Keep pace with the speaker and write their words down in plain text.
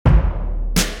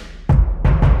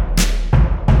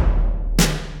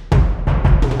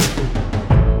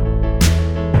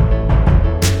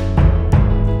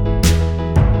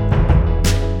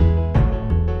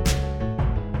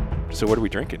So what are we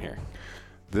drinking here?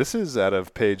 This is out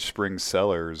of Page Springs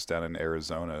Cellars down in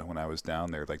Arizona. When I was down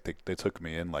there, like they took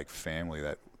me in like family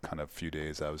that kind of few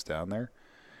days I was down there.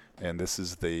 And this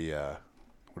is the,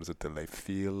 what is it, the Le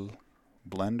Fil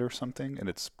blend or something? And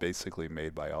it's basically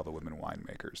made by all the women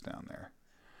winemakers down there.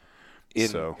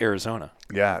 In Arizona?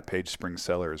 Yeah, Page Springs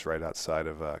Cellars right outside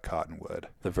of Cottonwood.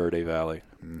 The Verde Valley.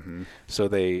 Mm-hmm. So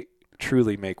they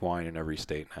truly make wine in every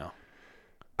state now.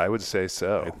 I would say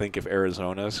so. I think if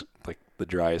Arizona's like the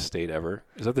driest state ever.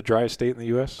 Is that the driest state in the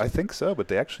U.S.? I think so, but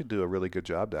they actually do a really good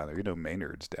job down there. You know,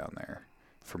 Maynard's down there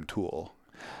from Tool.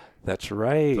 That's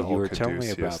right. You were telling me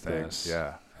Caduceus about this.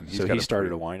 Yeah. And So he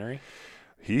started a winery?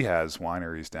 He has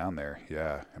wineries down there,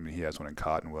 yeah. I mean, he has one in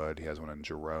Cottonwood. He has one in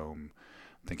Jerome.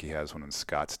 I think he has one in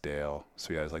Scottsdale.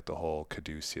 So he has like the whole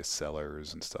Caduceus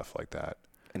Cellars and stuff like that.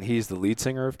 And he's the lead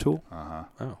singer of Tool? Uh-huh.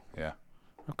 Oh. Yeah.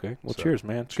 Okay. Well, So, cheers,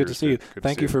 man. It's good to cheers, see you. good to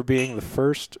Thank see you you. for being the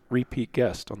first repeat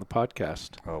guest on the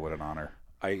podcast. Oh, what an honor.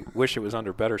 I wish it was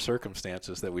under better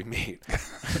circumstances that we meet.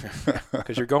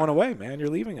 Because you're going away, man. You're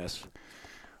leaving us.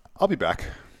 I'll be back.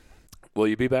 Will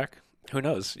you be back? Who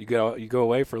knows? You go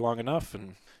away for long enough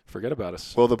and forget about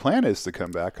us. Well, the plan is to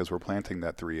come back because we're planting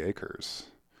that 3 acres.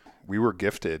 We were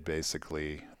gifted,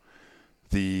 basically,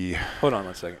 Hold on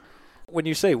one second. When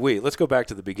you say we, let's go back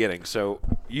to the beginning. So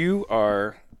you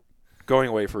are going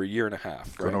away for a year and a half,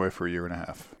 right? Going away for a year and a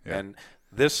half. Yeah. And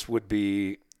this would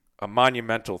be a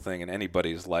monumental thing in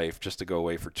anybody's life just to go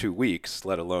away for 2 weeks,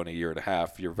 let alone a year and a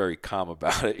half. You're very calm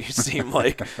about it. You seem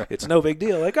like it's no big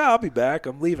deal. Like, I'll be back.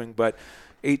 I'm leaving. But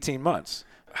 18 months.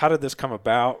 How did this come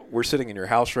about? We're sitting in your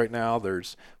house right now.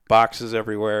 There's boxes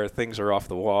everywhere. Things are off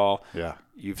the wall. Yeah.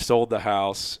 You've sold the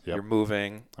house. Yep. You're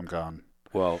moving. I'm gone.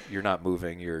 Well, you're not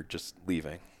moving. You're just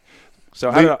leaving. So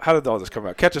how did all this come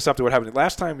about? Catch us up to what happened.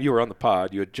 Last time you were on the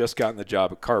pod, you had just gotten the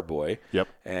job at Carboy. Yep.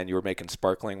 And you were making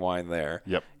sparkling wine there.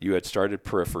 Yep. You had started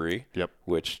Periphery. Yep.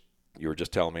 Which you were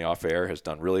just telling me off air has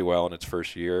done really well in its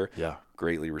first year. Yeah.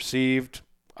 Greatly received.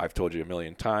 I've told you a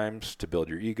million times to build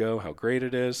your ego how great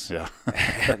it is. Yeah.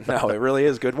 And no, it really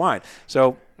is good wine.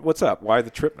 So what's up? Why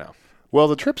the trip now? Well,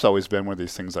 the trip's always been one of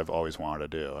these things I've always wanted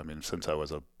to do. I mean, since I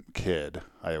was a kid,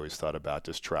 I always thought about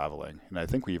just traveling. And I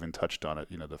think we even touched on it,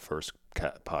 the first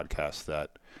podcast,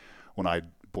 that when I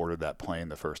boarded that plane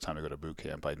the first time to go to boot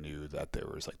camp, I knew that there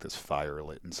was like this fire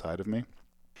lit inside of me.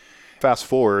 Fast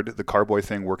forward, the Carboy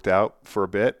thing worked out for a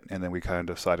bit, and then we kind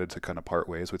of decided to kind of part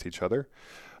ways with each other.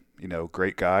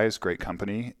 Great guys, great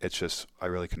company. It's just I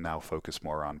really can now focus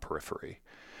more on Periphery.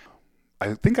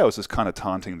 I think I was just kind of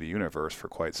taunting the universe for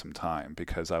quite some time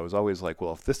because I was always like,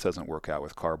 well, if this doesn't work out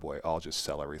with Carboy, I'll just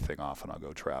sell everything off and I'll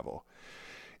go travel.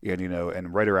 And,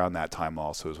 and right around that time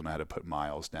also is when I had to put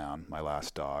Miles down, my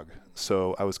last dog.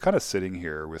 So I was kind of sitting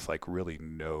here with like really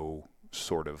no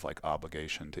sort of like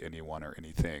obligation to anyone or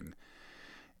anything.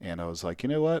 And I was like, you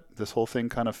know what? This whole thing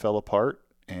kind of fell apart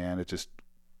and it just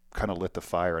kind of lit the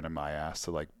fire into my ass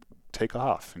to like take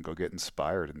off and go get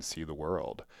inspired and see the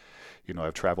world.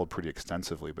 I've traveled pretty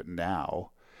extensively, but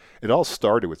now it all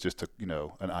started with just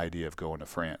an idea of going to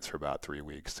France for about 3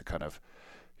 weeks to kind of,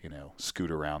 scoot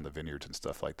around the vineyards and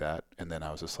stuff like that. And then I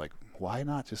was just like, why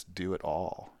not just do it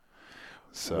all?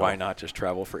 So why not just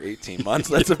travel for 18 months?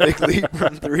 That's a big leap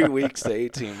from 3 weeks to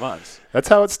 18 months. That's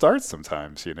how it starts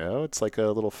sometimes, It's like a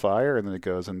little fire and then it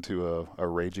goes into a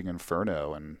raging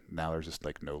inferno. And now there's just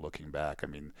like no looking back. I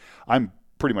mean, I'm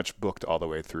pretty much booked all the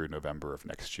way through November of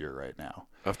next year right now.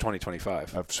 Of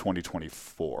 2025? Of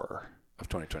 2024. Of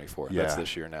 2024. Yeah. That's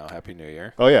this year now. Happy New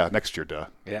Year. Oh yeah, next year, duh.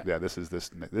 Yeah. Yeah, this is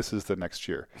the next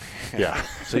year. Yeah.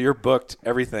 So you're booked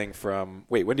everything from,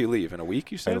 wait, when do you leave? In a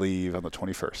week, you said? I leave on the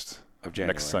 21st. Of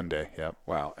January. Next Sunday, yep.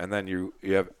 Wow. And then you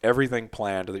have everything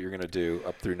planned that you're going to do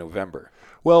up through November.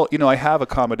 Well, I have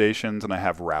accommodations and I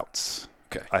have routes.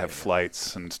 Okay. I have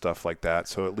flights and stuff like that.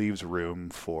 So it leaves room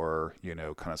for,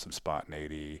 kind of some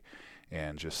spontaneity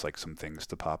and just like some things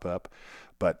to pop up.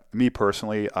 But me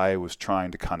personally, I was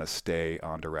trying to kind of stay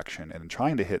on direction and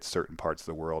trying to hit certain parts of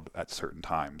the world at certain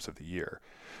times of the year.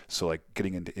 So like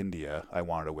getting into India, I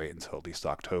wanted to wait until at least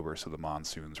October so the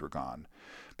monsoons were gone,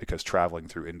 because traveling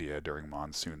through India during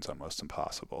monsoons is almost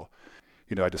impossible.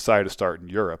 I decided to start in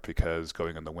Europe because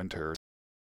going in the winter,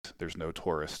 there's no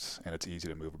tourists and it's easy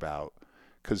to move about.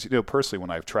 Because, personally, when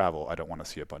I travel, I don't want to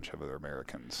see a bunch of other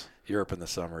Americans. Europe in the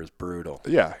summer is brutal.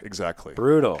 Yeah, exactly.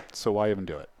 Brutal. So why even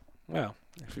do it? Well,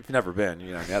 if you've never been,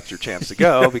 that's your chance to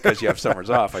go because you have summers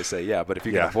off. I say, yeah, but if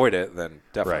you can avoid it, then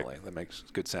definitely. Right. That makes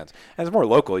good sense. And it's more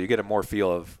local. You get a more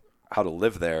feel of how to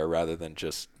live there rather than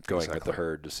just going with the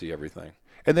herd to see everything.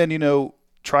 And then,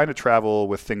 trying to travel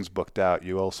with things booked out,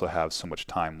 you also have so much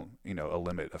time, a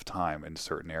limit of time in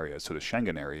certain areas. So the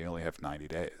Schengen area, you only have 90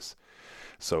 days.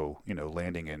 So,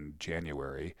 landing in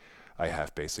January, I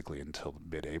have basically until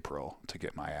mid-April to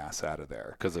get my ass out of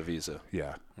there. Because of visa.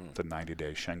 Yeah, the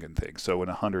 90-day Schengen thing. So in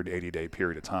a 180-day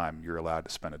period of time, you're allowed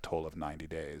to spend a total of 90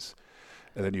 days.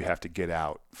 And then you have to get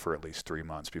out for at least 3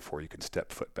 months before you can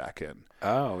step foot back in.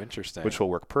 Oh, interesting. Which will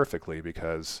work perfectly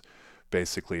because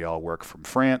basically I'll work from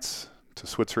France to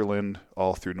Switzerland,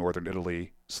 all through northern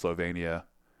Italy, Slovenia,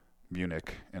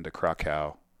 Munich, into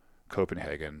Krakow,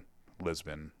 Copenhagen,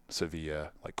 Lisbon,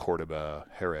 Sevilla, like Cordoba,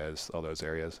 Jerez, all those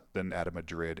areas. Then out of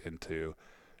Madrid into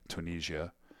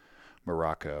Tunisia,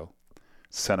 Morocco,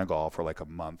 Senegal for like a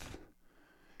month,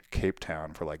 Cape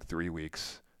Town for like 3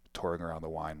 weeks, touring around the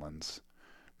winelands.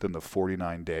 Then the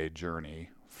 49-day journey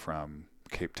from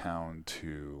Cape Town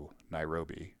to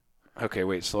Nairobi. Okay,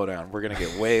 wait, slow down. We're going to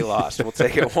get way lost. We'll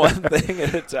take it one thing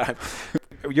at a time.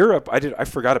 Europe, I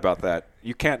forgot about that.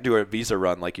 You can't do a visa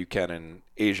run like you can in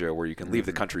Asia where you can leave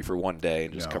the country for 1 day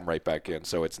and just come right back in.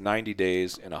 So it's 90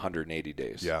 days and 180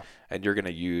 days. Yeah. And you're going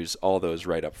to use all those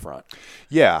right up front.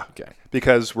 Yeah. Okay.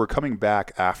 Because we're coming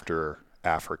back after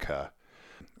Africa.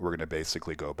 We're going to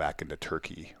basically go back into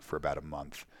Turkey for about a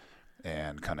month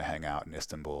and kind of hang out in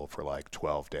Istanbul for like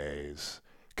 12 days,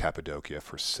 Cappadocia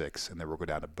for 6, and then we'll go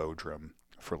down to Bodrum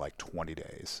for like 20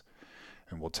 days.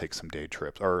 And we'll take some day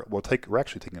trips, or we're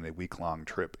actually taking a week-long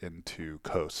trip into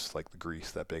Kos, like the Greece,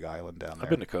 that big island down there. I've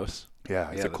been to Kos. Yeah,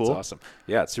 is it that's cool? Awesome.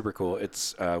 Yeah, it's super cool.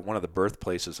 It's one of the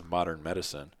birthplaces of modern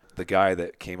medicine. The guy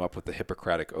that came up with the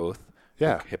Hippocratic Oath,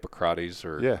 like Hippocrates,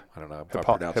 or I don't know,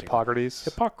 Hippocrates.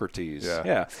 Hippocrates. Yeah.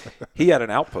 Yeah. He had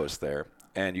an outpost there,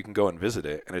 and you can go and visit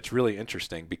it. And it's really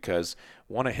interesting because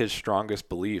one of his strongest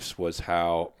beliefs was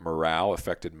how morale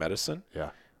affected medicine.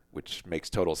 Yeah. Which makes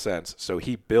total sense. So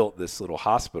he built this little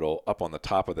hospital up on the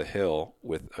top of the hill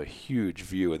with a huge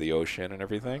view of the ocean and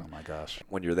everything. Oh, my gosh.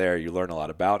 When you're there, you learn a lot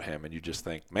about him, and you just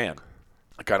think, man,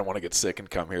 I kind of want to get sick and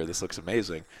come here. This looks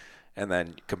amazing. And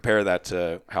then compare that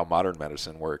to how modern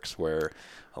medicine works, where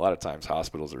a lot of times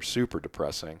hospitals are super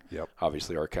depressing. Yep.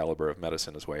 Obviously, our caliber of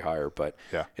medicine is way higher, but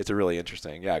yeah, it's a really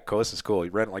interesting. Yeah, Kos is cool.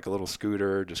 You rent like a little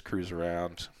scooter, just cruise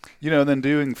around. And then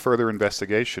doing further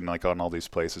investigation, like on all these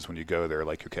places when you go there,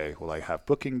 like, okay, well, I have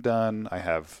booking done. I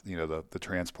have, the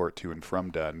transport to and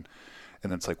from done.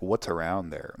 And then it's like, what's around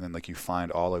there? And then like you find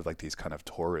all of like these kind of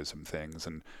tourism things.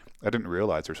 And I didn't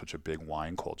realize there's such a big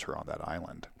wine culture on that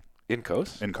island. In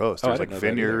Kos? In Kos. There's like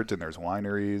vineyards and there's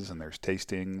wineries and there's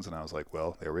tastings. And I was like,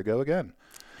 well, there we go again.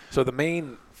 So the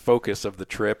main focus of the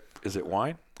trip, is it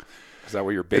wine? Is that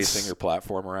what you're basing your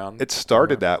platform around? It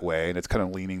started that way, and it's kind of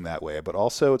leaning that way. But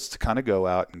also it's to kind of go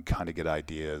out and kind of get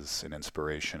ideas and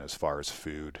inspiration as far as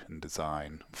food and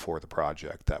design for the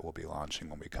project that we'll be launching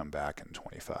when we come back in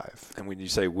 25. And when you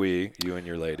say we, you and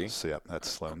your lady. So, yep, that's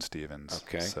Sloan Stevens.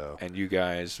 Okay. So, and you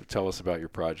guys, tell us about your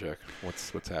project.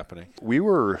 What's happening? We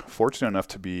were fortunate enough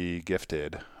to be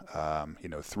gifted,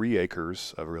 3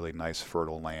 acres of really nice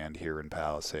fertile land here in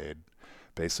Palisade,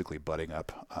 basically butting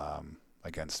up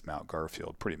against Mount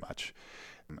Garfield, pretty much.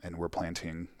 And we're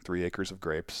planting 3 acres of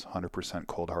grapes, 100%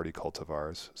 cold hardy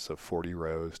cultivars, so 40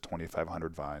 rows,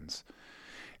 2,500 vines.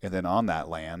 And then on that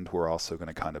land, we're also going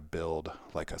to kind of build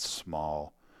like a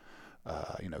small,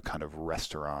 kind of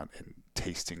restaurant and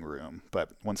tasting room.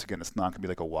 But once again, it's not going to be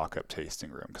like a walk-up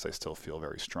tasting room because I still feel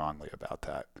very strongly about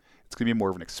that. It's going to be more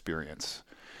of an experience.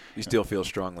 You still feel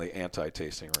strongly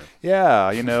anti-tasting room. Yeah,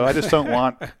 I just don't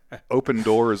want open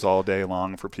doors all day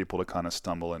long for people to kind of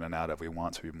stumble in and out of. We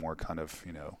want to be more kind of,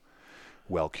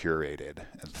 well curated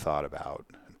and thought about.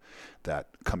 That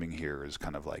coming here is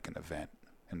kind of like an event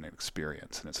and an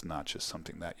experience, and it's not just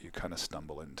something that you kind of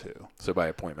stumble into. So by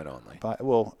appointment only?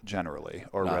 Generally.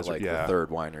 Or not like the third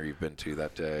winery you've been to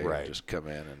that day. Right. Just come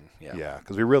in and, Yeah,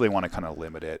 because we really want to kind of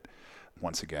limit it,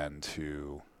 once again,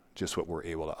 to just what we're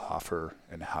able to offer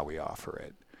and how we offer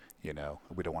it. We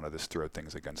don't want to just throw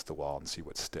things against the wall and see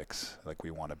what sticks. Like,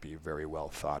 we want to be very well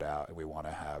thought out, and we want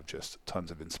to have just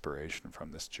tons of inspiration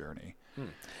from this journey.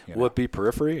 Will it be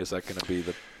Periphery? Is that going to be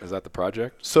is that the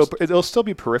project? So it'll still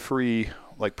be Periphery,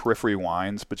 like Periphery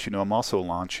Wines, but I'm also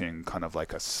launching kind of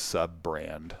like a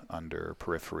sub-brand under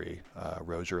Periphery,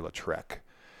 Roger-Lautrec,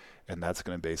 and that's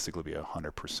going to basically be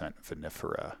 100%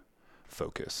 vinifera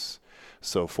focus.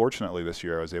 So fortunately this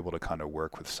year I was able to kind of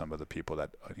work with some of the people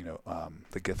that,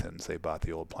 the Githens, they bought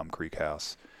the old Plum Creek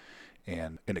house.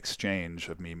 And in exchange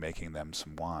of me making them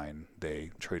some wine,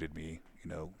 they traded me,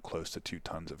 close to 2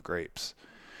 tons of grapes.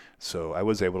 So I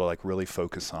was able to like really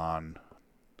focus on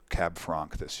Cab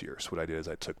Franc this year. So what I did is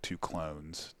I took 2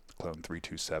 clones, Clone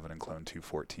 327 and Clone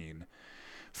 214,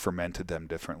 fermented them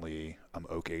differently,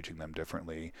 oak aging them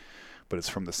differently, but it's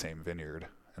from the same vineyard.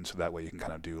 And so that way you can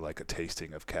kind of do like a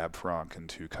tasting of Cab Franc in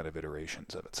 2 kind of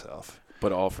iterations of itself.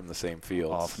 But all from the same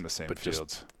fields. All from the same fields.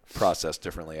 Just processed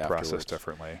differently afterwards. Processed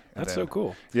differently. That's so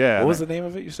cool. Yeah. What was the name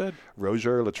of it you said?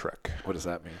 Roger-Lautrec. What does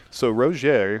that mean? So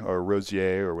Roger or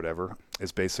Rosier or whatever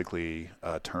is basically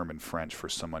a term in French for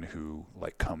someone who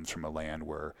like comes from a land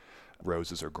where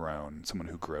roses are grown, someone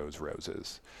who grows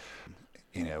roses.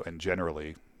 And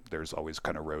generally there's always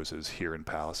kind of roses here in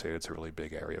Palisade. It's a really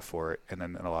big area for it. And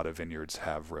then a lot of vineyards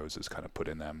have roses kind of put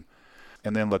in them.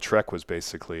 And then Lautrec was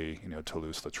basically,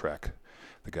 Toulouse-Lautrec,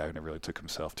 the guy who never really took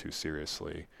himself too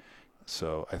seriously.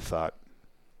 So I thought,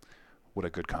 what a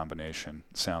good combination.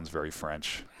 Sounds very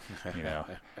French,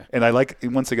 And I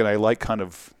like kind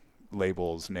of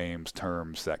labels, names,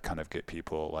 terms that kind of get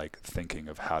people like thinking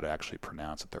of how to actually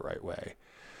pronounce it the right way.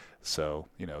 So,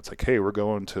 it's like, hey, we're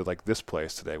going to like this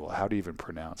place today. Well, how do you even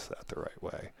pronounce that the right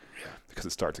way? Yeah. Because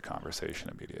it starts a conversation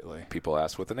immediately. People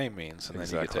ask what the name means, and then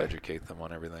you get to educate them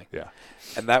on everything. Yeah.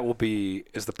 And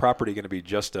is the property going to be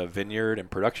just a vineyard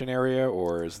and production area,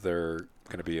 or is there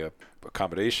going to be a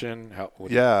accommodation?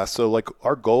 So like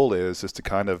our goal is to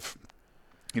kind of,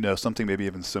 something maybe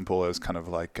even simple as kind of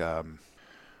like,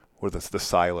 what are the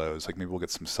silos? Like maybe we'll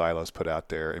get some silos put out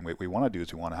there, and what we want to do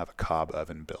is we want to have a cob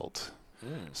oven built.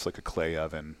 It's like a clay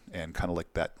oven, and kind of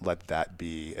like that. Let that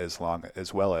be as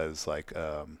well as like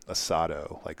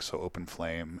asado, like so open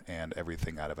flame and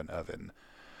everything out of an oven.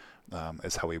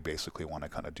 Is how we basically want to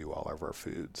kind of do all of our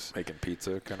foods. Making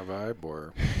pizza kind of vibe,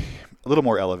 or a little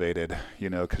more elevated,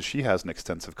 because she has an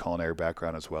extensive culinary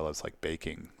background as well as like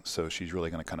baking. So she's really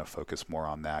going to kind of focus more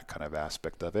on that kind of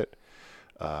aspect of it,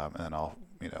 and then I'll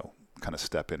kind of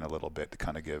step in a little bit to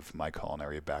kind of give my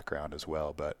culinary background as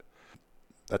well, but.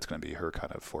 That's going to be her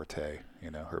kind of forte,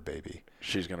 her baby.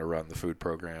 She's going to run the food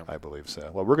program. I believe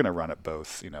so. Well, we're going to run it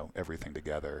both, everything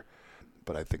together.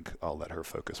 But I think I'll let her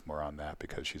focus more on that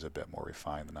because she's a bit more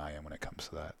refined than I am when it comes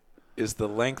to that. Is the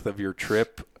length of your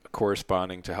trip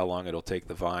corresponding to how long it'll take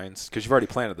the vines? Because you've already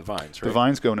planted the vines, right? The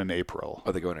vines going in April.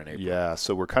 Oh, they go in April. Yeah,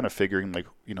 so we're kind of figuring, like,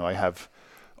 I have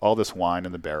all this wine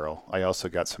in the barrel. I also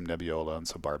got some Nebbiolo and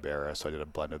some Barbera, so I did a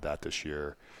blend of that this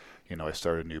year. I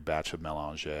started a new batch of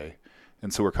Mélanger.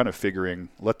 And so we're kind of figuring,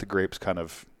 let the grapes kind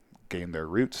of gain their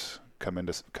roots,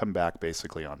 come back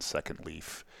basically on second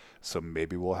leaf. So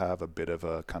maybe we'll have a bit of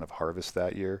a kind of harvest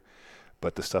that year.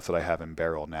 But the stuff that I have in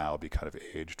barrel now will be kind of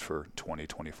aged for 20,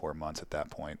 24 months at that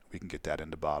point. We can get that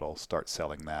into bottles, start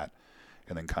selling that,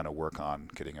 and then kind of work on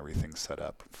getting everything set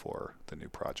up for the new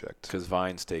project. Because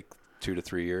vines take 2 to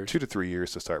 3 years? 2 to 3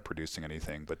 years to start producing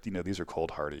anything. But, these are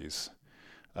cold hardies.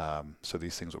 So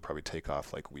these things will probably take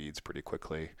off like weeds pretty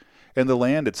quickly. And the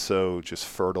land, it's so just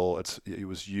fertile. It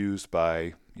was used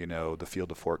by, the Field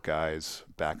to Fork guys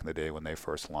back in the day when they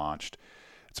first launched.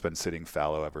 It's been sitting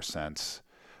fallow ever since.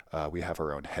 We have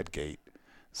our own head gate,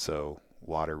 so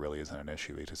water really isn't an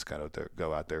issue. We just got to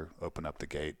go out there, open up the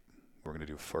gate. We're going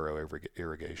to do furrow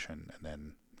irrigation, and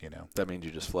then, That means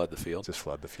you just flood the field? Just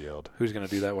flood the field. Who's going to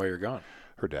do that while you're gone?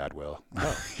 Her dad will.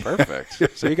 Oh,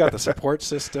 perfect. So you got the support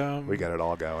system. We got it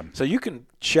all going. So you can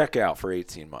check out for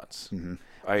 18 months. Mm-hmm.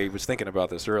 I was thinking about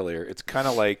this earlier. It's kind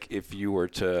of like if you were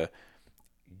to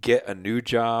get a new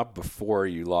job before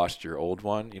you lost your old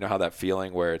one. You know how that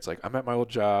feeling where it's like, I'm at my old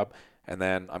job, and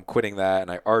then I'm quitting that,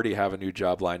 and I already have a new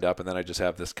job lined up, and then I just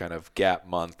have this kind of gap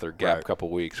month or gap couple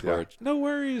weeks where it's no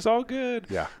worries, all good.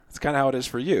 Yeah. It's kind of how it is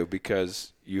for you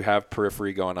because you have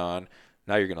Periphery going on.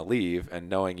 Now you're going to leave, and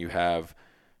knowing you have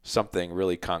something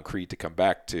really concrete to come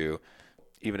back to,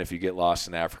 even if you get lost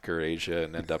in Africa or Asia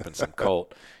and end up in some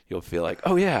cult, you'll feel like,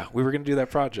 oh, yeah, we were going to do that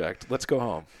project. Let's go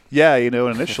home. Yeah,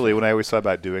 initially when I always thought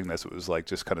about doing this, it was like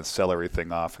just kind of sell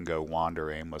everything off and go wander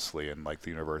aimlessly, and like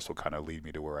the universe will kind of lead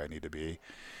me to where I need to be.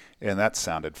 And that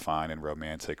sounded fine and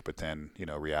romantic, but then,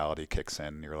 reality kicks in,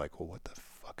 and you're like, well, what the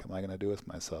fuck am I going to do with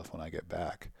myself when I get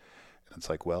back? And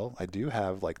it's like, well, I do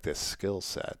have like this skill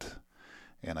set,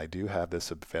 and I do have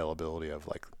this availability of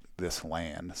like this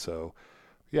land. So,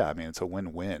 yeah, I mean, it's a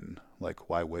win-win. Like,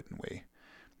 why wouldn't we?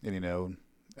 And,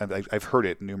 and I've heard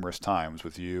it numerous times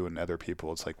with you and other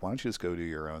people. It's like, why don't you just go do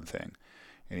your own thing?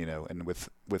 And, and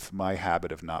with my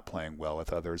habit of not playing well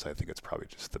with others, I think it's probably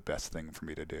just the best thing for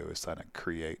me to do is kind of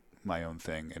create my own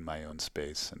thing in my own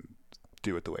space and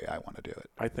do it the way I want to do it.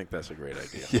 I think that's a great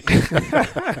idea.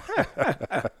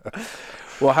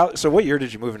 Well, so what year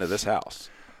did you move into this house?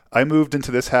 I moved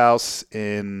into this house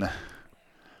in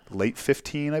late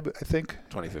 15, I think.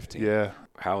 2015. Yeah.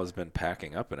 How has been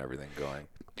packing up and everything going?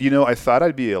 I thought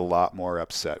I'd be a lot more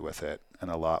upset with it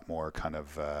and a lot more kind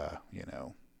of,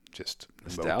 just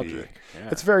nostalgic. Yeah.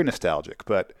 It's very nostalgic.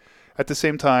 But at the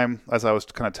same time, as I was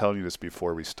kind of telling you this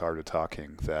before we started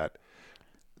talking, that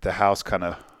the house kind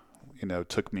of,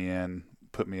 took me in,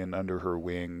 put me in under her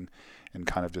wing, and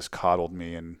kind of just coddled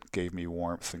me and gave me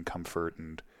warmth and comfort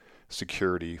and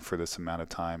security for this amount of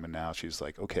time. And now she's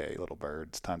like, okay, little bird,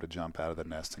 it's time to jump out of the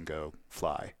nest and go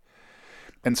fly.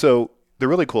 And so the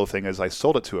really cool thing is I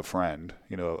sold it to a friend,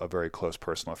 a very close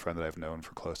personal friend that I've known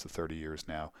for close to 30 years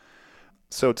now.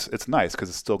 So it's nice because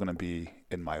it's still going to be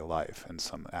in my life in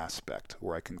some aspect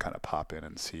where I can kind of pop in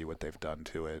and see what they've done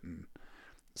to it. And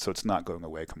so it's not going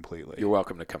away completely. You're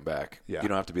welcome to come back. Yeah. You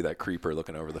don't have to be that creeper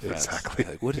looking over the fence. Exactly.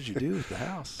 Like, what did you do with the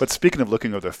house? But speaking of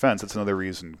looking over the fence, it's another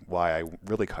reason why I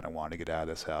really kind of want to get out of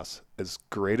this house. As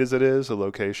great as it is, a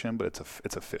location, but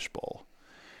it's a fishbowl.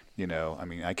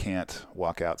 I can't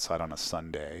walk outside on a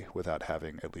Sunday without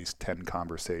having at least 10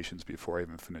 conversations before I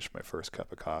even finish my first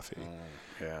cup of coffee.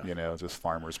 Yeah. Just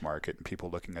farmer's market and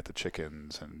people looking at the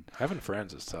chickens. And having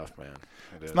friends is tough, man.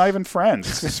 It's not even friends.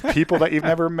 It's just people that you've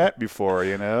never met before,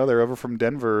 They're over from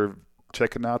Denver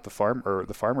checking out the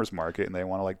farmer's market, and they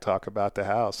want to talk about the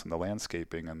house and the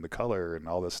landscaping and the color and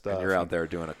all this stuff. And you're out there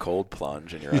doing a cold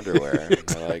plunge in your underwear. And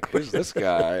they're like, who's this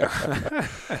guy?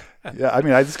 Yeah,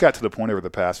 I just got to the point over the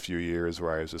past few years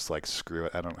where I was just like, screw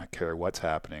it. I don't care what's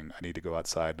happening. I need to go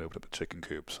outside and open up a chicken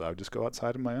coop. So I would just go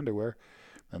outside in my underwear.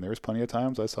 And there was plenty of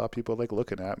times I saw people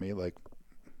looking at me,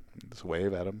 just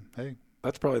wave at them. Hey.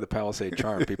 That's probably the Palisade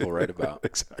charm people write about.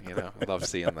 Exactly. I love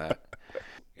seeing that.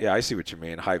 Yeah, I see what you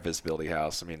mean. High visibility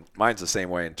house. Mine's the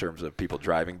same way in terms of people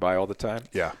driving by all the time.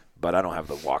 Yeah. But I don't have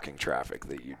the walking traffic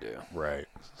that you do. Right.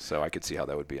 So I could see how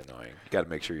that would be annoying. You got to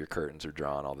make sure your curtains are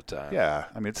drawn all the time. Yeah.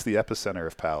 It's the epicenter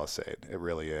of Palisade. It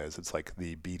really is. It's like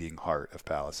the beating heart of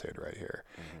Palisade right here.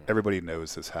 Mm-hmm. Everybody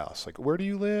knows this house. Where do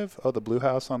you live? Oh, the blue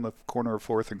house on the corner of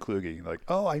 4th and Kluge.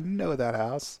 Oh, I know that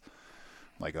house.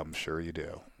 I'm sure you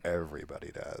do.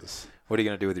 Everybody does. What are you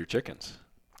going to do with your chickens?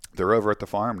 They're over at the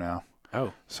farm now.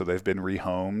 Oh. So they've been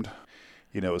rehomed.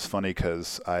 It was funny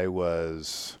because I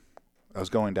was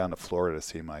going down to Florida to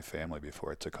see my family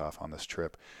before I took off on this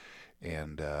trip.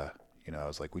 And, I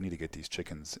was like, we need to get these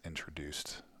chickens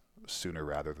introduced sooner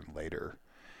rather than later.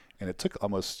 And it took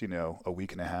almost, a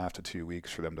week and a half to 2 weeks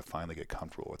for them to finally get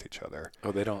comfortable with each other.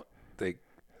 Oh,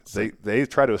 They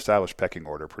try to establish pecking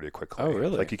order pretty quickly. Oh,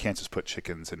 really? You can't just put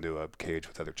chickens into a cage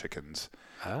with other chickens.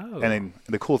 Oh. And then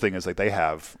the cool thing is they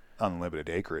have unlimited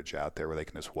acreage out there where they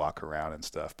can just walk around and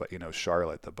stuff. But,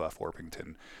 Charlotte, the Buff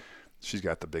Orpington, she's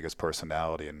got the biggest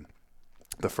personality. And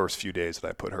the first few days that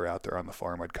I put her out there on the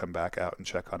farm, I'd come back out and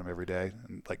check on them every day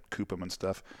and coop them and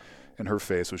stuff. And her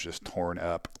face was just torn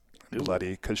up and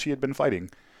bloody because she had been fighting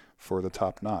for the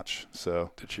top notch.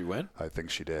 So did she win? I think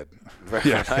she did.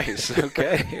 Very nice.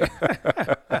 Okay.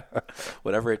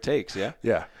 Whatever it takes. Yeah.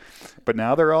 Yeah. But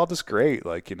now they're all just great.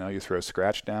 You throw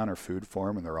scratch down or food for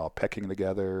them and they're all pecking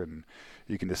together, and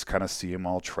you can just kind of see them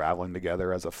all traveling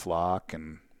together as a flock.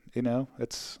 And,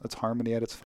 it's harmony at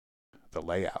its the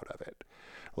layout of it.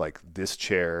 This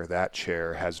chair, that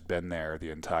chair has been there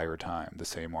the entire time. The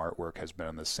same artwork has been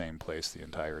in the same place the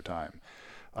entire time.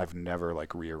 I've never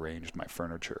rearranged my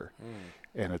furniture.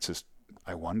 And it's just,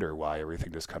 I wonder why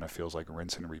everything just kind of feels like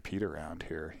rinse and repeat around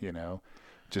here,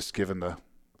 just given the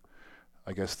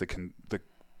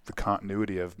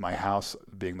continuity of my house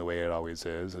being the way it always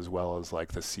is, as well as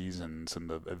the seasons and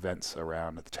the events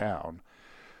around the town.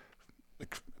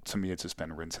 To me, it's just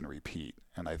been rinse and repeat.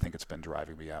 And I think it's been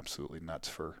driving me absolutely nuts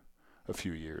for a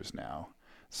few years now.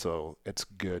 So it's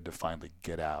good to finally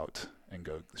get out and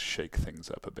go shake things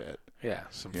up a bit. Yeah,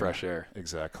 some fresh air.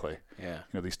 Exactly. Yeah.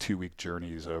 These 2-week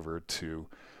journeys over to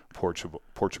Portugal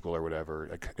or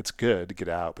whatever, it's good to get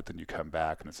out, but then you come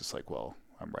back and it's just well,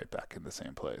 I'm right back in the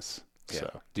same place. Yeah.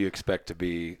 So, do you expect to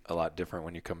be a lot different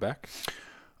when you come back?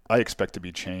 I expect to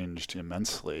be changed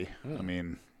immensely.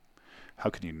 How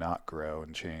can you not grow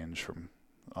and change from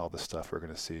all the stuff we're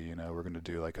going to see? We're going to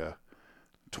do a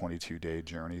 22-day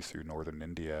journey through northern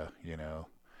India,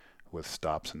 with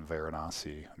stops in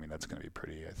Varanasi. That's going to be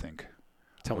pretty, I think.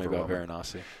 Tell me about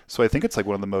Varanasi. So I think it's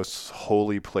one of the most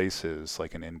holy places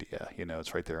in India.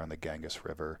 It's right there on the Ganges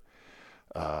River.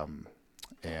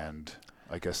 And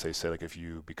I guess they say if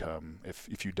you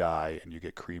die and you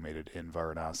get cremated in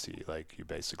Varanasi, you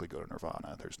basically go to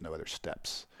nirvana. There's no other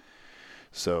steps.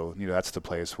 So, that's the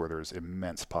place where there's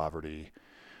immense poverty.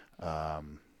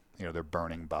 They're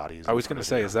burning bodies. I was going to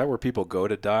say, is that where people go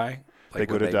to die? They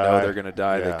go when to they die. know they're going to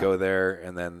die, Yeah. they go there,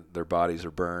 and then their bodies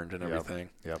are burned and everything.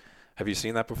 Yep. Have you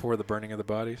seen that before, the burning of the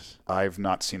bodies? I've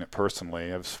not seen it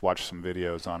personally. I've watched some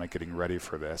videos on it getting ready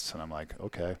for this, and I'm like,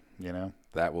 okay,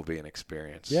 That will be an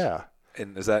experience. Yeah.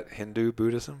 And is that Hindu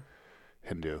Buddhism?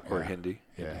 Hindu. Or Hindi.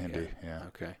 Yeah, Hindi. Yeah.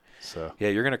 Okay. So. Yeah,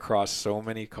 you're going to cross so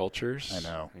many cultures. I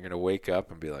know. You're going to wake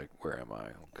up and be like, where am I?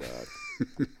 Oh,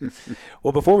 God.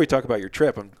 Well, before we talk about your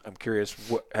trip, I'm curious,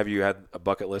 have you had a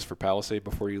bucket list for Palisade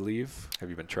before you leave? Have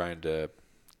you been trying to,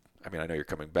 I mean, I know you're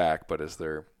coming back, but is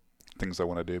there things I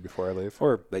want to do before I leave?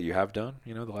 Or that you have done,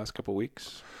 the last couple of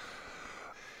weeks?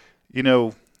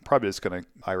 Probably just going to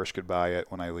Irish goodbye it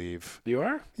when I leave. You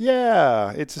are?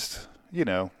 Yeah. It's just,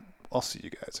 I'll see you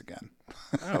guys again.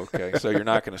 Oh, okay. So you're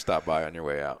not going to stop by on your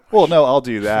way out? Well, no, I'll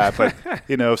do that. But,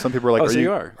 some people are like,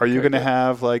 are you going to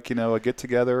have a get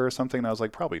together or something? And I was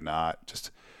like, probably not.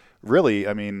 Just really,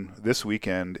 this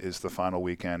weekend is the final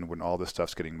weekend when all this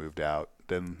stuff's getting moved out.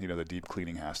 Then, the deep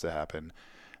cleaning has to happen.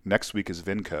 Next week is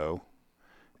Vinco.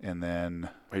 And then...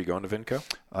 Are you going to Vinco?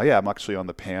 Yeah, I'm actually on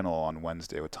the panel on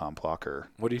Wednesday with Tom Plocker.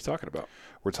 What are you talking about?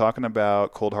 We're talking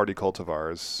about cold hardy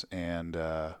cultivars and...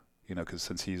 because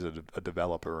since he's a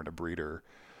developer and a breeder,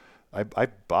 I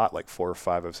bought like 4 or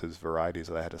 5 of his varieties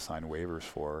that I had to sign waivers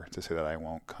for to say that I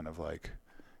won't kind of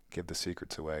give the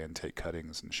secrets away and take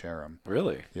cuttings and share them.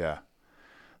 Really? Yeah.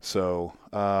 So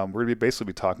we're going to basically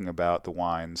be talking about the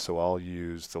wines. So I'll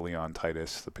use the Leon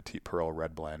Titus, the Petite Pearl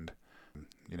Red Blend.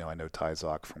 I know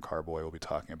Tyzock from Carboy will be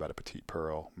talking about a Petite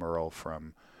Pearl Merle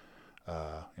from,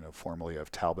 formerly of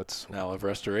Talbot's. Now of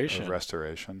Restoration. Of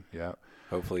Restoration, yeah.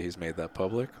 Hopefully he's made that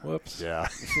public. Whoops. Yeah.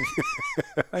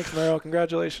 Thanks, Merrill.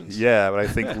 Congratulations. Yeah, but I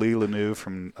think Lee Lanou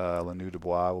from Lanou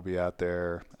Dubois will be out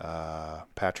there.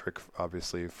 Patrick,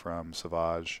 obviously, from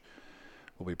Sauvage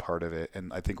will be part of it.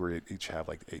 And I think we each have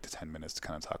 8 to 10 minutes to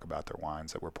kind of talk about their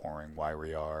wines that we're pouring, why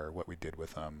we are, what we did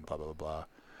with them, blah, blah, blah, blah.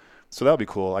 So that'll be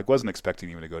cool. I wasn't expecting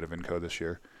even to go to Vinco this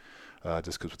year,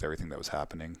 just because with everything that was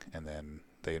happening. And then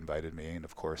they invited me, and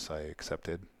of course I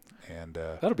accepted. And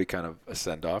that'll be kind of a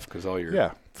send-off because all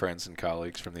your friends and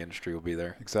colleagues from the industry will be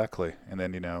there. Exactly. And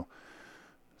then,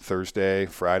 Thursday,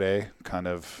 Friday, kind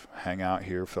of hang out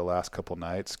here for the last couple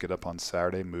nights, get up on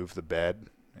Saturday, move the bed,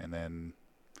 and then,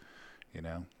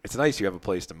 It's nice you have a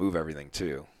place to move everything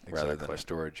to rather than Exactly. a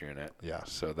storage unit. Yeah.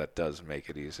 So that does make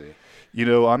it easy.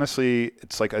 Honestly,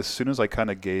 it's like as soon as I kind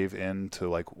of gave in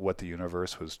to what the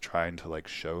universe was trying to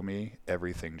show me,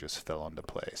 everything just fell into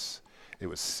place. It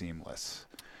was seamless.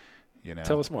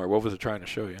 Tell us more. What was it trying to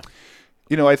show you?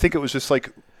 I think it was just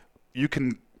you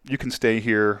can stay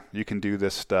here, you can do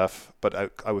this stuff,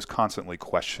 but I was constantly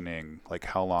questioning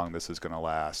how long this is going to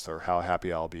last or how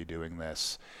happy I'll be doing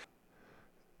this.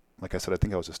 Like I said, I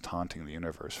think I was just taunting the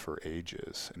universe for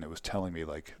ages, and it was telling me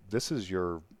this is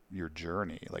your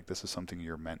journey, this is something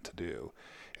you're meant to do,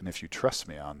 and if you trust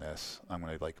me on this, I'm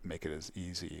going to make it as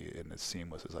easy and as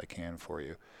seamless as I can for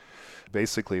you.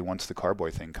 Basically, once the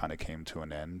Carboy thing kind of came to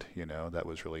an end, that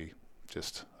was really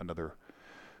just another,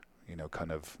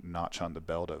 kind of notch on the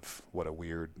belt of what a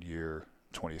weird year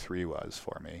 23 was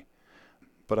for me.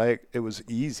 But it was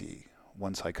easy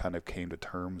once I kind of came to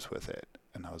terms with it,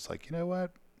 and I was like, you know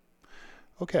what?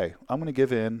 Okay, I'm going to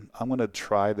give in. I'm going to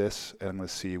try this, and I'm going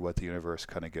to see what the universe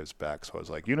kind of gives back. So I was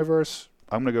like, universe,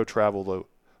 I'm going to go travel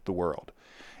the world.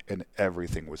 And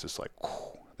everything was just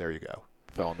there you go.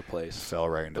 Fell into place. Fell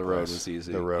right into place. The road was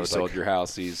easy. The road, you sold your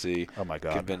house easy. Oh, my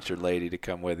God. Convinced your lady to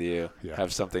come with you. Yeah.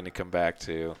 Have something to come back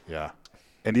to. Yeah.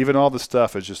 And even all the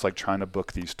stuff is just trying to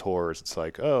book these tours. It's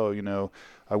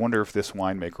I wonder if this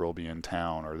winemaker will be in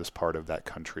town or this part of that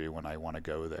country when I want to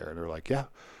go there. And they're like, yeah.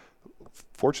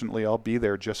 Fortunately, I'll be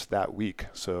there just that week.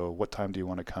 So what time do you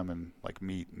want to come and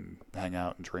meet and hang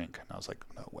out and drink? And I was like,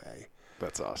 no way.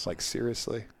 That's awesome.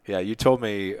 Seriously? Yeah, you told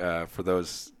me, for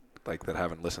those that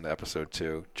haven't listened to episode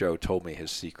 2, Joe told me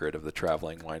his secret of the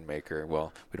traveling winemaker.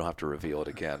 Well, we don't have to reveal it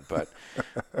again, but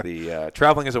the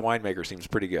traveling as a winemaker seems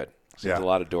pretty good. Seems a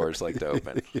lot of doors to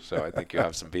open. Yeah. So I think you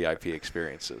have some VIP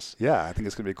experiences. Yeah, I think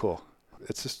it's going to be cool.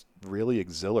 It's just really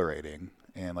exhilarating.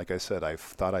 And like I said, I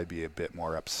thought I'd be a bit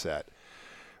more upset.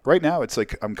 Right now, it's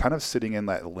I'm kind of sitting in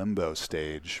that limbo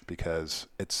stage because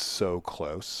it's so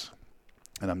close,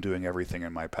 and I'm doing everything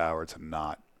in my power to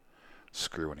not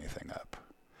screw anything up.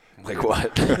 Like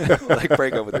what?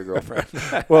 Break up with your girlfriend?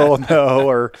 Well, no,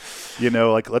 or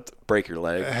let's break your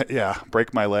leg. Yeah,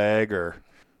 break my leg, or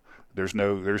there's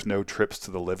no trips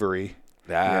to the livery.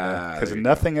 Because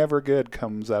nothing ever good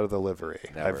comes out of the livery.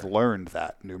 Never. I've learned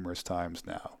that numerous times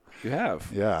now. You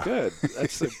have? Yeah. Good.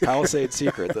 That's the Palisade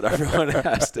secret that everyone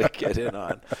has to get in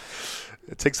on.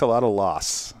 It takes a lot of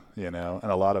loss, and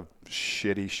a lot of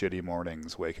shitty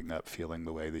mornings waking up feeling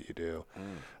the way that you do.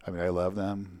 I love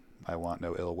them. I want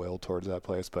no ill will towards that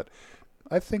place, but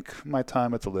I think my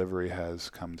time at the livery has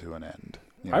come to an end.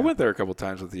 I went there a couple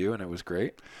times with you, and it was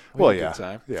great. Well, had a good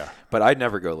time. Yeah. But I'd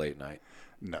never go late night.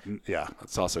 No, yeah.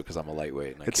 It's also because I'm a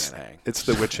lightweight and I can't hang. It's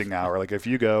the witching hour. Like if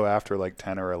you go after like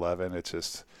 10 or 11, it's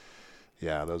just,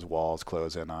 those walls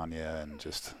close in on you and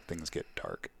just things get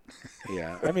dark.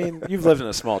 Yeah. I mean, you've lived in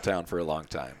a small town for a long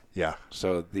time. Yeah.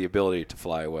 So the ability to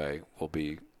fly away will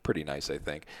be pretty nice, I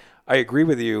think. I agree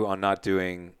with you on not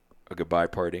doing a goodbye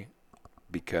party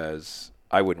because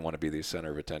I wouldn't want to be the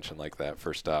center of attention like that,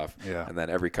 first off. Yeah. And then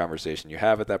every conversation you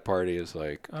have at that party is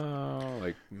like, oh,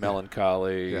 like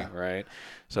melancholy, right?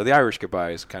 So the Irish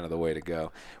goodbye is kind of the way to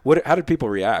go. How did people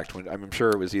react? I'm sure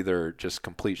it was either just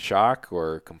complete shock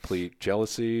or complete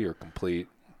jealousy or complete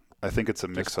I think it's a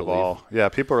mix of disbelief. all. Yeah,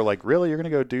 people are like, really? You're going to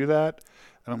go do that?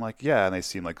 And I'm like, yeah. And they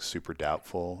seem like super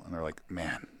doubtful. And they're like,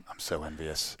 man, I'm so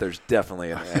envious. There's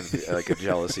definitely like a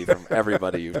jealousy from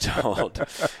everybody you've told.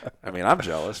 I mean, I'm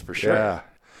jealous for sure. Yeah.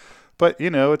 But,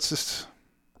 it's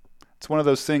one of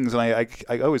those things. And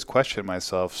I always question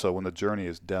myself. So when the journey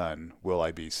is done, will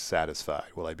I be satisfied?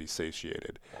 Will I be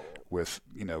satiated with,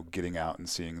 getting out and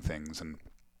seeing things? And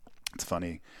it's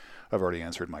funny. I've already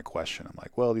answered my question. I'm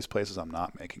like, well, these places I'm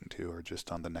not making to are just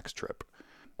on the next trip.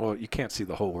 Well, you can't see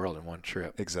the whole world in one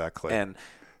trip. Exactly. And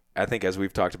I think as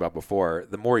we've talked about before,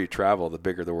 the more you travel, the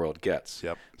bigger the world gets.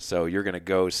 Yep. So you're going to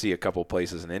go see a couple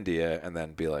places in India and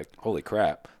then be like, holy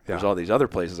crap, there's all these other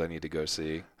places I need to go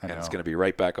see. And it's going to be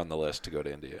right back on the list to go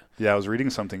to India. Yeah, I was reading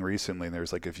something recently, and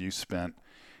there's like, if you spent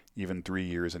even 3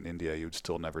 years in India, you'd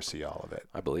still never see all of it.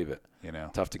 I believe it.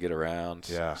 Tough to get around.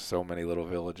 Yeah. So many little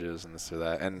villages and this or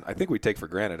that. And I think we take for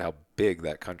granted how big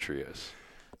that country is.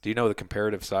 Do you know the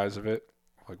comparative size of it?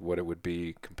 Like what it would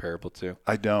be comparable to?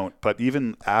 I don't. But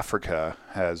even Africa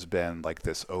has been like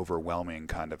this overwhelming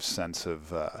kind of sense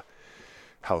of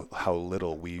how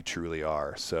little we truly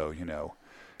are. So,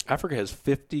 Africa has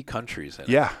 50 countries in it.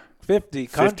 Yeah. 50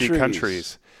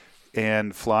 countries.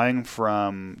 And flying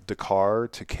from Dakar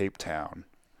to Cape Town,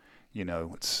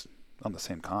 it's on the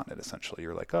same continent, essentially.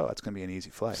 You're like, oh, that's going to be an easy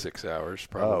flight. 6 hours,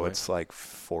 probably. Oh, it's like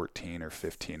 14 or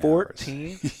 15 14?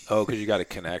 hours. Oh, because you got to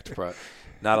connect.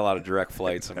 Not a lot of direct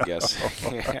flights, I'm guessing.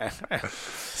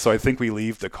 So I think we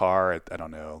leave Dakar at, I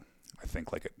don't know, I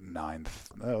think like at 9,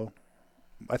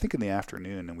 I think in the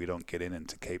afternoon, and we don't get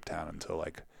into Cape Town until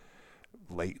like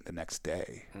late the next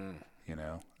day.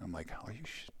 I'm like, are you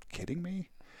kidding me?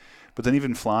 But then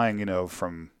even flying,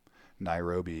 from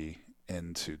Nairobi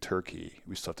into Turkey,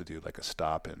 we still have to do like a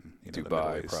stop in Dubai, the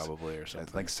Middle East. probably, or something.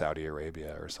 I think Saudi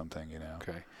Arabia or something,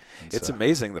 Okay. And it's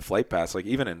amazing the flight paths. Like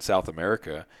even in South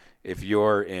America, if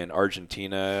you're in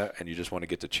Argentina and you just want to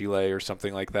get to Chile or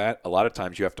something like that, a lot of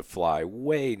times you have to fly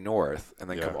way north and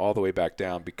then come all the way back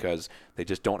down because they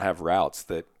just don't have routes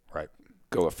that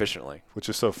go efficiently. Which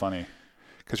is so funny.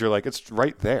 Because you're like, it's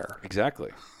right there.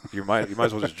 Exactly. You might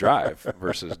as well just drive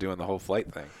versus doing the whole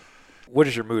flight thing. What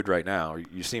is your mood right now?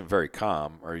 You seem very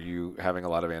calm. Are you having a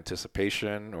lot of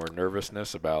anticipation or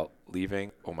nervousness about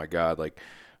leaving? Oh, my God, like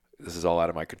this is all out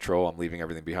of my control. I'm leaving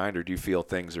everything behind. Or do you feel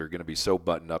things are going to be so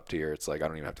buttoned up to here, it's like I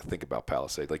don't even have to think about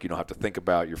Palisade. Like you don't have to think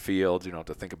about your fields. You don't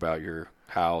have to think about your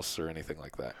house or anything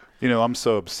like that. I'm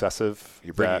so obsessive.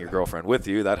 You're bringing your girlfriend with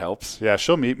you. That helps. Yeah,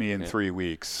 she'll meet me in 3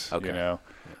 weeks, Okay.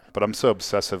 But I'm so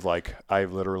obsessive, like I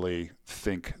literally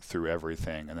think through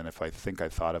everything. And then if I think I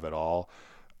thought of it all,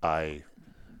 I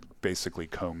basically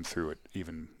comb through it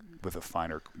even with a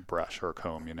finer brush or a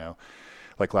comb,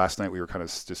 Like last night we were kind of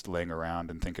just laying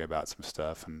around and thinking about some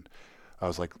stuff. And I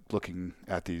was like looking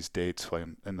at these dates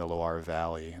in the Loire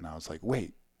Valley. And I was like,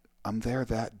 wait, I'm there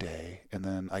that day. And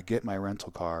then I get my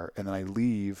rental car and then I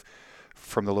leave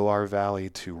from the Loire Valley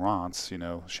to Reims,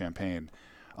 Champagne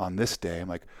on this day. I'm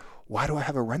like, why do I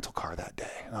have a rental car that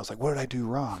day? And I was like, what did I do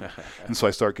wrong? And so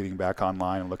I start getting back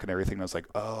online and looking at everything. And I was like,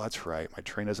 oh, that's right. My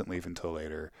train doesn't leave until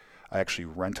later. I actually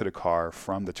rented a car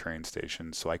from the train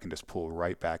station so I can just pull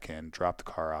right back in, drop the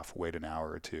car off, wait an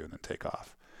hour or two, and then take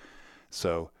off.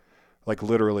 So, like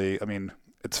literally, I mean,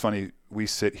 it's funny. We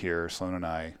sit here, Sloan and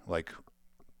I, like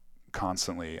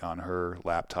constantly on her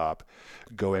laptop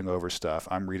going over stuff.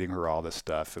 I'm reading her all this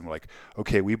stuff. And like,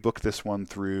 okay, we booked this one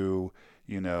through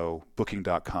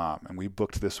booking.com, and we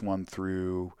booked this one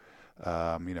through,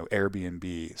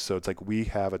 Airbnb. So it's like we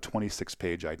have a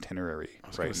 26-page itinerary right now. I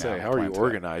was going to say, how are you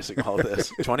organizing all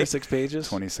this? 26 pages?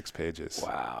 26 pages.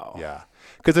 Wow. Yeah.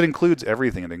 Because it includes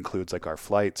everything. It includes like our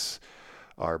flights,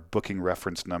 our booking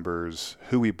reference numbers,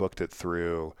 who we booked it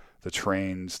through, the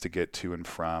trains to get to and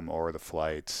from, or the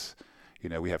flights.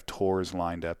 We have tours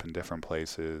lined up in different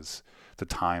places, the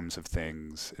times of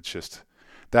things. It's just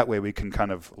that way we can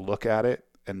kind of look at it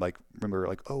and like remember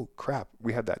like, oh crap,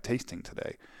 we had that tasting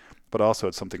today. But also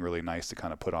it's something really nice to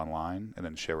kind of put online and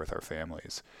then share with our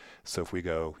families. So if we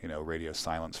go, radio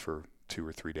silence for 2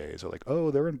 or 3 days. They're like,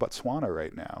 oh, they're in Botswana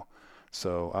right now.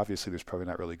 So obviously there's probably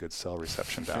not really good cell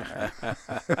reception down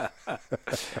there.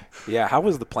 Yeah. How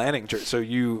was the planning? So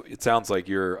it sounds like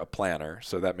you're a planner.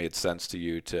 So that made sense to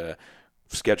you to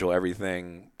schedule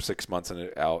everything 6 months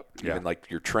out, even like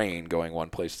your train going one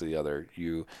place to the other.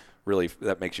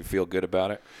 That makes you feel good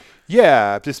about it?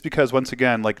 Yeah, just because once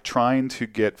again, like trying to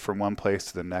get from one place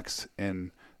to the next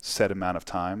in set amount of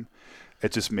time,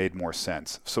 it just made more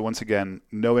sense. So once again,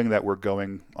 knowing that we're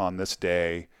going on this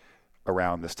day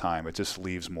around this time, it just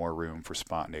leaves more room for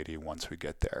spontaneity once we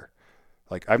get there.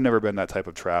 Like I've never been that type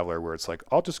of traveler where it's like,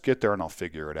 I'll just get there and I'll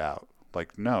figure it out.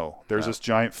 Like, no, there's this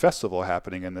giant festival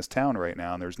happening in this town right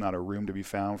now, and there's not a room to be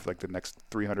found for like the next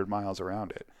 300 miles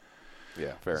around it.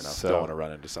 Yeah, fair enough. So, don't want to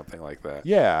run into something like that.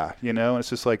 Yeah, and it's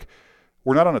just like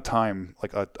we're not on a time,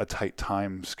 like a tight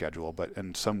time schedule, but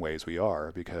in some ways we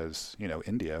are because,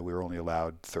 India, we were only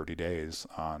allowed 30 days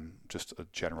on just a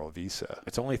general visa.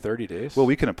 It's only 30 days? Well,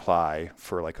 we can apply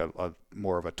for like a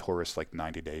more of a tourist, like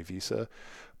 90-day visa.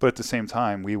 But at the same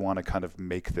time, we want to kind of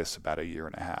make this about a year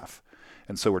and a half.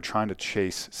 And so we're trying to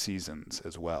chase seasons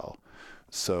as well.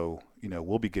 So,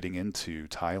 we'll be getting into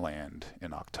Thailand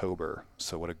in October.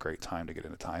 So what a great time to get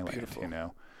into Thailand,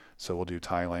 Beautiful. So we'll do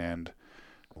Thailand,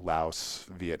 Laos,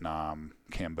 Vietnam,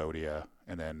 Cambodia,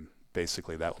 and then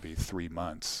basically that will be 3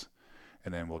 months.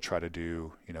 And then we'll try to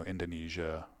do,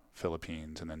 Indonesia,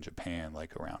 Philippines, and then Japan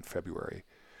like around February.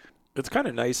 It's kind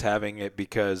of nice having it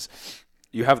because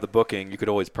you have the booking. You could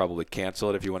always probably cancel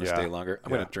it if you want to stay longer. I'm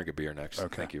going to drink a beer next.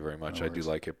 Okay. Thank you very much. No, I do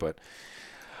like it, but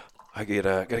I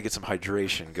got to get some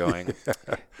hydration going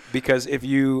because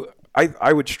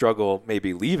I would struggle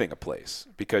maybe leaving a place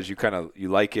because you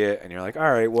like it and you're like,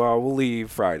 all right, well, we'll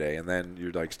leave Friday. And then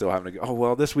you're like still having to go, oh,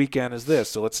 well, this weekend is this,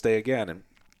 so let's stay again. And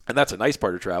that's a nice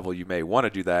part of travel. You may want to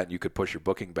do that and you could push your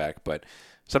booking back. But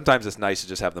sometimes it's nice to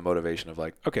just have the motivation of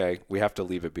like, okay, we have to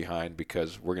leave it behind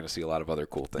because we're going to see a lot of other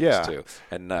cool things too.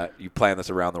 And you plan this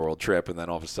around the world trip and then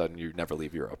all of a sudden you never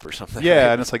leave Europe or something.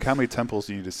 Yeah, and it's like how many temples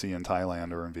do you need to see in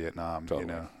Thailand or in Vietnam,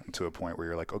 totally. To a point where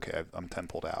you're like, okay, I'm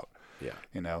templed out.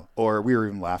 Yeah. Or we were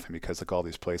even laughing because like all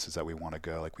these places that we want to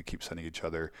go, like we keep sending each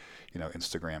other,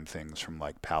 Instagram things from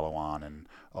like Palawan and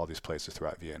all these places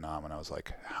throughout Vietnam. And I was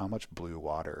like, how much blue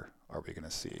water are we going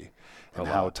to see? And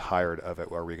how tired of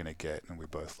it are we going to get? And we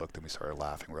both looked and we started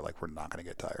laughing. We're like, we're not going to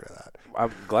get tired of that.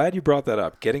 I'm glad you brought that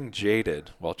up. Getting jaded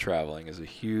while traveling is a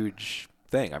huge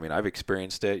thing. I mean, I've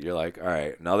experienced it. You're like, all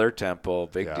right, another temple,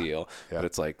 big deal. Yeah. But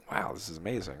it's like, wow, this is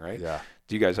amazing, right? Yeah.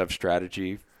 Do you guys have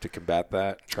strategy to combat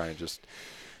that? Try and just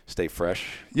stay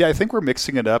fresh? Yeah, I think we're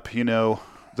mixing it up.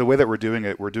 The way that we're doing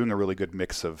it, we're doing a really good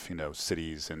mix of,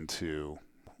 cities into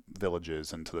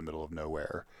villages into the middle of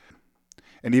nowhere.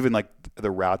 And even like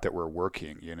the route that we're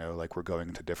working, like we're going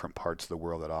into different parts of the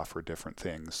world that offer different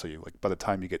things. So by the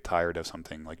time you get tired of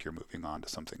something, like you're moving on to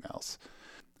something else.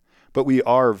 But we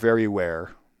are very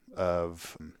aware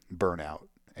of burnout,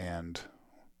 and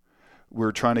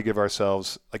we're trying to give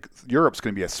ourselves, like Europe's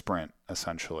going to be a sprint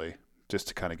essentially just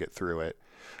to kind of get through it.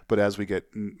 But as we get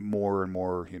more and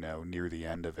more, near the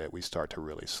end of it, we start to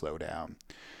really slow down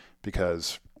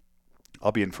because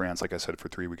I'll be in France, like I said, for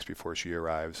 3 weeks before she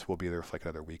arrives. We'll be there for like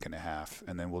another week and a half.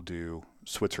 And then we'll do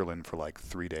Switzerland for like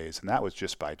 3 days. And that was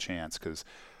just by chance because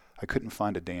I couldn't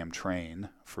find a damn train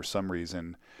for some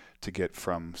reason to get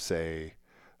from, say,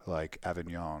 like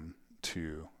Avignon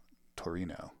to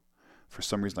Torino. For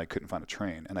some reason, I couldn't find a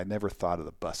train. And I never thought of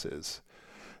the buses,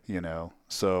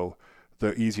 So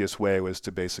the easiest way was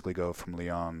to basically go from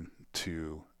Lyon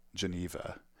to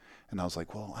Geneva. And I was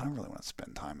like, well, I don't really want to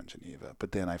spend time in Geneva.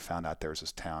 But then I found out there was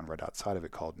this town right outside of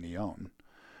it called Nyon,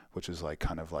 which is like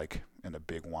kind of like in a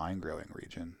big wine growing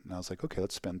region. And I was like, okay,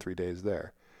 let's spend 3 days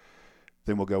there.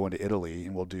 Then we'll go into Italy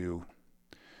and we'll do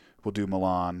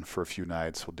Milan for a few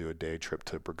nights. We'll do a day trip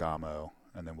to Bergamo,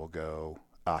 and then we'll go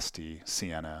Asti,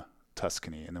 Siena,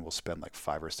 Tuscany, and then we'll spend like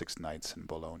 5 or 6 nights in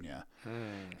Bologna.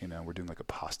 We're doing like a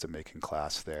pasta making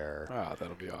class there. Wow,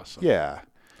 that'll be awesome. Yeah.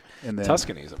 And then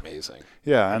Tuscany is amazing.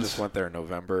 Yeah. I just went there in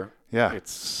November. Yeah.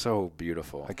 It's so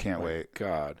beautiful. I can't wait.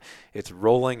 God. It's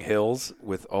rolling hills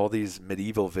with all these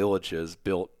medieval villages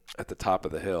built at the top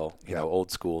of the hill. You know,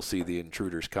 old school, see the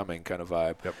intruders coming kind of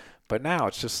vibe. Yep. But now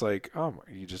it's just like,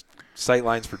 you just sight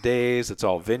lines for days. It's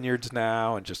all vineyards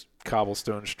now and just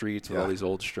cobblestone streets with all these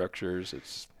old structures.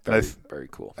 It's very, very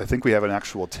cool. I think we have an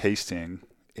actual tasting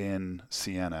in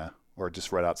Siena or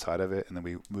just right outside of it, and then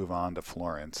we move on to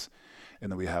Florence.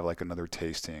 And then we have like another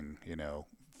tasting,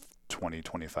 20,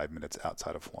 25 minutes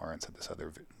outside of Florence at this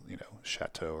other,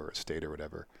 chateau or estate or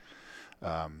whatever.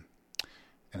 And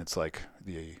it's like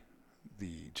the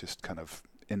just kind of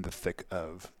in the thick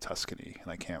of Tuscany,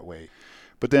 and I can't wait.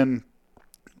 But then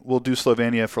we'll do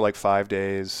Slovenia for like 5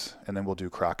 days, and then we'll do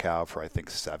Krakow for I think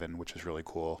 7, which is really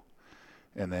cool.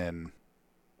 And then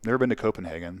never been to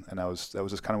Copenhagen, and that was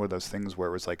just kind of one of those things where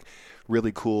it was like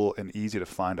really cool and easy to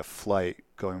find a flight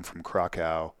going from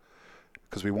Krakow,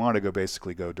 because we wanted to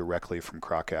basically go directly from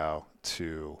Krakow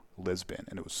to Lisbon,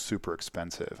 and it was super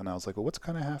expensive. And I was like, well, what's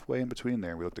kind of halfway in between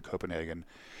there? And we looked at Copenhagen,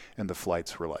 and the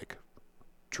flights were like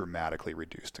dramatically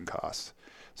reduced in cost.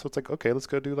 So it's like, okay, let's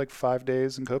go do like 5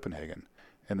 days in Copenhagen.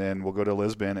 And then we'll go to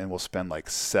Lisbon and we'll spend like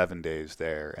 7 days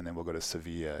there. And then we'll go to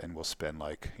Sevilla and we'll spend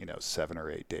like, 7 or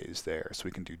 8 days there. So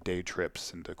we can do day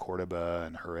trips into Cordoba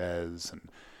and Jerez. And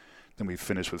then we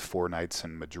finish with 4 nights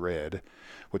in Madrid,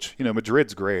 which,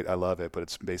 Madrid's great. I love it. But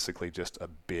it's basically just a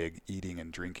big eating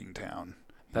and drinking town.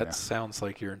 That sounds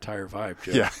like your entire vibe,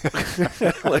 Joe.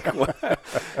 Yeah.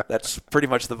 Like, that's pretty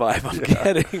much the vibe I'm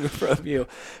getting from you.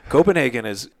 Copenhagen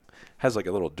has like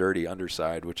a little dirty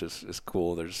underside, which is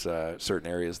cool. There's certain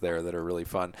areas there that are really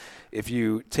fun. If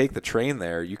you take the train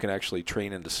there, you can actually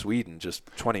train into Sweden just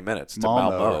 20 minutes to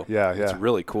Malmö. Yeah. It's a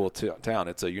really cool town.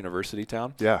 It's a university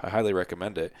town. Yeah. I highly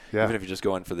recommend it. Yeah. Even if you just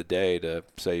go in for the day to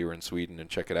say you were in Sweden and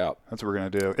check it out. That's what we're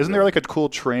going to do. Isn't there like a cool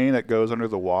train that goes under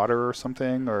the water or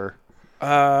something? Or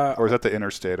is that the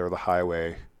interstate or the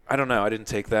highway? I don't know. I didn't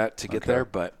take that to get there,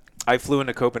 but I flew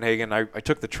into Copenhagen. I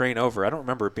took the train over. I don't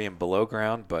remember it being below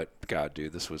ground, but God,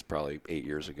 dude, this was probably 8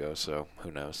 years ago, so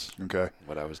who knows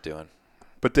what I was doing.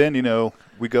 But then,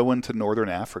 we go into northern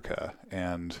Africa,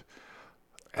 and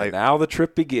now the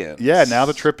trip begins. Yeah, now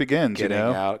the trip begins, Getting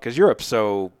out, because Europe's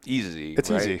so easy. It's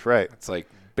right? easy, right. It's like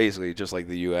basically just like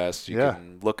the U.S. You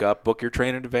can book your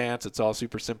train in advance. It's all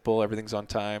super simple. Everything's on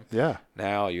time. Yeah.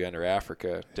 Now you enter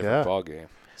Africa, different ballgame.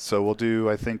 So we'll do,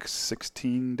 I think,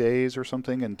 16 days or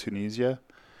something in Tunisia,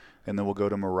 and then we'll go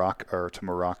to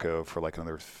Morocco for like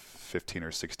another 15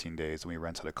 or 16 days. And we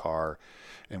rented a car,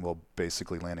 and we'll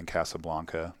basically land in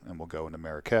Casablanca, and we'll go into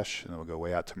Marrakesh, and then we'll go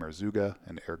way out to Merzouga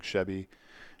and Erg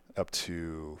up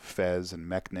to Fez and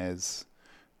Meknes,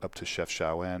 up to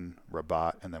Chefchaouen,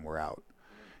 Rabat, and then we're out.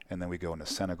 And then we go into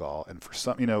Senegal. And for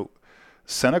some,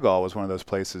 Senegal was one of those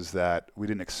places that we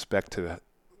didn't expect to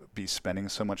be spending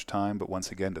so much time, but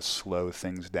once again, to slow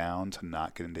things down, to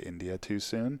not get into India too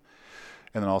soon.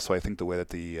 And then also, I think the way that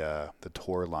the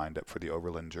tour lined up for the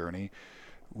overland journey,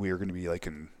 we're going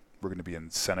to be in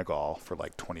Senegal for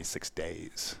like 26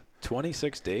 days.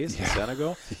 26 days in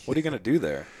Senegal? What are you going to do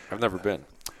there? I've never been.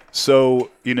 So,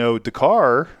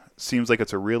 Dakar seems like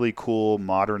it's a really cool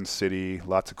modern city,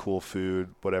 lots of cool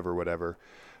food, whatever.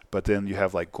 But then you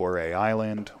have like Gorée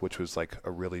Island, which was like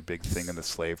a really big thing in the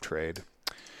slave trade.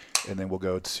 And then we'll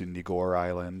go to Nigor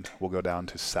Island. We'll go down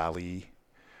to Sali,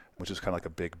 which is kind of like a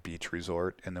big beach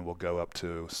resort. And then we'll go up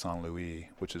to Saint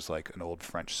Louis, which is like an old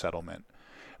French settlement.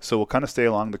 So we'll kind of stay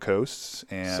along the coasts.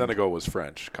 And Senegal was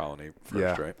French colony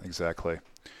first, right? Yeah, exactly.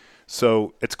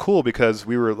 So it's cool because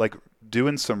we were like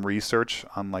doing some research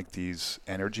on like these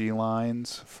energy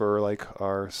lines for like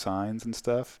our signs and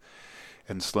stuff.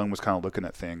 And Sloan was kind of looking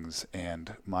at things,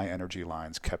 and my energy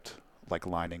lines kept like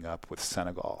lining up with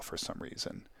Senegal for some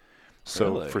reason.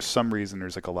 So for some reason,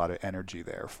 there's like a lot of energy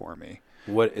there for me.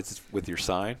 What, it's with your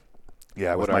sign?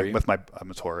 Yeah, I'm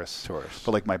a Taurus. Taurus.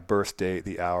 But like my birth date,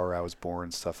 the hour I was born,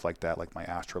 stuff like that, like my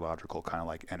astrological kind of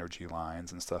like energy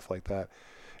lines and stuff like that,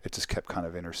 it just kept kind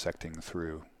of intersecting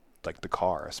through like the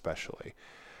car especially.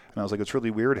 And I was like, it's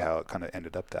really weird how it kind of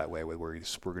ended up that way, where we're going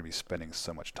to be spending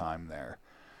so much time there.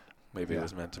 Maybe it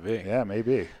was meant to be. Yeah,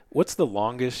 maybe. What's the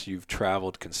longest you've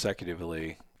traveled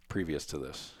consecutively previous to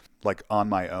this? Like on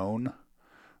my own?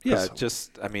 Yeah,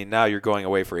 now you're going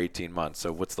away for 18 months.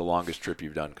 So what's the longest trip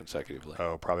you've done consecutively?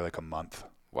 Oh, probably like a month.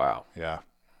 Wow. Yeah.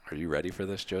 Are you ready for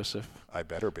this, Joseph? I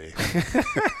better be.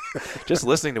 Just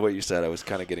listening to what you said, I was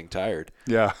kind of getting tired.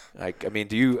 Yeah.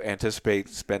 Do you anticipate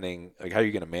spending, how are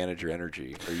you going to manage your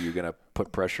energy? Are you going to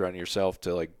put pressure on yourself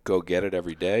to go get it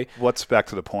every day? What's back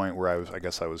to the point where I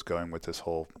guess I was going with this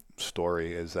whole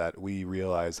story is that we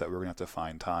realized that we were going to have to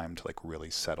find time to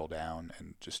really settle down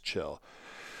and just chill.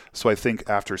 So I think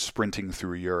after sprinting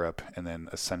through Europe and then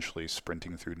essentially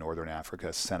sprinting through Northern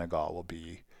Africa, Senegal will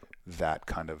be that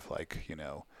kind of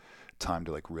time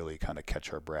to really kind of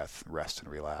catch our breath, rest and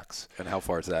relax. And how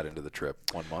far is that into the trip?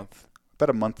 1 month? About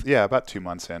a month. Yeah, about 2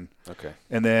 months in. Okay.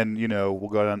 And then, we'll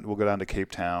go down to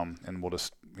Cape Town, and we'll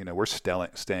just, we're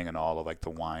staying in all of the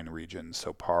wine regions.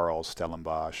 So Paarl,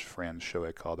 Stellenbosch,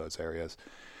 Franschhoek, all those areas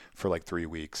for 3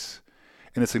 weeks.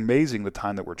 And it's amazing the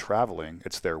time that we're traveling.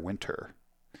 It's their winter.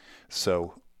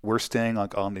 So we're staying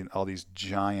on all these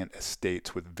giant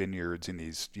estates with vineyards and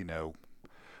these,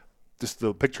 just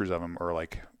the pictures of them are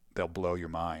they'll blow your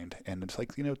mind. And it's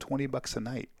like, $20 a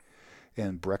night.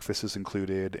 And breakfast is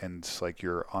included, and it's like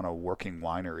you're on a working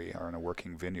winery or in a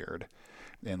working vineyard.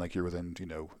 And like you're within,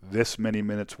 this many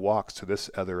minutes walks to this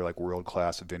other like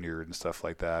world-class vineyard and stuff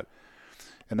like that.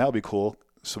 And that'll be cool.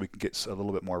 So we can get a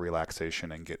little bit more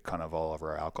relaxation and get kind of all of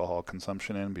our alcohol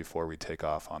consumption in before we take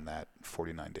off on that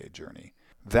 49-day journey.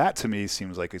 That to me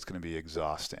seems like it's going to be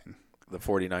exhausting. The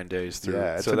 49 days through.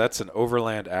 Yeah, so that's an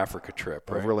overland Africa trip,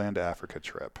 right? Overland Africa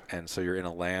trip. And so you're in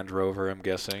a Land Rover, I'm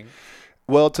guessing?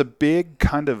 Well, it's a big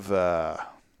kind of,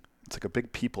 it's like a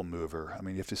big people mover. I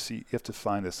mean, you have to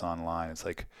find this online. It's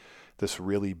like this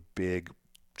really big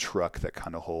truck that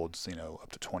kind of holds, up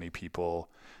to 20 people,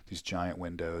 these giant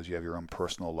windows. You have your own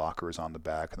personal lockers on the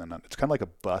back. And then it's kind of like a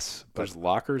bus. There's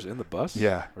lockers in the bus?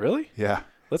 Yeah. Really? Yeah.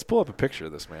 Let's pull up a picture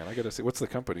of this, man. I got to see. What's the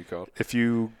company called? If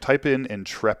you type in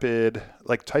Intrepid.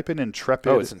 Oh,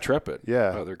 it's Intrepid.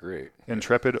 Yeah. Oh, they're great.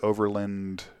 Intrepid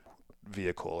Overland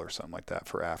Vehicle or something like that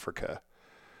for Africa.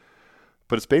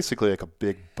 But it's basically like a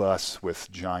big bus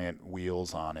with giant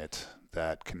wheels on it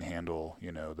that can handle,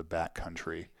 the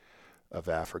backcountry of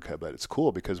Africa. But it's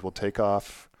cool because we'll take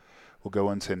off, we'll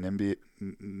go into Namibia,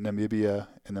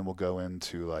 and then we'll go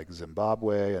into like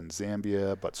Zimbabwe and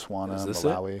Zambia, Botswana,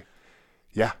 Malawi. It?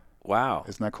 Yeah. Wow.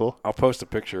 Isn't that cool? I'll post a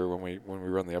picture when we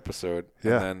run the episode.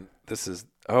 Yeah. And then this is,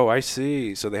 I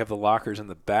see. So they have the lockers in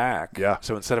the back. Yeah.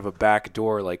 So instead of a back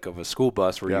door like of a school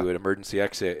bus where you would emergency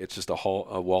exit, it's just a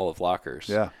wall of lockers.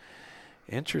 Yeah.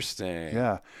 Interesting.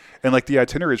 Yeah. And like the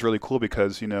itinerary is really cool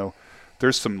because,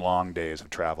 there's some long days of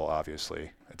travel,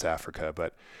 obviously. It's Africa,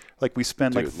 but like we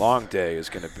spend long day is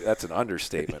going to be, that's an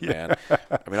understatement, man.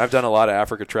 I mean, I've done a lot of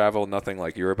Africa travel, nothing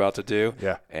like you're about to do.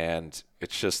 Yeah. And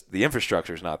it's just, the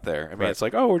infrastructure's not there. I mean, it's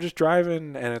like, we're just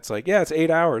driving, and it's like, it's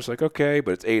 8 hours. Like, okay,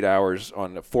 but it's 8 hours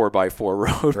on a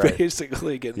 4x4 road,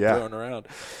 basically getting thrown around.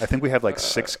 I think we have like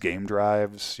 6 game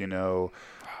drives, Oh,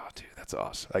 dude, that's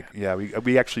awesome. Like, yeah,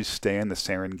 we actually stay in the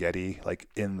Serengeti, like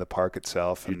in the park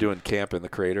itself. You're doing camp in the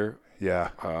crater? Yeah.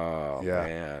 Oh, yeah.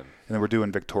 Man. And then we're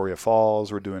doing Victoria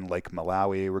Falls. We're doing Lake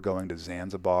Malawi. We're going to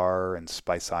Zanzibar and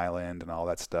Spice Island and all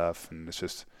that stuff. And it's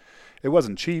just, it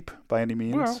wasn't cheap by any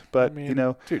means. But,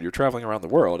 dude, you're traveling around the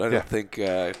world. I don't think.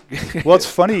 Well, it's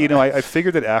funny. I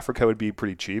figured that Africa would be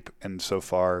pretty cheap. And so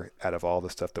far, out of all the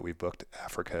stuff that we booked,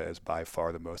 Africa is by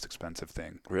far the most expensive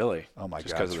thing. Really? Oh, my God.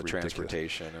 Just because of the ridiculous.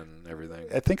 transportation and everything.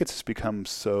 I think it's become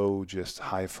so just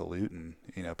highfalutin,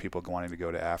 people wanting to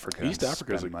go to Africa. East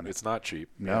Africa, it's not cheap.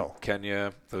 No.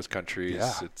 Kenya, those countries,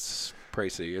 it's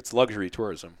pricey. It's luxury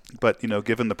tourism. But,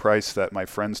 given the price that my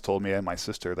friends told me and my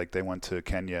sister, like they went to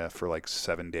Kenya for like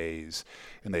 7 days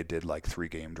and they did like 3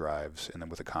 game drives. And then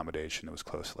with accommodation, it was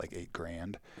close to like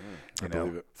 $8,000. I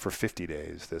believe it. For 50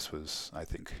 days, this was, I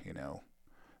think,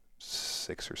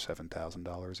 $6,000 or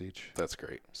 $7,000 each. That's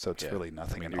great. So it's really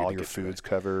nothing. And all your food's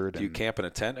covered. Do you camp in a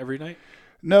tent every night?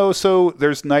 No, so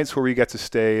there's nights where we get to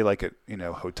stay like at,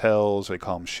 hotels. They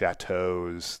call them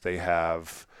chateaus. They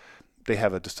have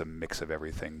just a mix of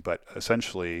everything. But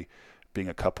essentially, being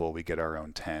a couple, we get our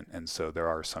own tent. And so there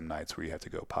are some nights where you have to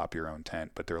go pop your own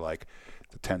tent. But they're like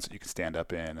the tents that you can stand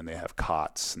up in, and they have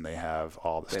cots, and they have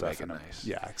all the stuff in them. Nice.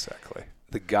 Yeah, exactly.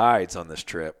 The guides on this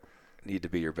trip need to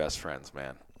be your best friends,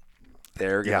 man.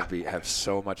 They're going to have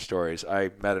so much stories.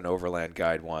 I met an overland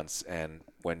guide once, and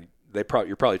when you're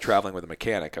probably traveling with a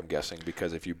mechanic, I'm guessing,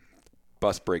 because if you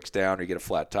bus breaks down or you get a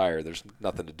flat tire, there's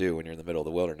nothing to do when you're in the middle of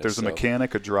the wilderness. There's a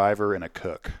mechanic, a driver, and a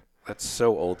cook. That's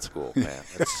so old school, man.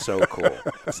 That's so cool.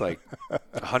 It's like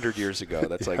 100 years ago.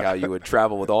 That's like how you would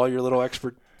travel with all your little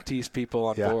expertise people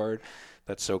on board.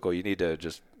 That's so cool. You need to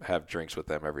just have drinks with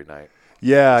them every night.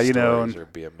 Yeah, the stories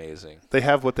would be amazing. They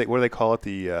have what do they call it,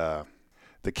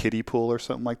 the kiddie pool or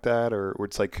something like that, or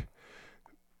it's like,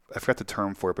 I forgot the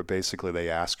term for it, but basically they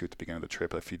ask you at the beginning of the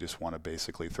trip if you just want to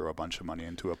basically throw a bunch of money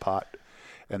into a pot.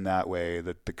 And that way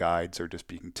the guides are just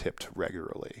being tipped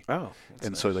regularly. Oh,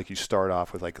 and nice. So like you start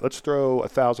off with like, let's throw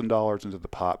 $1,000 into the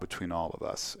pot between all of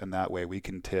us. And that way we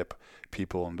can tip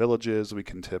people in villages, we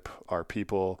can tip our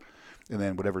people, and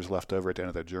then whatever's left over at the end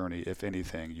of the journey, if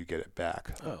anything, you get it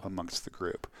back amongst the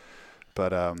group.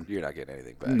 But you're not getting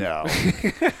anything back. No,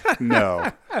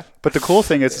 no. But the cool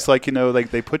thing is, it's like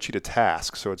like they put you to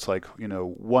task. So it's like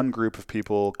one group of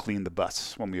people clean the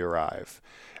bus when we arrive,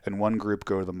 and one group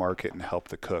go to the market and help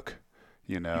the cook.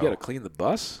 You got to clean the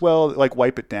bus. Well, like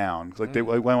wipe it down. Like they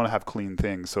want to have clean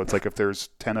things. So it's like if there's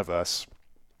 10 of us,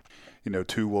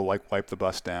 2 will like wipe the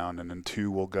bus down, and then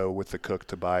 2 will go with the cook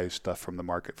to buy stuff from the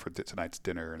market for tonight's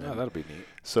dinner. And that'll be neat.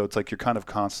 So it's like you're kind of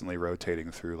constantly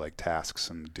rotating through like tasks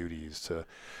and duties to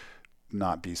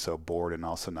not be so bored and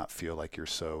also not feel like you're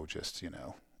so just,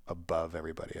 above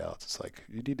everybody else. It's like,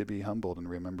 you need to be humbled and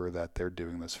remember that they're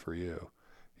doing this for you.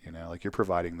 You know, like you're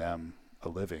providing them a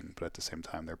living, but at the same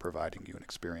time, they're providing you an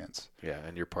experience. Yeah,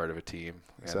 and you're part of a team.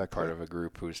 Exactly. And part of a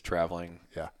group who's traveling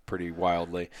Yeah. pretty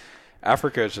wildly.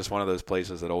 Africa is just one of those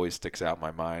places that always sticks out in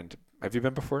my mind. Have you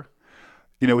been before?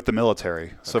 You know, with the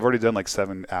military. So I've already done like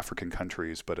 7 African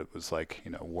countries, but it was like,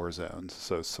 you know, war zones.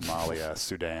 So Somalia,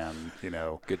 Sudan, you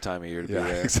know. Good time of year to be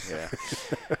there. Exactly.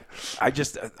 Yeah. I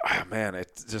just, man,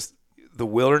 it's just the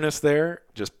wilderness there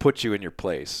just puts you in your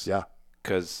place. Yeah.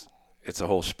 Because it's a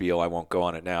whole spiel. I won't go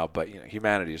on it now, but you know,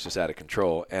 humanity is just out of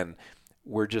control. And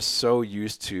we're just so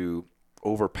used to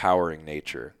overpowering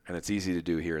nature, and it's easy to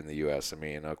do here in the U.S. I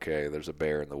mean, okay, there's a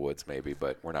bear in the woods maybe,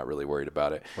 but we're not really worried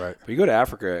about it. Right. But you go to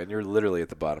Africa, and you're literally at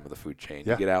the bottom of the food chain.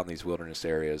 Yeah. You get out in these wilderness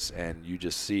areas, and you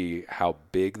just see how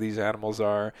big these animals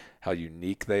are, how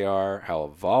unique they are, how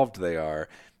evolved they are,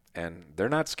 and they're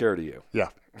not scared of you. Yeah.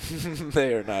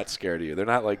 They are not scared of you. They're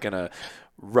not like going to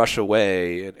rush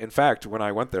away. In fact, when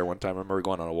I went there one time, I remember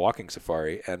going on a walking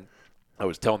safari, and I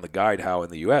was telling the guide how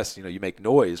in the U.S., you know, you make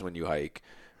noise when you hike,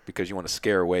 because you want to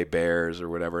scare away bears or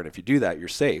whatever. And if you do that, you're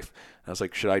safe. And I was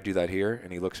like, should I do that here?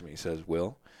 And he looks at me and says,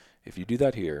 Will, if you do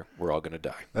that here, we're all going to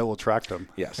die. That will attract them.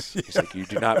 Yes. He's like, you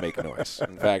do not make noise.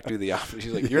 In fact, do the opposite.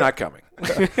 He's like, you're not coming.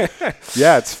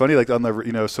 Yeah, it's funny. Like on the,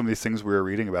 you know, some of these things we were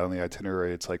reading about on the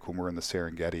itinerary, it's like when we're in the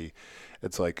Serengeti,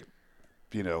 it's like,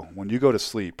 you know, when you go to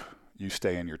sleep, you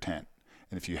stay in your tent.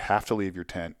 And if you have to leave your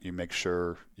tent, you make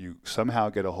sure you somehow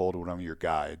get a hold of one of your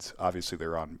guides. Obviously,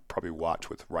 they're on probably watch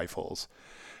with rifles,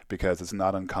 because it's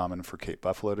not uncommon for Cape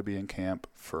buffalo to be in camp,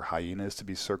 for hyenas to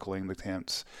be circling the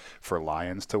tents, for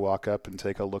lions to walk up and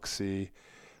take a look-see.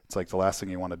 It's like the last thing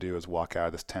you want to do is walk out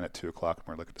of this tent at 2 o'clock and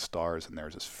we're looking at the stars, and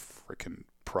there's this freaking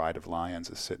pride of lions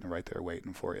is sitting right there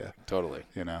waiting for you. Totally.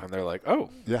 You know? And they're like, oh,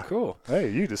 yeah, cool. Hey,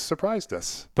 you just surprised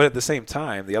us. But at the same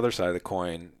time, the other side of the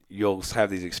coin, you'll have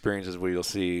these experiences where you'll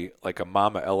see like a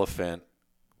mama elephant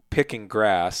picking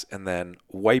grass and then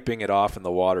wiping it off in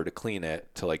the water to clean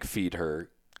it to like feed her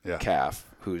calf,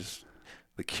 who's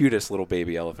the cutest little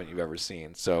baby elephant you've ever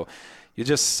seen. So you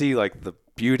just see like the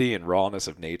beauty and rawness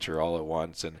of nature all at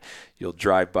once, and you'll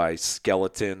drive by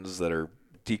skeletons that are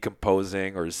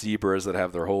decomposing or zebras that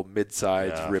have their whole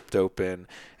mid-sides ripped open,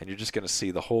 and you're just going to see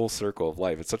the whole circle of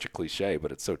life. It's such a cliche,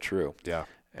 but it's so true. Yeah.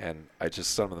 And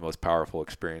some of the most powerful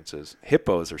experiences.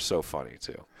 Hippos are so funny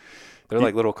too. They're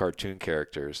like little cartoon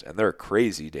characters, and they're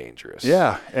crazy dangerous.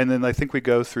 Yeah, and then I think we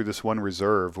go through this one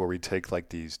reserve where we take like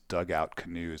these dugout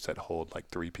canoes that hold like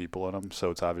 3 people in them.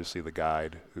 So it's obviously the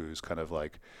guide who's kind of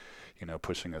like, you know,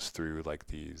 pushing us through like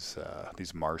these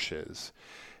marshes,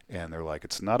 and they're like,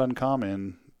 it's not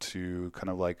uncommon to kind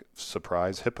of like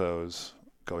surprise hippos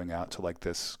going out to like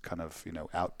this kind of, you know,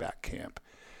 outback camp.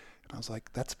 And I was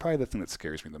like, that's probably the thing that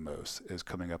scares me the most, is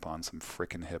coming up on some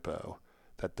frickin' hippo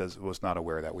that was not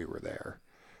aware that we were there.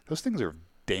 Those things are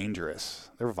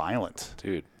dangerous. They're violent.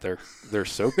 Dude, they're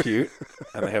so cute,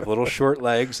 and they have little short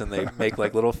legs, and they make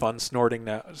like little fun snorting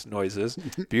noises.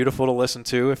 Beautiful to listen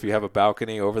to if you have a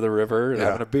balcony over the river and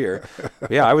having a beer. But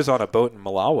yeah, I was on a boat in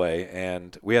Malawi,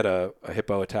 and we had a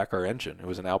hippo attack our engine. It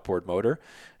was an outboard motor,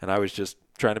 and I was just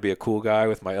trying to be a cool guy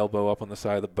with my elbow up on the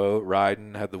side of the boat,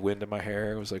 riding, had the wind in my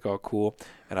hair. It was like all cool.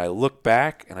 And I look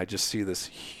back, and I just see this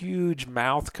huge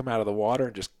mouth come out of the water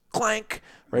and just clank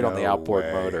right on the outboard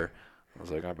motor. I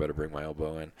was like, I better bring my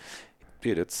elbow in.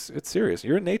 Dude, it's serious.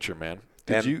 You're in nature, man.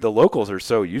 The locals are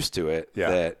so used to it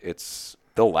that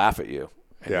they'll laugh at you.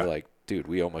 And you're like, dude,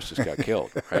 we almost just got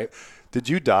killed, right? Did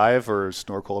you dive or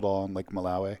snorkel at all in Lake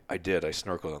Malawi? I did. I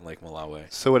snorkeled in Lake Malawi.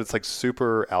 So it's like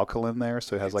super alkaline there,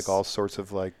 so it has like all sorts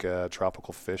of like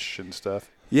tropical fish and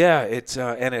stuff? Yeah, it's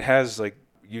and it has like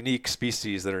unique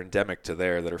species that are endemic to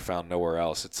there that are found nowhere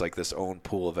else. It's like this own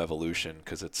pool of evolution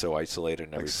because it's so isolated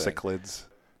and everything. Like cichlids?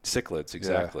 Cichlids,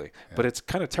 exactly. Yeah. But it's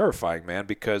kind of terrifying, man,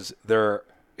 because there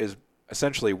is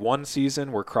essentially one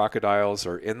season where crocodiles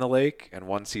are in the lake and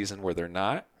one season where they're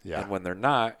not. Yeah. And when they're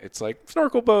not, it's like,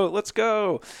 snorkel boat, let's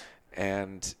go.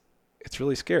 And it's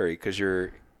really scary because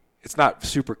it's not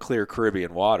super clear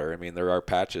Caribbean water. I mean, there are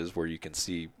patches where you can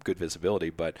see good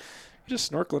visibility, but you're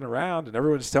just snorkeling around and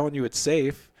everyone's telling you it's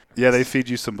safe. Yeah, they feed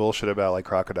you some bullshit about like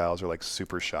crocodiles are like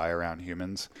super shy around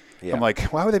humans. Yeah. I'm like,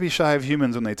 why would they be shy of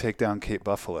humans when they take down Cape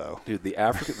buffalo? Dude,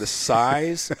 the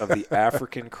size of the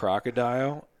African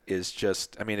crocodile is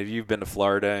just, I mean, if you've been to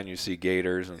Florida and you see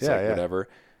gators and it's whatever,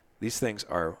 these things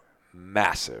are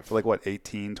massive. Like what,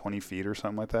 18, 20 feet or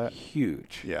something like that?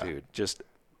 Huge, dude. Just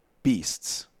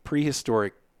beasts,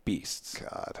 prehistoric beasts.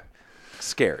 God.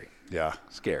 Scary. Yeah.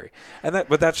 Scary.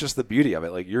 But that's just the beauty of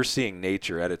it. Like, you're seeing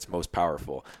nature at its most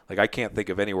powerful. Like, I can't think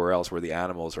of anywhere else where the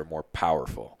animals are more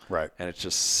powerful. Right. And it's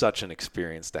just such an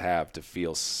experience to have, to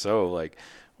feel so like,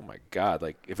 oh my God,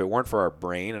 like if it weren't for our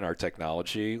brain and our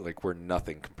technology, like we're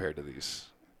nothing compared to these.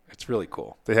 It's really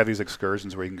cool. They have these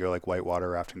excursions where you can go like whitewater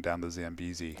rafting down the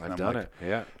Zambezi. I've done it.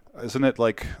 Yeah. Isn't it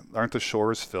like, aren't the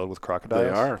shores filled with crocodiles? They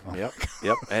are. Oh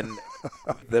Yep. And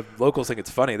the locals think it's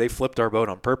funny. They flipped our boat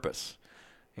on purpose.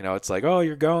 You know, it's like, oh,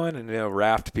 you're going, and, you know,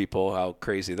 raft people, how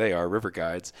crazy they are, river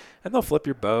guides, and they'll flip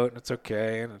your boat, and it's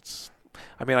okay. And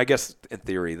I mean, I guess in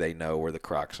theory they know where the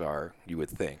crocs are, you would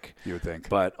think.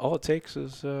 But all it takes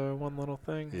is one little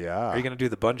thing. Yeah. Are you going to do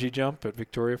the bungee jump at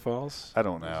Victoria Falls? I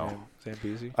don't know.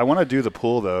 Zambezi? I want to do the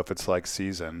pool, though, if it's like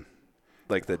season.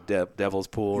 Like the devil's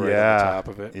pool right on the top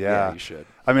of it? Yeah, you should.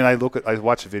 I mean, I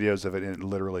watch videos of it, and it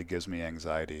literally gives me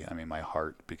anxiety. I mean, my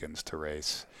heart begins to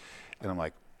race. And I'm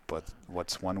like, but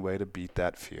what's one way to beat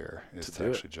that fear is to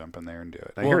actually jump in there and do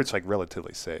it. I hear it's like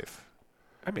relatively safe.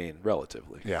 I mean,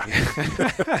 relatively. Yeah.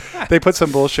 They put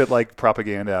some bullshit like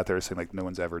propaganda out there saying like no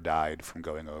one's ever died from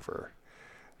going over.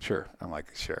 Sure. I'm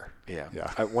like, sure. Yeah.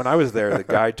 Yeah. When I was there, the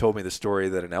guide told me the story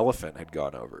that an elephant had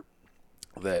gone over.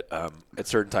 That at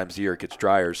certain times of the year it gets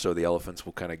drier, so the elephants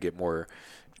will kind of get more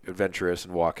adventurous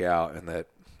and walk out, and that,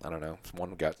 I don't know,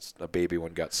 a baby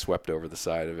one got swept over the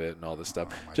side of it and all this stuff.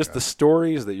 Just the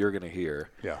stories that you're going to hear.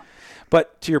 Yeah.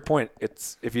 But to your point,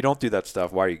 it's if you don't do that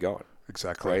stuff, why are you going?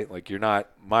 Exactly. Right? Like, you're not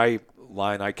 – my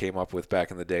line I came up with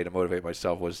back in the day to motivate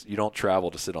myself was you don't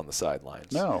travel to sit on the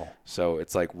sidelines. No. So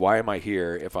it's like, why am I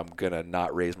here if I'm going to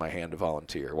not raise my hand to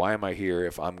volunteer? Why am I here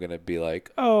if I'm going to be like,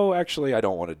 oh, actually, I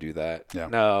don't want to do that. Yeah.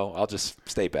 No, I'll just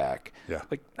stay back. Yeah.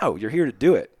 Like, no, you're here to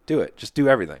do it. Do it. Just do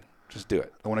everything. Just do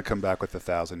it. I want to come back with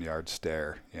 1,000-yard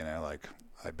stare, you know, like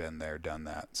I've been there, done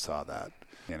that, saw that,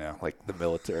 you know. Like the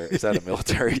military. Is that a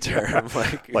military term?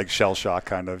 Like shell shock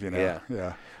kind of, you know.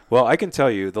 Yeah. Well, I can tell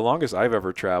you the longest I've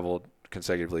ever traveled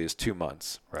consecutively is 2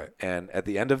 months. Right. And at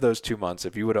the end of those 2 months,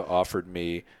 if you would have offered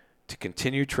me to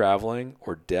continue traveling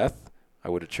or death, I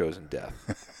would have chosen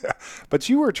death. But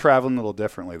you were traveling a little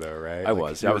differently, though, right? I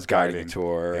was guiding a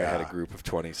tour. Yeah. I had a group of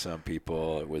 20-some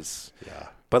people. It was – yeah.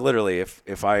 But literally,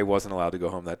 if I wasn't allowed to go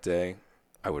home that day,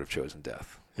 I would have chosen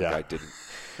death. Yeah. I didn't.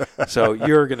 So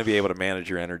you're going to be able to manage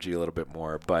your energy a little bit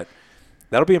more. But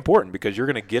that'll be important because you're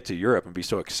going to get to Europe and be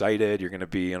so excited. You're going to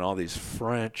be in all these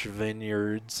French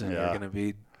vineyards, and you're going to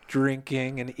be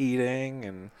drinking and eating.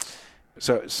 And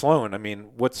so, Sloan, I mean,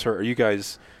 are you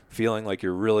guys feeling like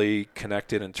you're really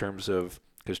connected in terms of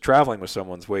 – because traveling with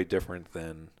someone's way different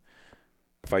than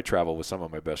if I travel with some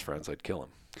of my best friends, I'd kill him.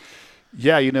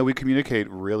 Yeah, you know, we communicate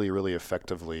really, really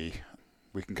effectively.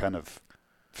 We can kind of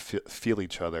feel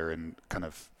each other and kind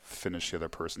of finish the other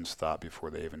person's thought before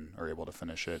they even are able to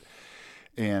finish it.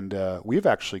 And we've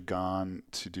actually gone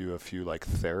to do a few like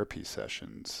therapy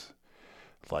sessions,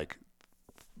 like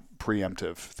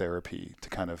preemptive therapy to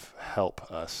kind of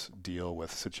help us deal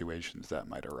with situations that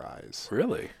might arise.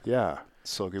 Really? Yeah.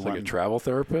 So it's like a travel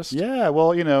therapist? Yeah.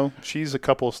 Well, you know, she's a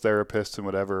couples therapist and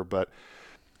whatever, but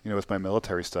you know, with my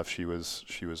military stuff, she was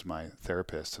my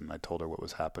therapist, and I told her what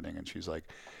was happening, and she's like,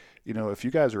 you know, if you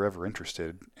guys are ever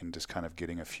interested in just kind of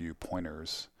getting a few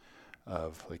pointers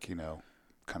of like, you know,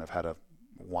 kind of how to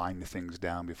wind things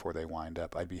down before they wind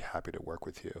up, I'd be happy to work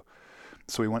with you.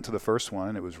 So we went to the first one,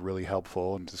 and it was really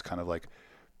helpful, and just kind of like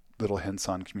little hints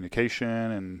on communication,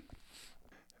 and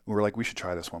we were like, we should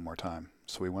try this one more time.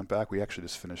 So we went back. We actually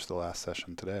just finished the last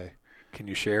session today. Can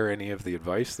you share any of the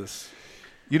advice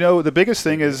You know, the biggest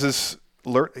thing is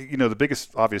the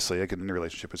biggest, obviously, like in a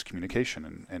relationship is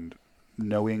communication and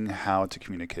knowing how to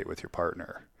communicate with your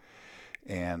partner.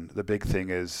 And the big thing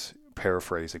is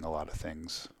paraphrasing a lot of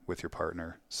things with your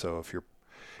partner. So if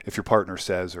your partner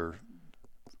says or,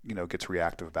 you know, gets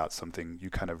reactive about something, you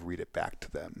kind of read it back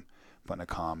to them, but in a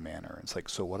calm manner. It's like,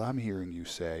 so what I'm hearing you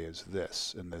say is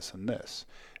this and this and this.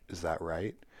 Is that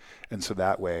right? And so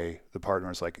that way the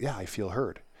partner is like, yeah, I feel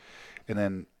heard. And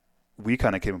then we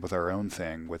kind of came up with our own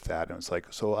thing with that, and it's like,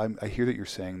 so I hear that you're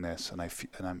saying this, and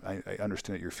I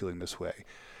understand that you're feeling this way,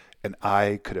 and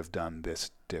I could have done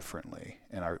this differently.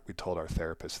 And we told our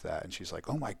therapist that, and she's like,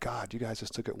 oh my God, you guys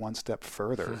just took it one step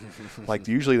further. Like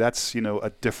usually that's, you know, a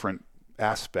different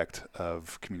aspect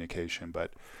of communication,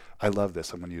 but I love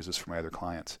this. I'm going to use this for my other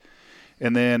clients.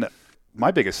 And then my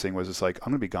biggest thing was, it's like,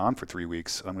 I'm going to be gone for 3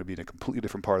 weeks. I'm going to be in a completely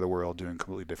different part of the world doing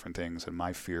completely different things. And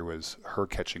my fear was her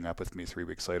catching up with me 3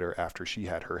 weeks later after she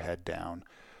had her head down,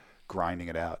 grinding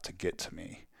it out to get to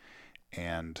me.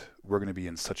 And we're going to be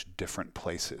in such different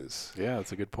places. Yeah,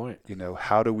 that's a good point. You know,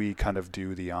 how do we kind of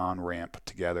do the on-ramp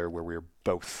together where we're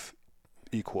both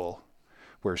equal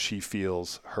where she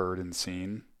feels heard and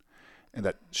seen, and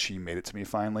that she made it to me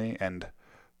finally. And,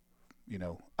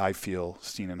 I feel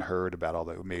seen and heard about all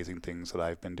the amazing things that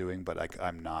I've been doing, but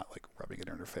I'm not like rubbing it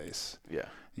in her face. Yeah.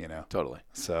 Totally.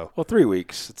 So. Well, 3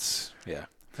 weeks, it's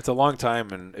a long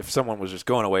time. And if someone was just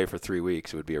going away for 3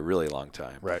 weeks, it would be a really long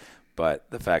time. Right. But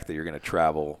the fact that you're going to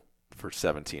travel for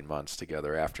 17 months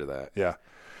together after that. Yeah.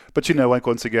 But, like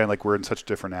once again, like we're in such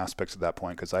different aspects at that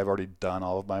point because I've already done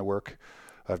all of my work.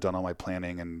 I've done all my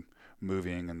planning and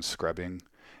moving and scrubbing,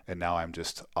 and now I'm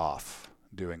just off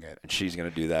doing it. And she's going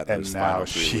to do that. And now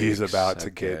she's about to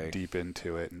get deep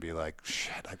into it and be like,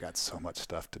 shit, I got so much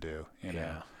stuff to do,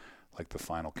 like the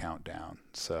final countdown.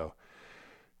 So,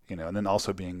 and then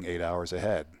also being 8 hours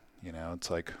ahead, it's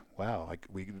like, wow, like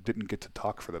we didn't get to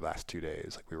talk for the last 2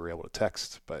 days. Like we were able to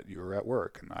text, but you were at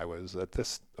work and I was at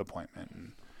this appointment.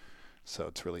 And so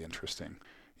it's really interesting,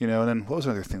 and then what was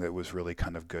another thing that was really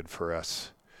kind of good for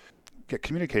us? Yeah,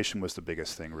 communication was the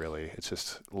biggest thing, really. It's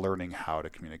just learning how to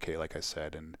communicate, like I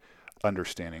said, and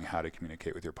understanding how to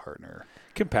communicate with your partner.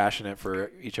 Compassionate for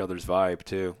each other's vibe,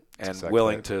 too, and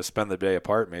willing to spend the day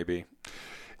apart, maybe.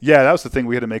 Yeah, that was the thing.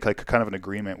 We had to make like kind of an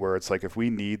agreement where it's like if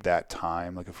we need that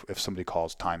time, like if somebody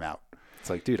calls time out. It's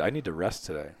like, dude, I need to rest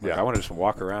today. Like, I want to just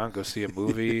walk around, go see a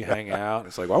movie, hang out.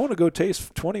 It's like, well, I want to go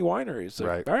taste 20 wineries. Like,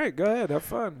 right. All right, go ahead, have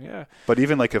fun. Yeah. But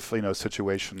even like if,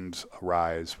 situations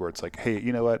arise where it's like, hey,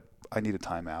 you know what? I need a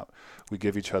timeout. We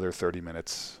give each other 30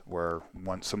 minutes where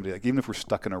somebody, like even if we're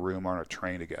stuck in a room or on a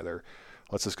train together,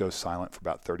 let's just go silent for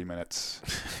about 30 minutes.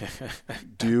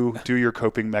 do your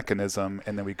coping mechanism,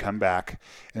 and then we come back.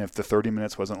 And if the 30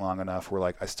 minutes wasn't long enough, we're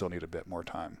like, I still need a bit more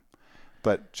time.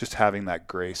 But just having that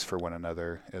grace for one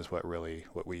another is what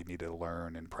we need to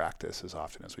learn and practice as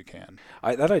often as we can.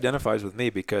 That identifies with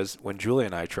me because when Julie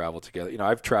and I travel together,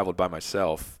 I've traveled by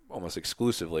myself almost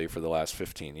exclusively for the last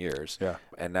 15 years. Yeah.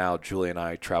 And now Julie and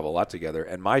I travel a lot together.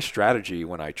 And my strategy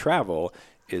when I travel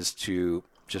is to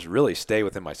just really stay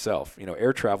within myself.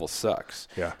 Air travel sucks.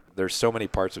 Yeah. There's so many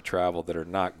parts of travel that are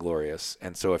not glorious.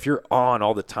 And so if you're on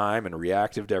all the time and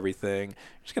reactive to everything,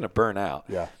 you're just going to burn out.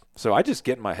 Yeah. So I just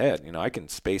get in my head, I can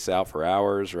space out for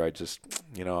hours, or I just,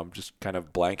 I'm just kind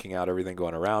of blanking out everything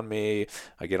going around me.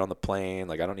 I get on the plane,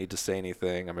 like I don't need to say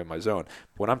anything. I'm in my zone.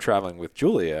 When I'm traveling with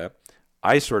Julia,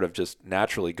 I sort of just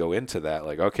naturally go into that.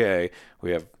 Like, okay,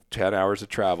 we have 10 hours of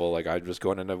travel. Like I'm just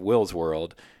going into Will's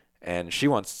world, and she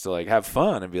wants to like have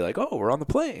fun and be like, oh, we're on the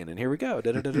plane and here we go.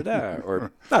 Da, da, da, da, da.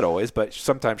 Or not always, but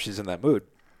sometimes she's in that mood.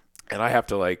 And I have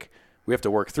to we have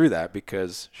to work through that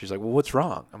because she's like, well, what's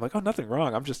wrong? I'm like, oh, nothing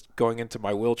wrong. I'm just going into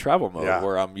my Will travel mode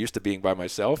where I'm used to being by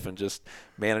myself and just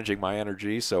managing my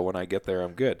energy. So when I get there,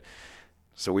 I'm good.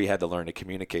 So we had to learn to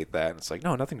communicate that. And it's like,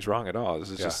 no, nothing's wrong at all. This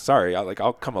is just, sorry,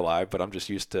 I'll come alive, but I'm just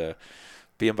used to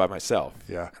being by myself.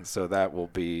 Yeah. And so that will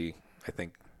be, I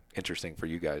think, interesting for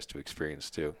you guys to experience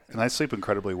too. And I sleep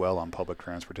incredibly well on public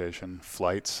transportation.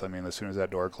 Flights, as soon as that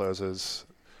door closes,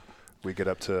 we get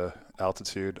up to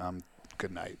altitude,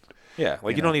 good night. Yeah,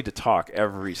 you don't need to talk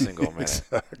every single minute.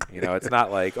 Exactly. It's not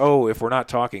like, oh, if we're not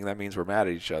talking, that means we're mad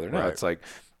at each other. No, It's like,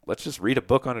 let's just read a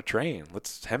book on a train.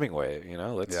 Let's Hemingway,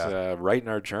 let's write in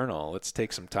our journal. Let's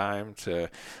take some time to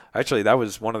 – actually, that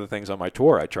was one of the things on my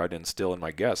tour I tried to instill in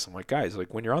my guests. I'm like, guys,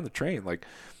 when you're on the train,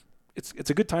 it's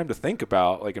a good time to think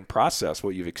about and process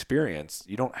what you've experienced.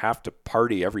 You don't have to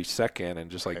party every second and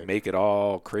just make it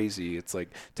all crazy. It's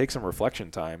take some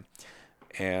reflection time.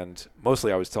 And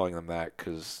mostly I was telling them that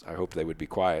because I hoped they would be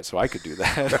quiet so I could do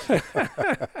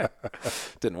that.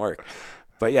 Didn't work.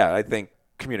 But yeah, I think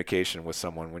communication with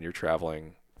someone when you're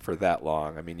traveling for that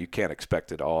long, you can't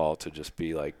expect it all to just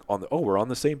be we're on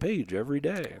the same page every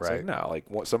day. It's no,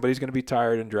 somebody's going to be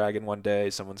tired and dragging one day.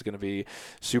 Someone's going to be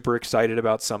super excited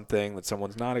about something that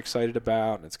someone's not excited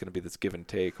about. And it's going to be this give and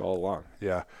take all along.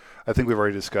 Yeah. I think we've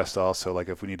already discussed also,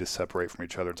 if we need to separate from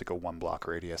each other, it's a 1 block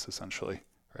radius essentially,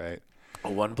 right? A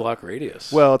 1 block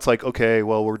radius. Well, it's okay,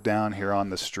 we're down here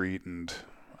on the street and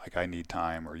I need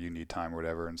time or you need time or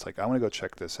whatever. And it's I want to go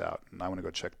check this out and I want to go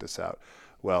check this out.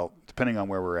 Well, depending on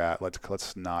where we're at,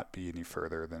 let's not be any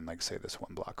further than say this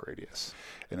 1 block radius.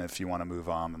 And if you want to move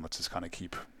on, then let's just kind of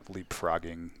keep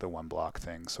leapfrogging the 1 block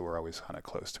thing. So we're always kind of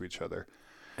close to each other.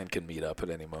 And can meet up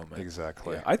at any moment.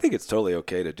 Exactly. Yeah, I think it's totally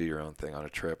okay to do your own thing on a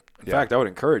trip. In fact, I would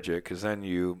encourage it because then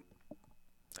you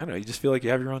just feel like you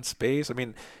have your own space.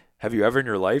 Have you ever in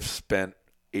your life spent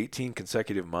 18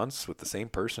 consecutive months with the same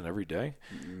person every day?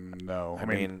 No.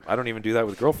 I don't even do that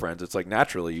with girlfriends. It's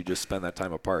naturally you just spend that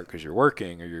time apart because you're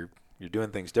working or you're doing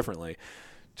things differently.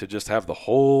 To just have the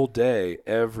whole day,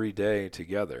 every day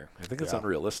together, I think it's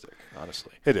unrealistic,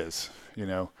 honestly. It is,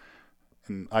 And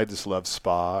And I just love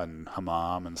spa and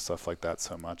hammam and stuff like that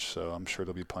so much. So I'm sure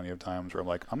there'll be plenty of times where I'm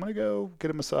like, I'm going to go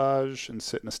get a massage and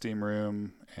sit in a steam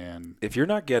room. And if you're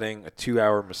not getting a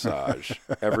 2-hour massage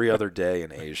every other day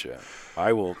in Asia,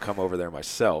 I will come over there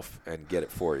myself and get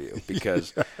it for you,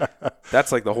 because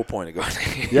that's like the whole point of going to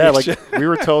Asia. Yeah, like we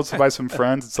were told by some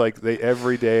friends, it's like they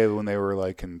every day when they were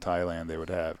like in Thailand, they would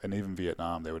have, and even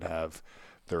Vietnam, they would have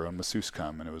their own masseuse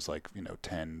come, and it was like,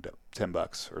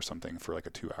 $10 or something for like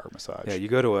a 2-hour massage. Yeah, you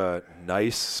go to a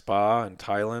nice spa in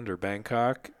Thailand or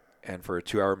Bangkok, and for a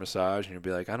 2-hour massage, and you'll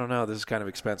be like, I don't know, this is kind of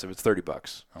expensive. It's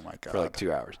 $30. Oh my God. For like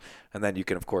 2 hours. And then you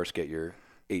can, of course, get your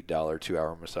 $8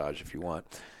 2-hour massage if you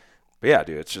want. But yeah,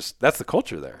 dude, that's the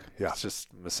culture there. Yeah. It's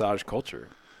just massage culture.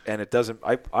 And it doesn't,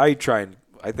 I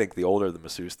think the older the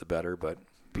masseuse, the better, but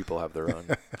people have their own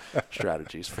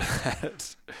strategies for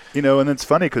that. And it's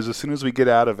funny because as soon as we get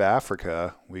out of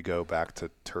Africa, we go back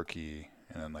to Turkey,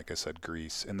 and then, like I said,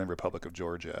 Greece, and then Republic of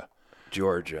Georgia,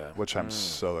 which I'm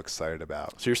so excited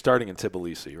about. So you're starting in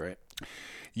Tbilisi, right?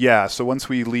 Yeah. So once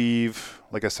we leave,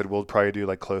 like I said, we'll probably do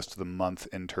like close to the month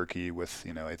in Turkey with,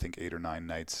 I think 8 or 9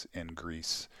 nights in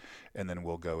Greece, and then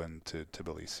we'll go into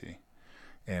Tbilisi.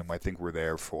 And I think we're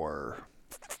there for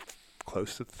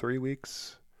close to 3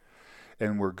 weeks.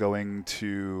 And we're going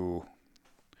to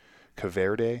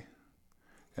Kaverde,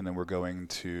 and then we're going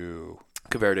to...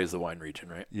 Kaverde is the wine region,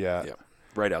 right? Yeah.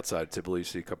 Right outside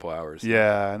Tbilisi, a couple hours.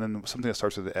 Yeah, and then something that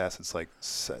starts with the S, it's like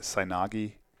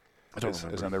Sinagi. I don't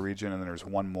remember. Is another region, and then there's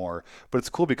one more. But it's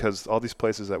cool because all these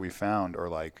places that we found are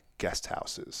like guest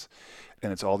houses.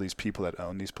 And it's all these people that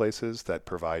own these places that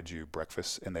provide you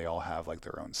breakfast, and they all have like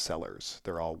their own cellars.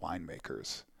 They're all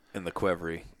winemakers. In the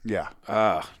Periphery. Yeah.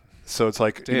 Ah. So it's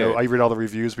like, I read all the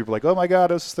reviews. People are like, oh my God,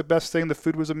 this is the best thing. The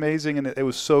food was amazing. And it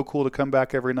was so cool to come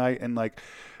back every night and like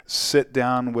sit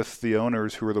down with the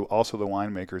owners who are also the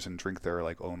winemakers and drink their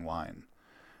like own wine.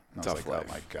 And I was like, oh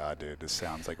my God, dude, this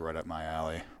sounds like right up my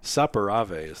alley.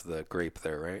 Saporave is the grape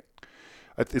there, right?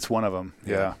 It's one of them.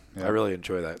 Yeah. I really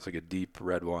enjoy that. It's like a deep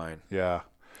red wine. Yeah.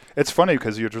 It's funny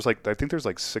because you're just like, I think there's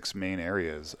like 6 main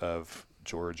areas of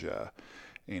Georgia,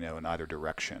 in either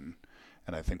direction.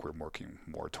 And I think we're working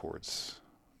more towards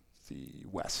the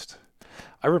west.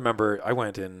 I remember I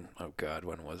went in,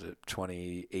 when was it?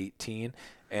 2018.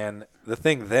 And the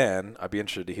thing then, I'd be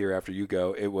interested to hear after you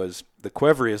go, it was the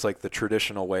Periphery is like the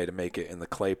traditional way to make it in the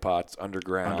clay pots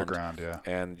underground. Underground, yeah.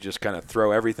 And just kind of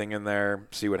throw everything in there,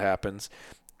 see what happens.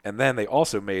 And then they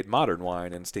also made modern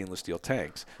wine in stainless steel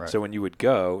tanks. Right. So when you would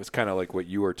go, it's kind of like what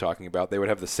you were talking about. They would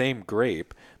have the same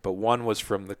grape, but one was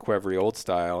from the Periphery old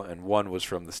style and one was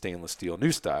from the stainless steel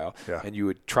new style. Yeah. And you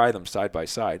would try them side by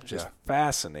side. Just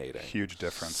fascinating. Huge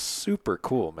difference. Super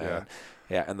cool, man.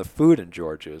 Yeah, and the food in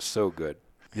Georgia is so good.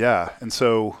 Yeah, and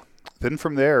so then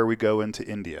from there we go into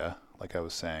India, like I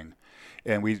was saying,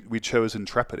 and we chose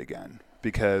Intrepid again.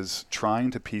 Because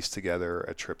trying to piece together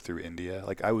a trip through India,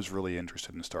 like I was really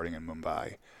interested in starting in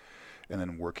Mumbai and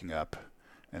then working up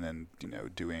and then,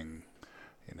 doing,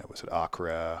 was it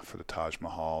Agra for the Taj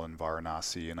Mahal and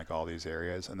Varanasi and like all these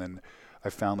areas. And then I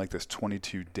found like this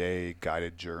 22-day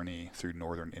guided journey through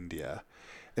northern India.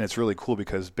 And it's really cool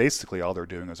because basically all they're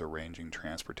doing is arranging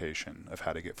transportation of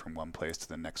how to get from one place to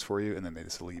the next for you. And then they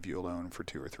just leave you alone for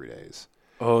 2 or 3 days.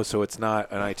 Oh, so it's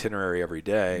not an itinerary every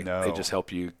day. No. They just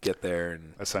help you get there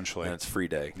and essentially. And it's free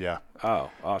day. Yeah.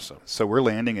 Oh, awesome. So we're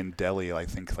landing in Delhi, I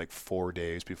think, like 4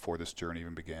 days before this journey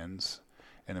even begins.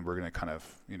 And then we're going to kind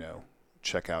of,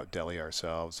 check out Delhi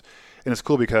ourselves. And it's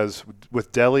cool because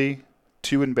with Delhi,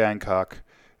 2 in Bangkok,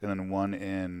 and then 1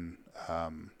 in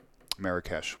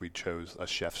Marrakesh, we chose a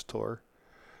chef's tour.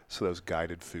 So those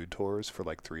guided food tours for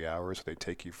like 3 hours, they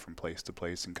take you from place to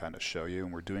place and kind of show you.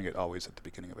 And we're doing it always at the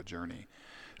beginning of a journey.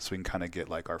 So we can kind of get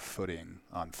like our footing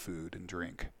on food and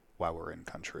drink while we're in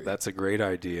country. That's a great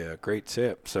idea. Great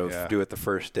tip. So do it the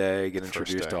first day, get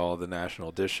introduced to all the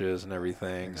national dishes and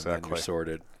everything, exactly. And then you're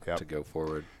sorted to go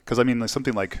forward. Because I mean, like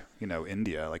something like,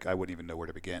 India, like I wouldn't even know where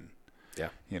to begin.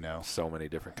 Yeah. So many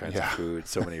different kinds of food,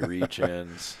 so many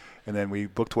regions. And then we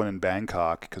booked one in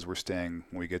Bangkok because we're staying,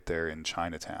 when we get there, in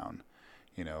Chinatown,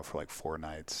 for like 4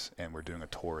 nights. And we're doing a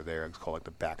tour there. It's called like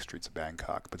the back streets of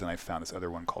Bangkok. But then I found this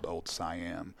other one called Old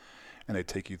Siam. And they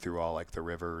take you through all like the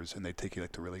rivers. And they take you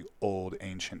like to really old,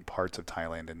 ancient parts of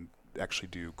Thailand and actually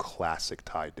do classic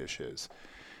Thai dishes.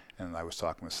 And I was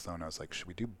talking with Sloan. I was like, should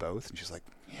we do both? And she's like,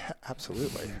 yeah,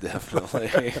 absolutely. Definitely.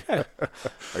 How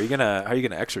are you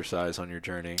gonna exercise on your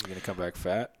journey? You gonna come back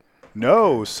fat?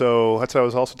 No, so that's what I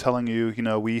was also telling you,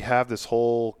 we have this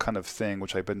whole kind of thing,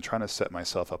 which I've been trying to set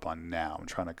myself up on now. I'm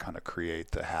trying to kind of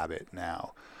create the habit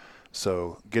now.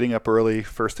 So getting up early,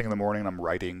 first thing in the morning, I'm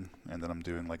writing, and then I'm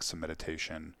doing like some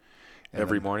meditation. And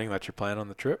Every then, morning that's your plan on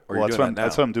the trip? Or well, you're doing that now?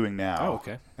 that's what I'm doing now. Oh,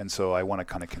 okay. And so I want to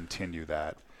kind of continue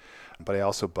that. But I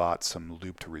also bought some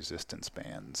looped resistance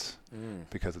bands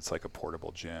because it's like a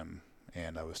portable gym.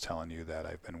 And I was telling you that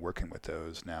I've been working with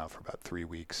those now for about 3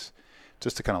 weeks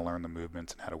just to kind of learn the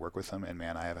movements and how to work with them. And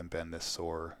man, I haven't been this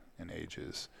sore in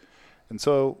ages. And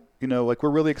so, you know, like we're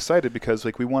really excited because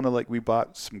like we want to we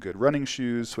bought some good running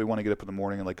shoes. So we want to get up in the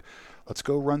morning and like, let's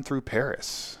go run through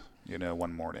Paris, you know,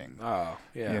 one morning. Oh,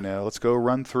 yeah. You know, let's go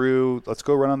run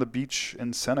on the beach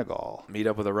in Senegal. Meet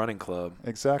up with a running club.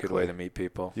 Exactly. Good way to meet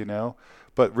people. You know,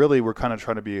 but really we're kind of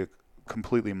trying to be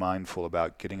completely mindful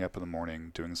about getting up in the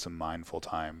morning, doing some mindful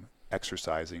time,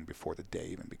 exercising before the day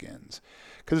even begins.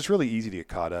 Because it's really easy to get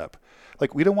caught up.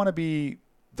 Like we don't want to be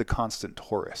the constant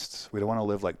tourists. We don't want to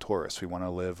live like tourists. We want to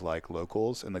live like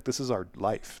locals. And like this is our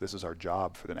life. This is our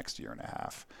job for the next year and a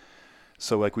half.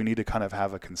 So like we need to kind of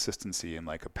have a consistency and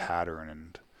like a pattern.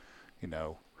 And, you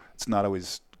know, it's not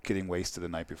always getting wasted the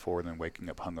night before and then waking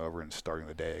up hungover and starting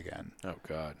the day again. Oh,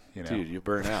 God. You know? Dude, you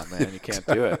burn out, man. You can't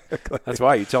do it. That's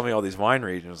why you tell me all these wine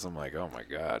regions. I'm like, oh, my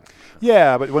God.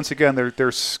 Yeah, but once again,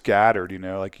 they're scattered, you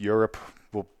know. Like Europe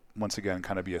will, once again,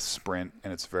 kind of be a sprint,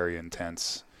 and it's very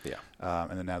intense. Yeah.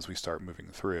 And then as we start moving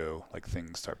through, like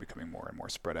things start becoming more and more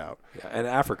spread out. Yeah, and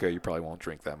Africa, you probably won't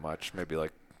drink that much. Maybe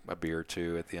like a beer or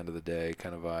two at the end of the day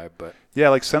kind of vibe. But yeah,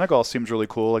 like Senegal seems really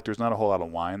cool. Like there's not a whole lot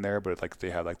of wine there, but like they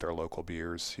have like their local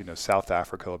beers. You know, South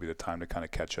Africa will be the time to kind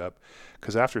of catch up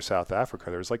because after South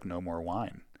Africa, there's like no more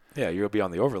wine. Yeah, you'll be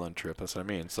on the overland trip. That's what I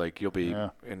mean. It's like you'll be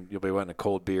wanting a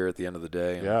cold beer at the end of the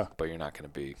day. But you're not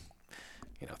going to be,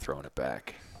 you know, throwing it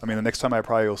back. I mean, the next time I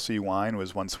probably will see wine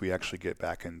was once we actually get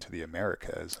back into the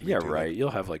Americas. Yeah, right.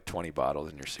 You'll have like 20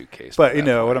 bottles in your suitcase. But you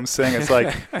know what I'm saying? It's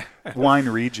like wine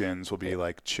regions will be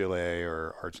like Chile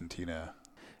or Argentina.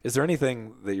 Is there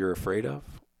anything that you're afraid of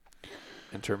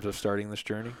in terms of starting this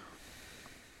journey?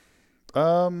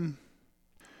 No,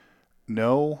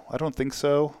 I don't think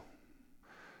so.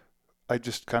 I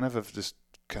just kind of have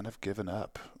given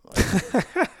up.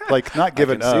 Like not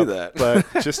given up, but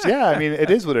just, I mean, it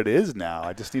is what it is now.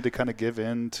 I just need to kind of give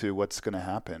in to what's going to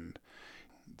happen.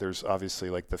 There's obviously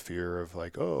like the fear of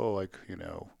like, oh, like, you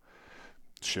know,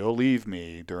 she'll leave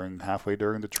me halfway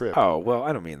during the trip. Oh, well,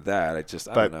 I don't mean that. I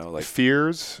don't know. Like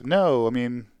fears? No, I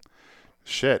mean,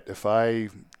 shit, if I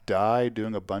die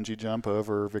doing a bungee jump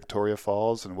over Victoria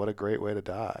Falls, and what a great way to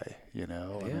die, you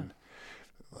know? Yeah. I mean,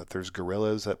 there's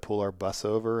gorillas that pull our bus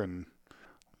over and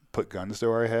put guns to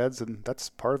our heads, and that's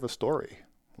part of a story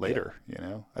later. You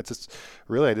know, I just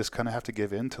kind of have to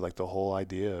give in to like the whole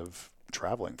idea of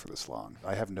traveling for this long.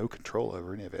 I have no control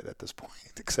over any of it at this point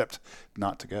except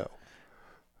not to go.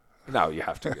 No, you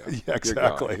have to go. Yeah,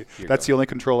 exactly. That's the only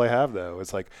control I have, though.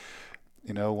 It's like,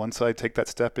 you know, once I take that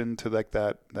step into like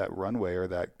that runway or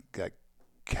that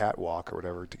catwalk or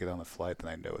whatever to get on the flight,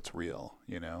 then I know it's real,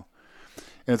 you know.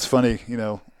 And it's funny, you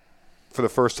know, for the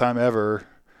first time ever,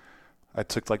 I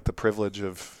took like the privilege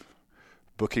of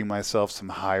booking myself some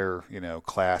higher, you know,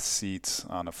 class seats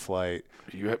on a flight.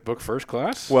 You booked first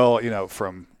class? Well, you know,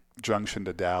 from Junction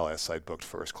to Dallas, I booked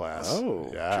first class.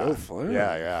 Oh, yeah. Joe Flynn.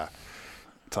 Yeah.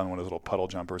 It's on one of those little puddle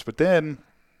jumpers. But then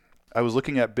I was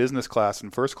looking at business class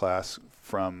and first class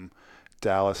from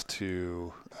Dallas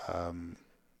to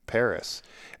Paris,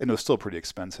 and it was still pretty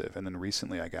expensive. And then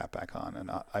recently I got back on,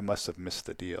 and I must have missed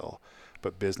the deal,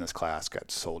 but business class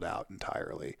got sold out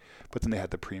entirely. But then they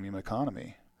had the premium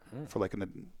economy for like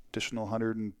an additional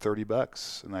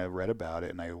 $130, and I read about it,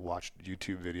 and I watched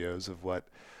YouTube videos of what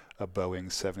a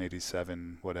Boeing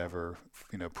 787 whatever,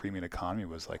 you know, premium economy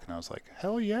was like, and I was like,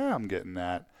 hell yeah, I'm getting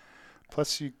that.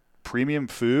 Plus premium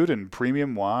food and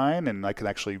premium wine, and I can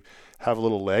actually have a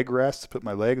little leg rest to put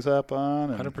my legs up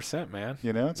on. 100%, man.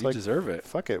 You know, it's you like, deserve it.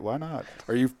 Fuck it, why not?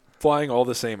 Are you flying all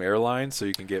the same airlines so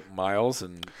you can get miles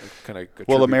and kind of contribute?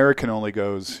 Well, American only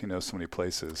goes, you know, so many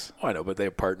places. Oh, I know, but they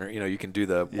partner. You know, you can do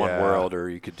the One World, or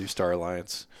you could do Star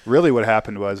Alliance. Really what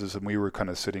happened was when we were kind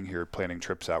of sitting here planning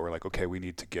trips out, we're like, okay, we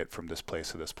need to get from this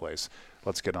place to this place.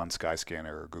 Let's get on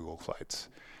Skyscanner or Google Flights.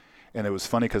 And it was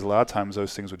funny because a lot of times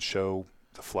those things would show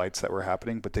the flights that were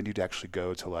happening, but then you'd actually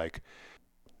go to like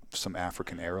some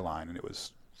African airline, and it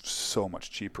was so much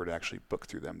cheaper to actually book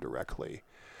through them directly.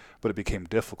 But it became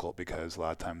difficult because a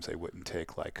lot of times they wouldn't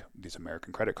take like these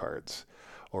American credit cards,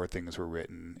 or things were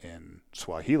written in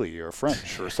Swahili or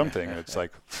French or something. And it's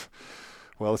like,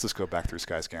 well, let's just go back through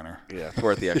Skyscanner. Yeah, it's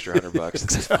worth the extra $100 at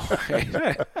this point.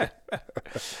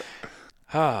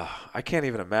 I can't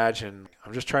even imagine.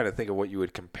 I'm just trying to think of what you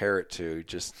would compare it to.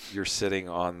 Just you're sitting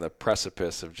on the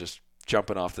precipice of just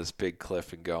jumping off this big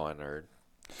cliff and going, or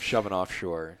shoving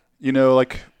offshore.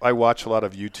 Like I watch a lot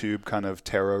of YouTube kind of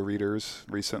tarot readers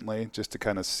recently just to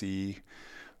kind of see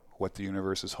what the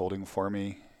universe is holding for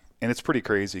me. And it's pretty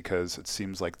crazy because it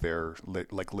seems like they're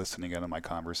like listening in on my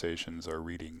conversations or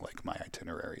reading like my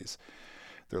itineraries.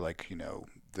 They're like,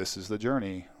 this is the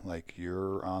journey. Like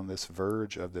you're on this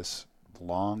verge of this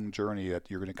long journey that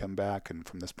you're going to come back. And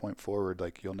from this point forward,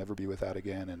 like you'll never be without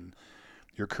again. And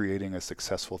you're creating a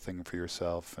successful thing for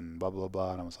yourself and blah, blah,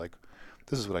 blah. And I was like,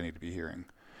 this is what I need to be hearing.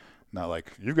 Not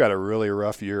like, you've got a really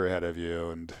rough year ahead of you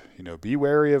and, be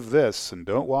wary of this and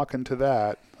don't walk into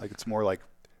that. Like, it's more like,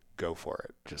 go for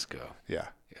it. Just go. Yeah.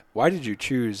 Why did you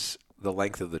choose the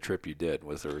length of the trip you did?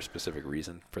 Was there a specific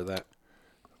reason for that?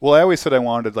 Well, I always said I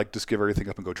wanted to, like, just give everything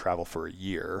up and go travel for a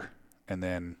year. And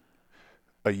then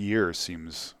a year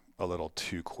seems a little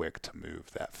too quick to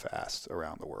move that fast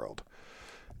around the world.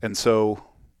 And so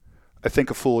I think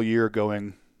a full year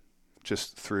going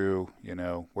just through,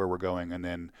 where we're going, and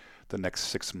then the next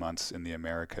 6 months in the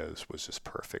Americas was just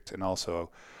perfect. And also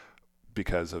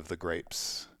because of the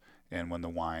grapes and when the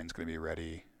wine's going to be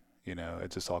ready,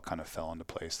 it just all kind of fell into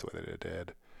place the way that it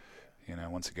did.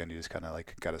 Once again, you just kind of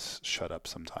like got to shut up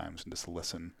sometimes and just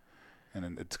listen, and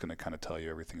then it's going to kind of tell you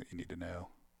everything that you need to know.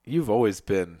 You've always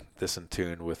been this in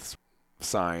tune with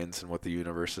signs and what the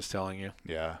universe is telling you.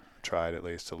 Yeah, tried at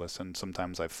least to listen.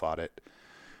 Sometimes I fought it.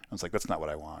 I was like, that's not what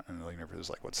I want. And the universe is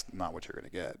like, what's not what you're going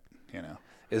to get,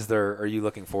 Are you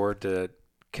looking forward to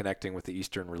connecting with the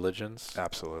Eastern religions?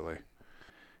 Absolutely.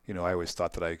 I always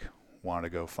thought that I wanted to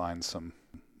go find some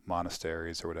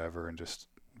monasteries or whatever and just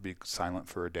be silent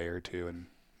for a day or two and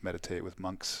meditate with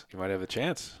monks. You might have a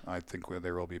chance. I think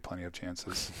there will be plenty of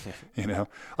chances.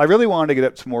 I really wanted to get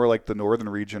up to more like the northern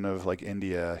region of like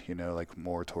India, like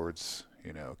more towards,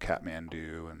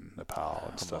 Kathmandu and Nepal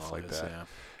and stuff like that. Yeah.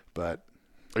 But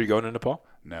are you going to Nepal?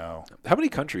 No. How many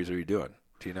countries are you doing?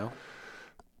 Do you know?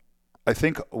 I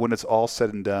think when it's all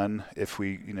said and done, if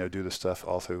we, do the stuff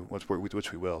all through,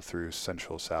 which we will, through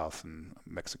Central, South, and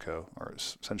Mexico, or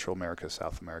Central America,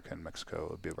 South America, and Mexico,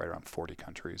 it'll be right around 40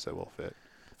 countries that will fit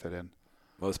in.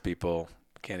 Most people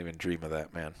can't even dream of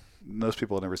that, man. Most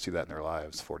people will never see that in their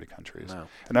lives, 40 countries. No.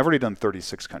 And I've already done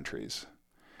 36 countries.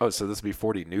 Oh, so this will be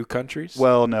 40 new countries?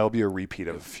 Well, no, it'll be a repeat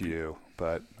of a few,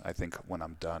 but I think when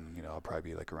I'm done, I'll probably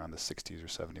be like around the 60s or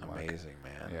 70 mark. Amazing,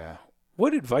 man. Yeah.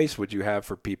 What advice would you have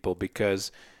for people?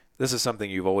 Because this is something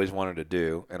you've always wanted to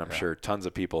do, and I'm sure tons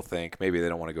of people think maybe they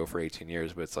don't want to go for 18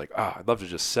 years, but it's like, I'd love to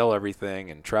just sell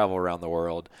everything and travel around the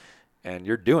world, and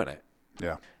you're doing it.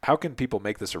 Yeah. How can people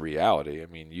make this a reality? I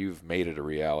mean, you've made it a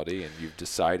reality, and you've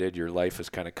decided your life has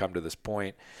kind of come to this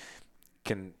point.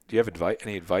 Do you have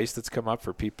any advice that's come up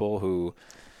for people who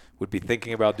would be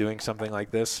thinking about doing something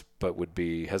like this but would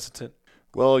be hesitant?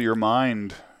 Well, your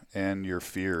mind and your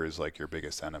fear is like your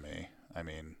biggest enemy. I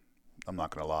mean, I'm not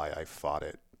going to lie. I fought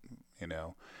it,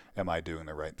 Am I doing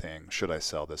the right thing? Should I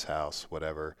sell this house?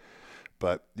 Whatever.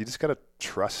 But you just got to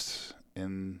trust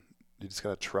in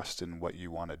what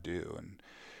you want to do. And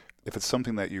if it's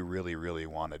something that you really, really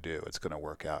want to do, it's going to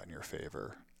work out in your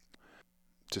favor.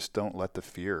 Just don't let the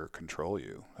fear control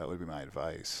you. That would be my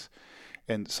advice.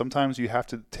 And sometimes you have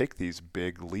to take these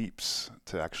big leaps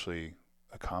to actually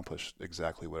accomplish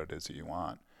exactly what it is that you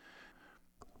want.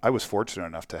 I was fortunate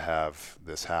enough to have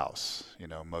this house.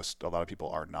 A lot of people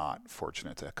are not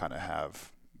fortunate to kind of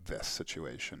have this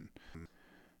situation.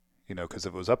 Because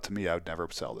if it was up to me, I would never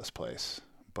sell this place.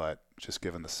 But just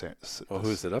given Well,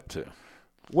 who's it up to?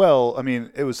 Well, I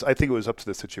mean, I think it was up to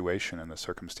the situation and the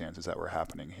circumstances that were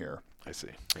happening here. I see.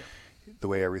 Yeah. The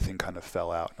way everything kind of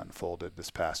fell out and unfolded this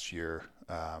past year,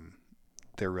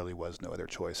 there really was no other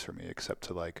choice for me except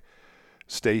to like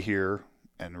stay here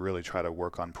and really try to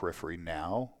work on Periphery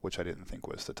now, which I didn't think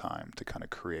was the time to kind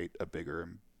of create a bigger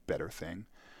and better thing,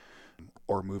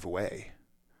 or move away.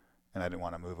 And I didn't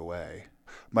want to move away.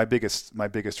 My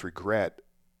biggest regret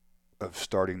of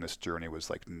starting this journey was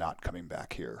like not coming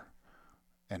back here.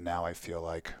 And now I feel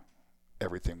like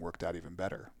everything worked out even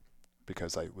better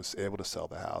because I was able to sell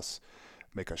the house,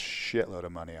 make a shitload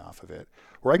of money off of it,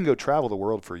 where I can go travel the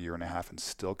world for a year and a half and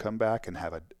still come back and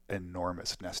have an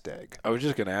enormous nest egg. I was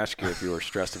just going to ask you if you were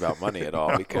stressed about money at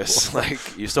all, because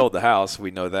like you sold the house.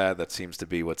 We know that seems to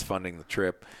be what's funding the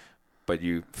trip, but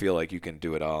you feel like you can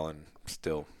do it all and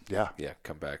still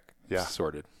come back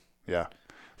sorted. Yeah.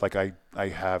 Like I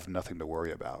have nothing to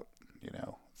worry about,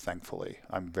 thankfully.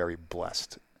 I'm very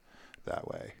blessed that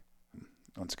way.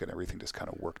 Once again, everything just kind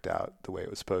of worked out the way it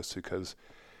was supposed to because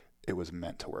it was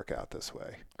meant to work out this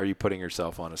way. Are you putting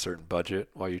yourself on a certain budget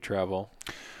while you travel?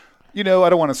 I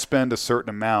don't want to spend a certain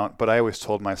amount, but I always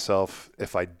told myself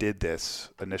if I did this,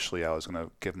 initially I was going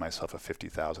to give myself a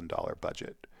 $50,000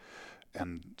 budget.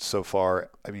 And so far,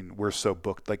 I mean, we're so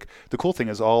booked. Like, the cool thing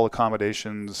is all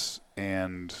accommodations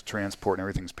and transport and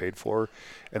everything's paid for.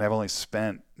 And I've only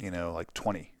spent, like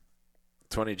 20.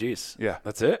 20 G's. Yeah.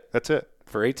 That's it? That's it.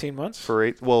 For 18 months?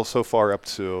 Well, so far up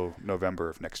to November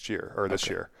of next year, or this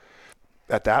year.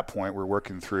 At that point, we're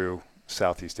working through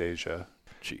Southeast Asia.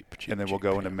 Cheap. And then we'll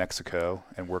go into Mexico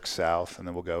and work south. And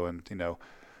then we'll go and,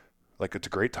 like, it's a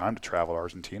great time to travel to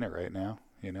Argentina right now.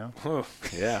 Oh,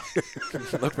 yeah.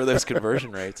 Look for those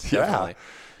conversion rates. Definitely.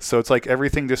 Yeah. So it's like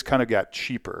everything just kind of got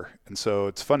cheaper. And so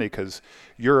it's funny because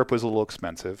Europe was a little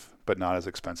expensive, but not as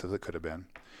expensive as it could have been.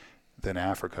 Then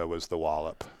Africa was the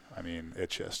wallop. I mean,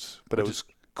 it was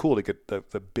cool to get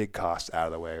the big costs out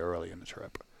of the way early in the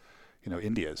trip.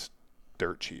 India's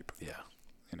dirt cheap. Yeah.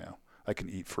 I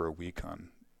can eat for a week on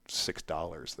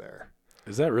 $6 there.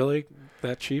 Is that really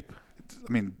that cheap?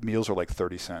 I mean, meals are like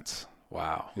 30 cents.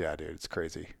 Wow. Yeah, dude, it's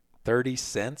crazy. 30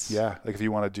 cents? Yeah, like if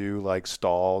you want to do like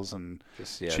stalls and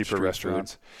cheaper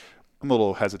restaurants. Food. I'm a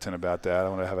little hesitant about that. I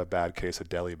want to have a bad case of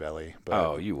deli belly. But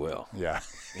oh, you will. Yeah.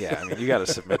 Yeah, I mean, you got to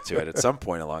submit to it. At some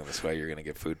point along this way, you're going to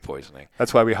get food poisoning.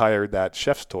 That's why we hired that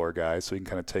chef's tour guy, so he can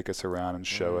kind of take us around and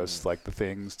show us like the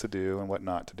things to do and what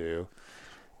not to do.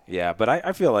 Yeah, but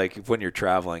I feel like when you're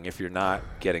traveling, if you're not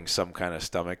getting some kind of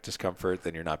stomach discomfort,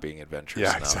 then you're not being adventurous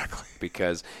enough. Exactly.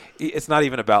 Because it's not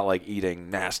even about like eating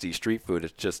nasty street food.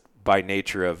 It's just by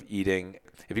nature of eating.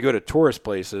 If you go to tourist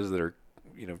places that are,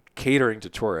 catering to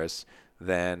tourists,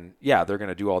 then yeah, they're going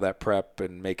to do all that prep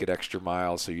and make it extra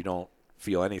miles so you don't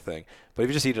feel anything. But if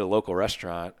you just eat at a local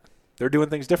restaurant, they're doing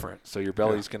things different. So your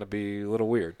belly's going to be a little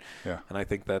weird. Yeah. And I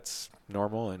think that's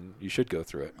normal and you should go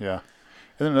through it. Yeah.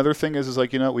 And then another thing is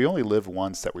like, we only live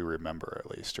once that we remember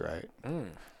at least, right?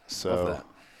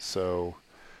 So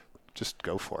just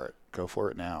go for it. Go for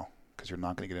it now because you're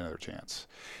not going to get another chance.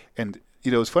 And,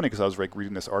 it was funny because I was like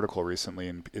reading this article recently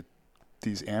and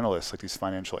these analysts, like these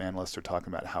financial analysts are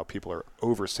talking about how people are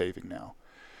over saving now.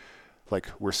 Like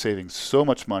we're saving so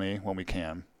much money when we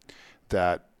can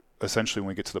that essentially when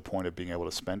we get to the point of being able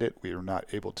to spend it, we are not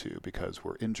able to because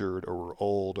we're injured or we're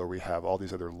old or we have all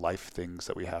these other life things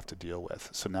that we have to deal with.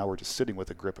 So now we're just sitting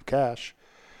with a grip of cash.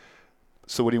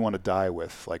 So what do you want to die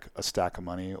with? Like a stack of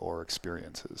money or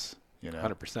experiences?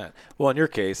 100%. Well, in your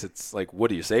case, it's like,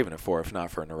 what are you saving it for if not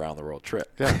for an around-the-world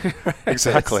trip? Yeah,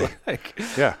 exactly.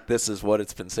 This is what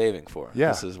it's been saving for. Yeah.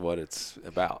 This is what it's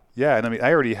about. Yeah, and I mean,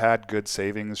 I already had good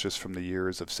savings just from the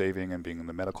years of saving and being in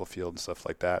the medical field and stuff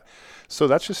like that. So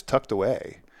that's just tucked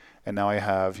away. And now I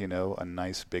have, a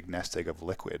nice big nest egg of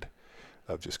liquid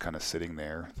of just kind of sitting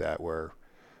there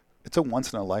it's a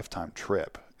once-in-a-lifetime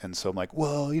trip. And so I'm like,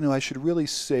 well, I should really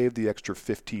save the extra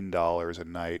 $15 a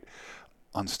night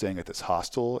on staying at this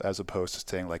hostel as opposed to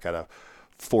staying like at a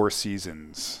Four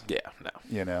Seasons. Yeah,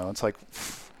 no. It's like,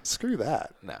 screw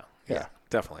that. No. Yeah,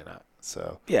 definitely not.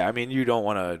 So. Yeah, I mean, you don't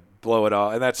want to blow it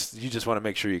all. And you just want to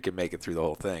make sure you can make it through the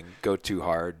whole thing. Go too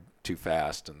hard, too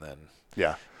fast, and then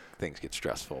things get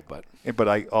stressful. But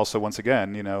I also, once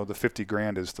again, the 50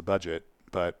 grand is the budget,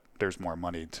 but there's more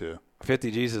money to.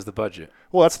 50 G's is the budget.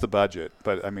 Well, that's the budget.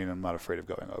 But I mean, I'm not afraid of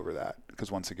going over that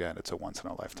because once again, it's a once in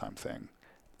a lifetime thing.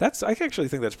 I actually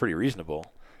think that's pretty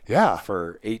reasonable. Yeah.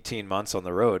 For 18 months on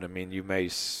the road, I mean, you may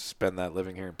spend that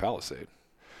living here in Palisade.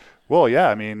 Well, yeah,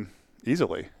 I mean,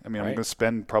 easily. I mean, right? I'm going to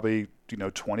spend probably,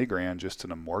 20 grand just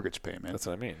in a mortgage payment. That's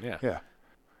what I mean, yeah. Yeah.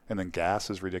 And then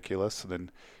gas is ridiculous. And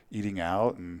then eating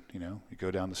out and, you go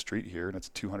down the street here and it's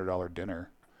a $200 dinner.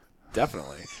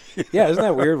 Definitely. Yeah, isn't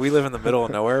that weird? We live in the middle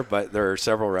of nowhere, but there are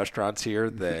several restaurants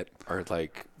here that are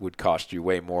like would cost you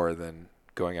way more than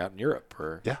going out in Europe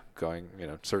or going,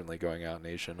 certainly going out in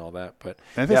Asia and all that. But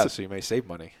so you may save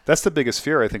money. That's the biggest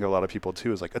fear I think of a lot of people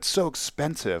too is like, it's so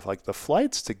expensive. Like the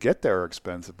flights to get there are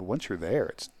expensive, but once you're there,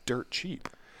 it's dirt cheap,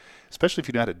 especially if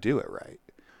you know how to do it right.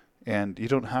 And you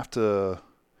don't have to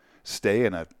stay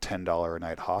in a $10 a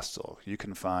night hostel. You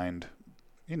can find,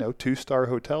 2-star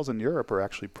hotels in Europe are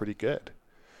actually pretty good.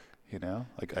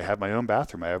 Like I have my own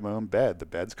bathroom. I have my own bed. The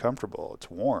bed's comfortable. It's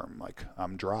warm. Like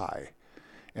I'm dry.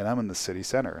 And I'm in the city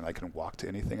center, and I can walk to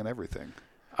anything and everything.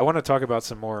 I want to talk about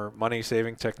some more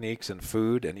money-saving techniques and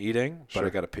food and eating, but sure. I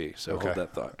got to pee, so hold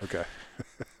that thought. Okay.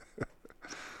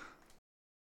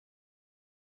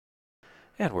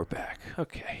 And we're back.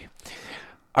 Okay.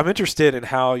 I'm interested in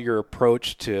how your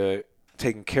approach to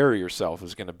taking care of yourself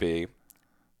is going to be.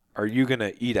 Are you going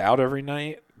to eat out every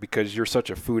night? Because you're such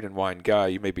a food and wine guy,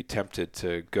 you may be tempted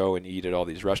to go and eat at all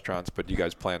these restaurants, but do you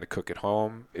guys plan to cook at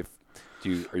home?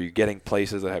 Are you getting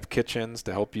places that have kitchens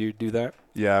to help you do that?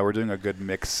 Yeah, we're doing a good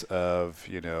mix of,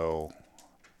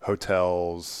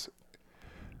 hotels.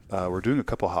 We're doing a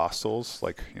couple hostels,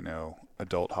 like,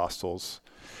 adult hostels.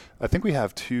 I think we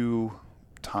have 2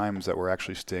 times that we're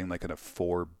actually staying like in a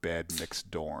 4-bed mixed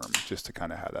dorm just to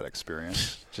kind of have that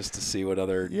experience. Just to see what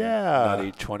other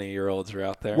nutty 20-year-olds are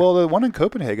out there. Well, the one in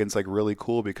Copenhagen's like really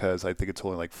cool because I think it's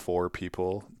only like 4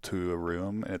 people to a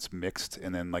room and it's mixed.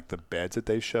 And then like the beds that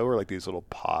they show are like these little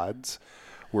pods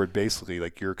where basically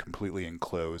like you're completely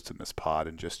enclosed in this pod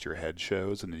and just your head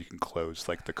shows, and then you can close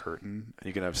like the curtain.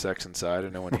 You can have sex inside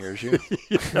and no one hears you.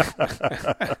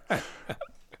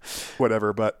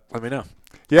 Whatever, but let me know.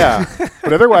 Yeah.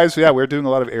 But otherwise, yeah, we're doing a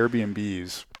lot of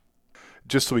Airbnbs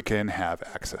just so we can have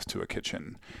access to a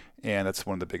kitchen. And that's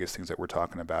one of the biggest things that we're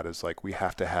talking about is like we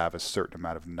have to have a certain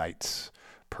amount of nights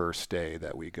per stay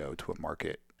that we go to a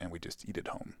market and we just eat at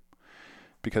home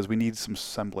because we need some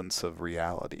semblance of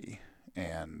reality.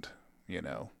 And, you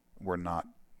know, we're not,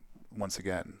 once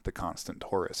again, the constant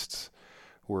tourists.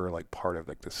 We're like part of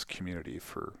like this community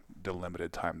for the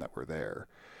limited time that we're there.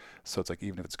 So it's like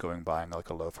even if it's going buying like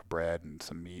a loaf of bread and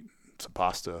some meat, some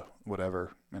pasta,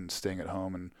 whatever, and staying at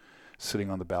home and sitting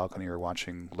on the balcony or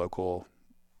watching local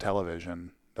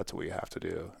television, that's what we have to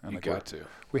do. And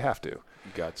We have to.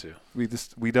 You got to.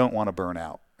 We don't want to burn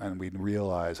out, and we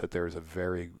realize that there is a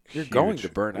very You're huge, going to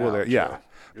burn out. Yeah,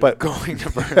 but going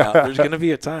to burn out. There's going to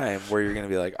be a time where you're going to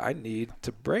be like, I need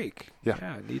to break. Yeah,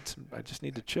 I just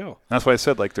need to chill. And that's why I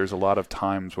said like there's a lot of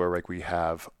times where like we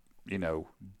have, you know,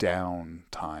 down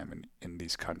time in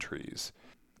these countries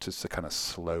just to kind of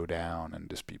slow down and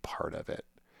just be part of it,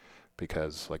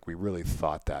 because like we really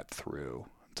thought that through.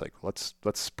 It's like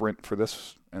let's sprint for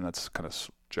this, and let's kind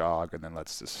of jog, and then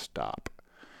let's just stop,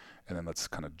 and then let's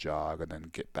kind of jog, and then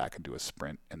get back and do a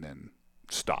sprint, and then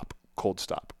stop, cold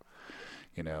stop,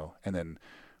 you know, and then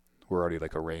we're already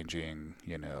like arranging,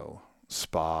 you know,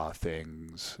 spa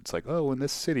things. It's like, oh, in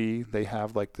this city they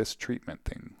have like this treatment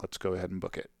thing. Let's go ahead and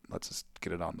book it. Let's just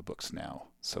get it on the books now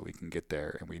so we can get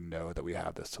there and we know that we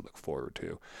have this to look forward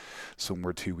to. So when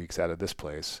we're 2 weeks out of this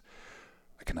place,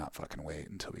 I cannot fucking wait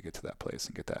until we get to that place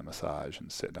and get that massage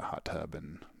and sit in a hot tub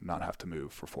and not have to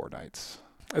move for 4 nights.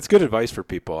 That's good advice for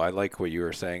people. I like what you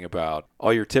were saying about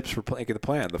all your tips for making the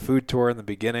plan, the food tour in the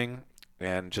beginning,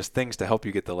 and just things to help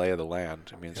you get the lay of the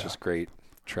land. I mean, it's just great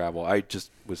travel. I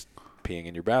just was peeing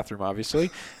in your bathroom,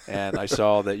 obviously, and I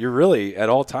saw that you're really at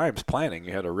all times planning.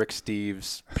 You had a Rick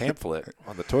Steves pamphlet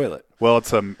on the toilet. Well,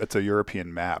 it's a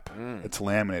European map. It's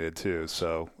laminated too,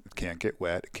 so it can't get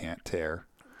wet, it can't tear.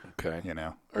 Okay. You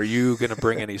know. Are you going to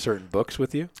bring any certain books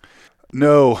with you?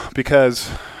 No, because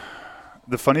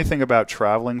the funny thing about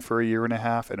traveling for a year and a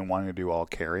half and wanting to do all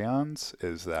carry-ons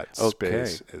is that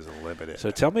space is limited.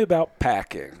 So tell me about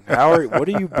packing. What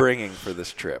are you bringing for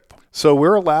this trip? So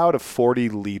we're allowed a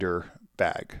 40-liter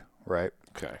bag, right?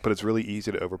 Okay. But it's really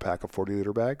easy to overpack a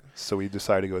 40-liter bag, so we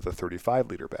decided to go with a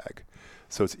 35-liter bag.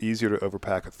 So it's easier to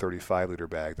overpack a 35-liter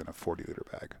bag than a 40-liter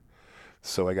bag.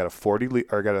 So I got a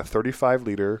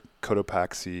 35-liter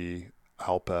Cotopaxi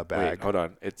Alpa bag. Wait, hold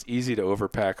on. It's easy to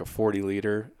overpack a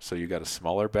 40-liter, so you got a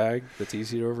smaller bag that's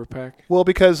easy to overpack? Well,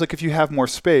 because like if you have more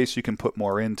space, you can put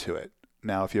more into it.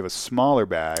 Now, if you have a smaller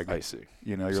bag, I see.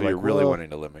 You know, you're really wanting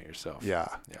to limit yourself. Yeah.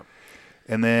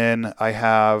 And then I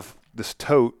have this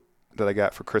tote that I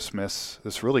got for Christmas,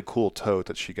 this really cool tote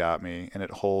that she got me, and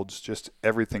it holds just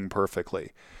everything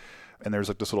perfectly. And there's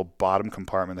like this little bottom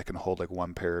compartment that can hold like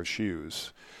 1 pair of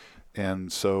shoes.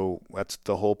 And so that's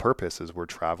the whole purpose, is we're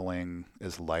traveling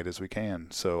as light as we can.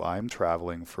 So I'm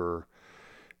traveling for,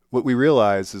 what we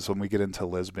realize is when we get into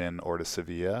Lisbon or to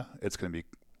Sevilla, it's going to be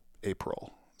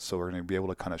April. So we're going to be able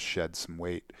to kind of shed some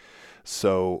weight.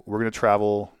 So we're going to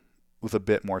travel with a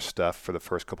bit more stuff for the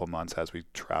first couple months as we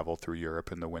travel through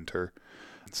Europe in the winter.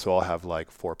 So I'll have like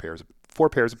 4 pairs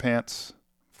of pants,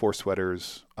 4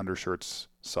 sweaters, undershirts,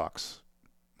 socks,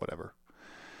 whatever.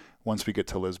 Once we get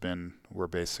to Lisbon, we're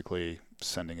basically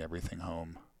sending everything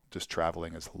home, just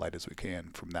traveling as light as we can.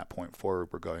 From that point forward,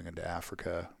 we're going into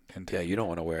Africa. You don't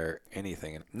want to wear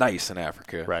anything nice in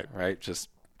Africa. Right? Just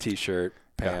T-shirt,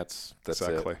 pants, that's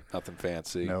exactly it. Nothing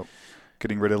fancy. Nope.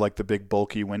 Getting rid of like the big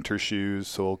bulky winter shoes.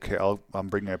 So I'm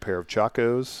bringing a pair of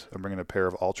Chacos. I'm bringing a pair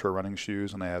of ultra running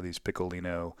shoes, and I have these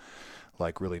Piccolino,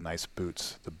 like really nice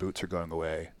boots. The boots are going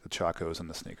away. The Chacos and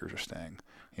the sneakers are staying.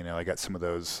 You know, I got some of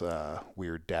those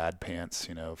weird dad pants,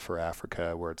 you know, for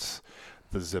Africa where it's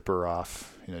the zipper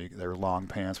off. You know, they're long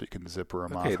pants, but you can zipper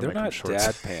them off. Okay, they're not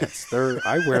dad pants.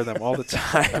 I wear them all the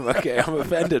time. Okay, I'm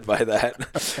offended by that.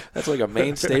 That's like a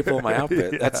main staple of my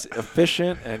outfit. That's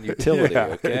efficient and utility,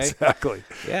 okay? Exactly.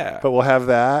 Yeah. But we'll have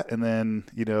that, and then,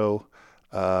 you know,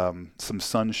 some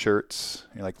sun shirts,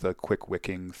 you know, like the quick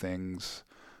wicking things.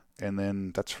 and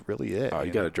then that's really it. Oh,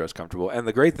 you got to dress comfortable. And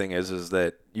the great thing is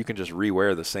that you can just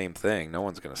rewear the same thing. No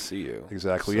one's going to see you.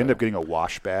 Exactly. You end up getting a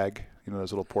wash bag,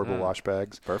 those little portable wash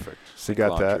bags. Perfect. So you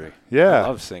got laundry. That. Yeah. I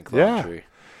love sink laundry. Yeah.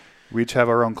 We each have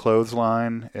our own clothes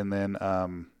line, and then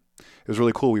it was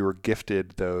really cool. We were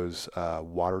gifted those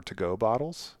water-to-go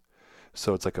bottles.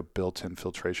 So it's like a built-in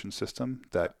filtration system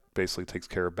that basically takes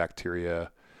care of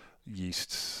bacteria,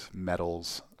 yeasts,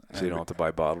 metals. So you don't have to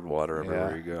buy bottled water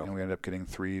everywhere you go. And we ended up getting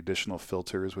 3 additional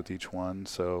filters with each one.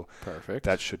 So perfect.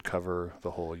 That should cover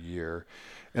the whole year.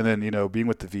 And then, being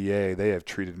with the VA, they have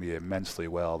treated me immensely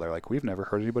well. They're like, we've never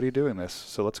heard anybody doing this,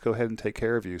 so let's go ahead and take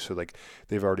care of you. So,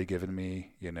 they've already given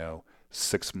me,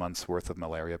 6 months worth of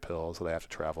malaria pills that I have to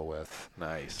travel with.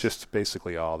 Nice. Just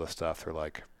basically all the stuff. They're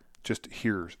like, just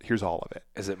here's all of it.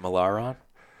 Is it Malaron?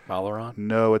 Malaron?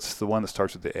 No, it's the one that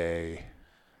starts with the A.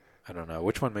 I don't know.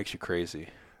 Which one makes you crazy?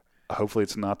 Hopefully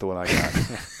it's not the one I got.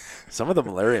 Some of the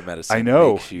malaria medicine I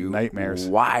know. Makes you nightmares.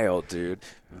 Wild, dude.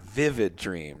 Vivid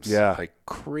dreams. Yeah. Like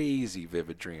crazy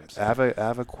vivid dreams.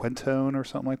 Avaquintone or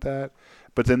something like that.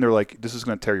 But then they're like, this is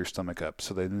going to tear your stomach up.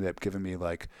 So they ended up giving me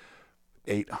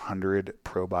 800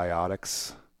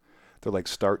 probiotics. They're like,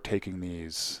 start taking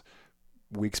these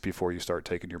weeks before you start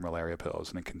taking your malaria pills,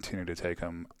 and then continue to take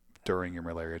them during your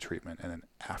malaria treatment and then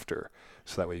after.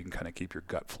 So that way you can kind of keep your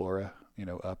gut flora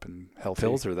up and healthy.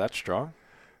 Pills are that strong?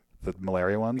 The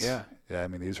malaria ones? Yeah. Yeah, I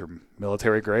mean, these are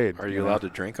military grade. Are you allowed to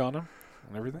drink on them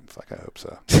and everything? Fuck, I hope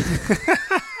so.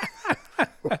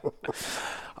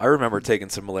 I remember taking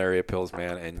some malaria pills,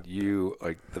 man, and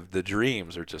the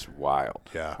dreams are just wild.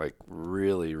 Yeah.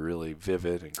 Really, really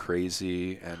vivid and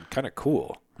crazy and kind of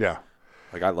cool. Yeah.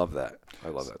 I love that. I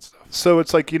love that stuff. So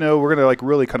it's we're going to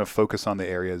really kind of focus on the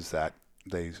areas that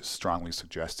they strongly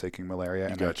suggest taking malaria.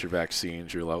 You got your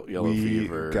vaccines, your yellow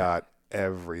fever. We got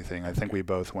everything. I think we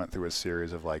both went through a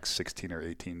series of 16 or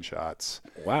 18 shots.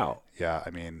 Wow. Yeah, I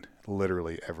mean,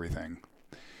 literally everything.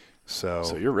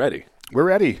 So you're ready. We're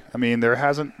ready. I mean,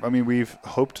 we've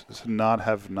hoped to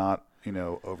not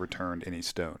overturned any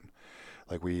stone.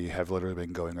 We have literally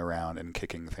been going around and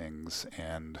kicking things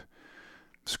and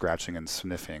scratching and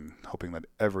sniffing, hoping that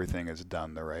everything is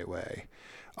done the right way.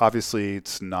 Obviously,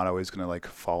 it's not always going to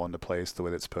fall into place the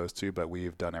way that it's supposed to, but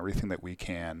we've done everything that we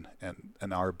can and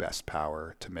in our best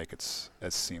power to make it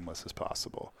as seamless as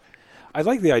possible. I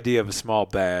like the idea of a small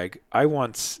bag. I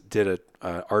once did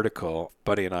an article,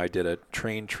 Buddy and I did a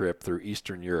train trip through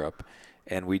Eastern Europe,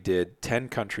 and we did 10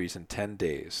 countries in 10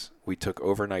 days. We took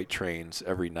overnight trains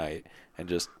every night and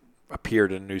just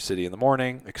appeared in a new city in the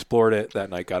morning, explored it that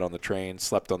night, got on the train,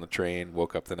 slept on the train,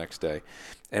 woke up the next day.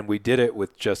 And we did it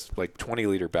with just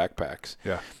 20-liter backpacks.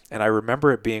 Yeah. And I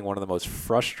remember it being one of the most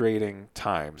frustrating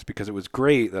times because it was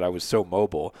great that I was so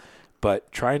mobile,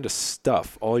 but trying to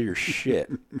stuff all your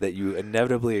shit that you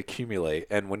inevitably accumulate.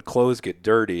 And when clothes get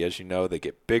dirty, as you know, they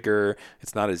get bigger.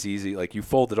 It's not as easy. You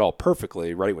fold it all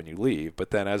perfectly right when you leave,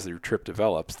 but then as your trip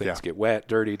develops, things get wet,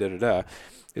 dirty,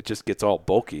 it just gets all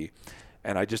bulky.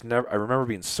 And I remember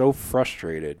being so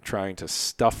frustrated trying to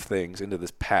stuff things into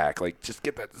this pack, just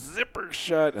get that zipper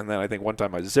shut. And then I think one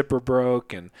time my zipper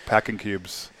broke and packing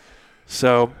cubes.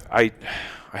 So I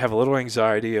have a little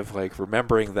anxiety of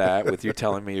remembering that with you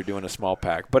telling me you're doing a small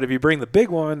pack. But if you bring the big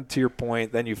one, to your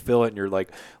point, then you fill it and you're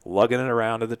lugging it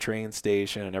around to the train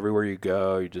station and everywhere you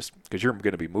go, because you're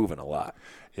going to be moving a lot.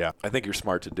 Yeah. I think you're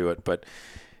smart to do it, but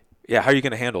yeah, how are you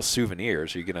going to handle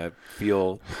souvenirs? Are you going to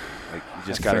feel you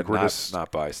just got to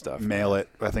not buy stuff? Mail it.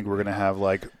 I think we're going to have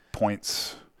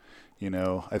points.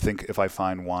 I think if I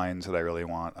find wines that I really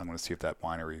want, I'm going to see if that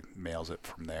winery mails it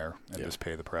from there and just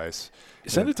pay the price.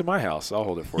 Send it to my house. I'll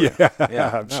hold it for you.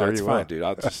 Yeah, I'm sure you will. Fine, dude.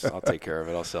 I'll take care of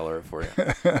it. I'll sell it for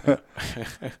you.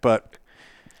 But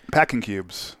packing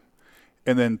cubes.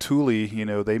 And then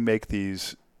Thule, they make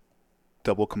these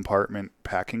double compartment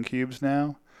packing cubes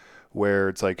now where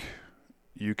it's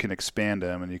you can expand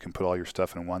them and you can put all your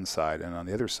stuff in one side, and on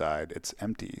the other side it's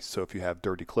empty. So if you have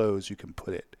dirty clothes, you can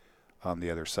put it on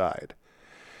the other side.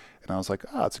 And I was like,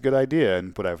 it's a good idea.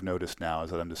 And what I've noticed now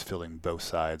is that I'm just filling both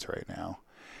sides right now.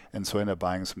 And so I ended up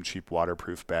buying some cheap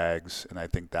waterproof bags, and I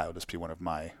think that will just be one of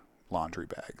my laundry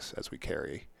bags as we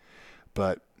carry.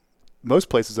 But most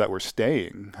places that we're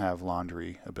staying have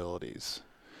laundry abilities.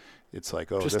 It's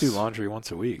just do laundry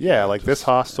once a week. Yeah, this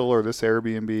hostel or this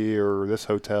Airbnb or this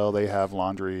hotel, they have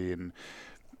laundry and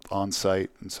on site,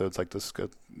 and so it's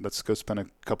let's go spend a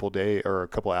couple days or a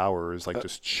couple hours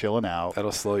just chilling out.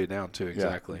 That'll slow you down too.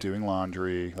 Exactly. Yeah, doing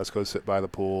laundry. Let's go sit by the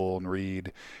pool and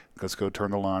read. Let's go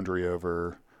turn the laundry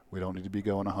over. We don't need to be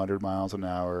going 100 miles an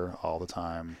hour all the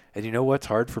time. And you know what's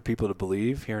hard for people to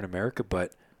believe here in America,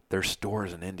 but there's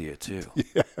stores in India too.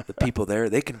 Yeah. The people there,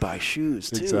 they can buy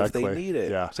shoes too if they need it.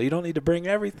 Yeah. So you don't need to bring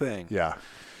everything. Yeah.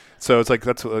 So it's like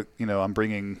that's what, I'm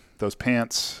bringing those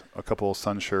pants, a couple of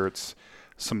sun shirts,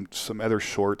 some other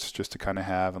shorts just to kind of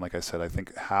have. And like I said, I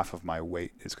think half of my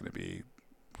weight is going to be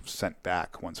sent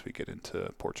back once we get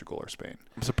into Portugal or Spain.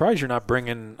 I'm surprised you're not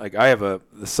bringing, like I have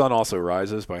The Sun Also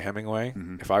Rises by Hemingway.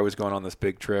 Mm-hmm. If I was going on this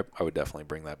big trip, I would definitely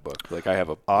bring that book. Like I have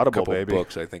a Audible, couple baby.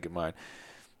 books I think in mind.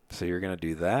 So you're going to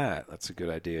do that. That's a good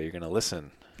idea. You're going to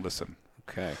listen.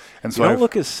 Okay. And so you don't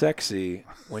look as sexy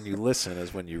when you listen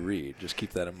as when you read. Just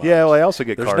keep that in mind. Yeah, well, I also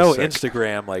get There's car no sick.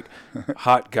 Instagram like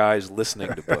hot guys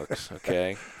listening to books,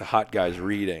 okay? The hot guys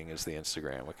reading is the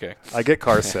Instagram, okay? I get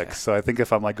car sick, so I think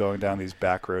if I'm like going down these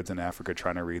back roads in Africa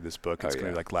trying to read this book, it's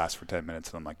going to like last for 10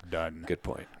 minutes and I'm like done. Good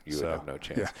point. You would have no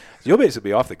chance. Yeah. So you'll basically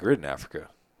be off the grid in Africa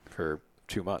for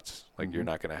 2 months. Like you're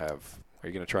not going to have – are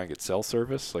you going to try and get cell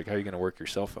service? Like how are you going to work your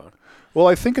cell phone? Well,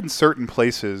 I think in certain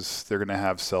places they're going to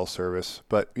have cell service,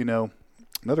 but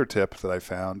another tip that I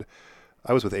found,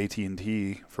 I was with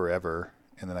AT&T forever,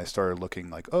 and then I started looking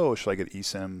like, oh, should I get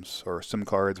eSIMs or SIM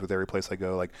cards with every place I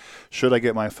go? Like, should I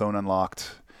get my phone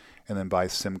unlocked and then buy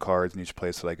SIM cards in each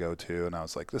place that I go to? And I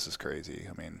was like, this is crazy.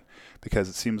 I mean, because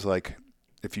it seems like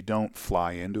if you don't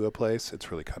fly into a place,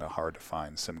 it's really kind of hard to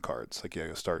find SIM cards. Like,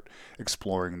 you start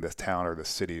exploring the town or the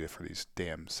city for these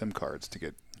damn SIM cards to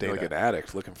get data. You're like an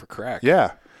addict looking for crack.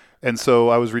 Yeah. And so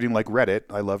I was reading like Reddit.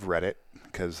 I love Reddit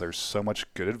because there's so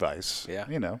much good advice. Yeah.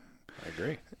 I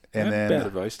agree. And then bad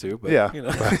advice too, but yeah.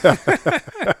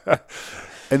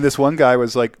 And this one guy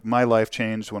was like, my life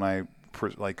changed when I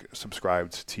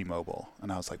subscribed to T-Mobile.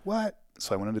 And I was like, what?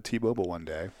 So I went into T-Mobile one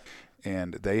day,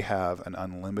 and they have an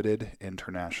unlimited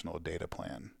international data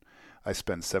plan. I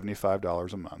spend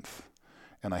 $75 a month,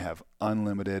 and I have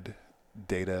unlimited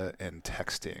data and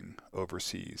texting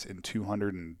overseas in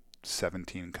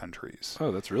 217 countries.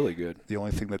 Oh, that's really good. The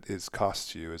only thing that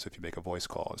costs you is if you make a voice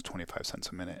call is 25 cents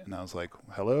a minute. And I was like,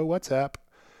 hello, WhatsApp.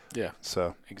 Yeah.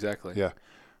 So exactly. Yeah.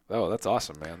 Oh, that's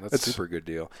awesome, man. That's a super good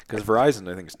deal. Because Verizon,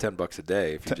 I think, is $10 a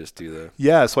day if you just do the.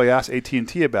 Yeah, so I asked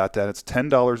AT&T about that. It's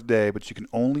 $10 a day, but you can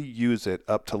only use it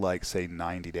up to like say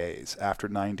 90 days. After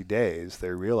 90 days, they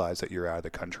realize that you're out of the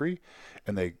country,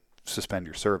 and they suspend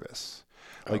your service.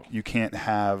 Like you can't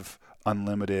have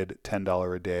unlimited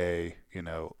 $10 a day,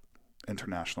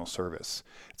 international service.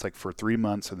 It's like for 3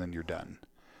 months and then you're done.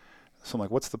 So I'm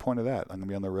like, what's the point of that? I'm going to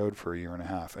be on the road for a year and a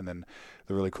half. And then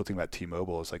the really cool thing about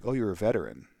T-Mobile is like, oh, you're a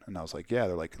veteran. And I was like, yeah.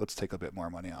 They're like, let's take a bit more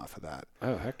money off of that.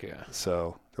 Oh, heck yeah.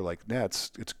 So they're like, yeah, it's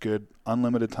good,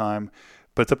 unlimited time,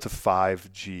 but it's up to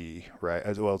 5G,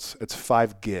 right? Well, it's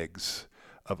 5 gigs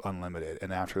of unlimited.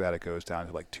 And after that, it goes down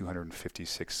to like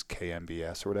 256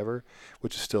 kmbs or whatever,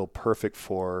 which is still perfect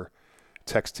for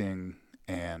texting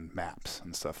and maps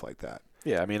and stuff like that.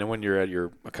 Yeah, I mean, and when you're at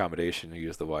your accommodation, you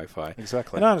use the Wi-Fi.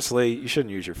 Exactly. And honestly, you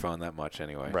shouldn't use your phone that much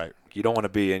anyway. Right. You don't want to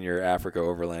be in your Africa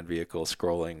overland vehicle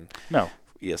scrolling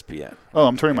ESPN. Oh,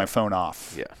 I'm turning my phone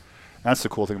off. Yeah. That's the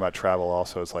cool thing about travel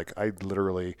also is like I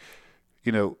literally,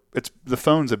 it's the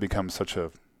phones have become such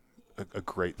a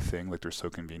great thing. Like they're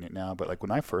so convenient now. But like when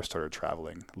I first started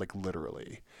traveling, like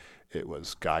literally it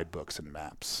was guidebooks and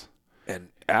maps. And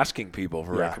asking people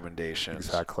for recommendations.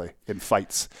 Exactly. And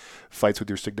fights with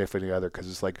your significant other because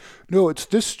it's like, no, it's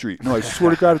this street. No, I swear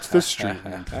to God, it's this street.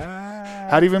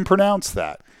 How do you even pronounce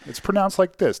that? It's pronounced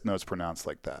like this. No, it's pronounced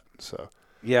like that. So.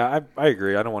 Yeah, I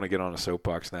agree. I don't want to get on a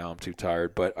soapbox now. I'm too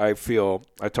tired. But I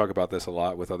talk about this a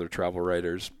lot with other travel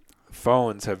writers.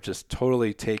 Phones have just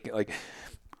totally taken, like,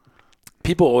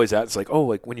 people always ask, like, oh,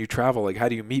 like when you travel, like how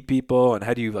do you meet people and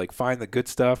how do you like find the good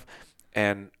stuff?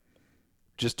 And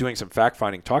just doing some fact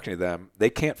finding, talking to them,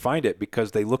 they can't find it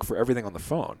because they look for everything on the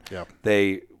phone. Yeah.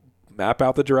 They map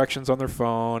out the directions on their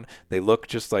phone. They look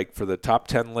just like for the top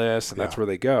 10 lists, and that's where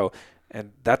they go.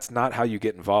 And that's not how you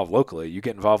get involved locally. You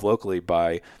get involved locally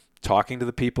by talking to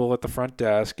the people at the front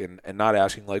desk and not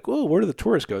asking like, oh, where do the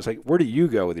tourists go? It's like, where do you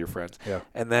go with your friends? Yeah.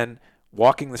 And then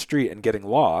walking the street and getting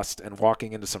lost and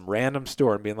walking into some random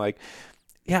store and being like,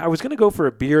 yeah, I was going to go for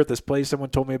a beer at this place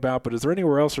someone told me about, but is there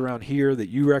anywhere else around here that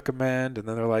you recommend? And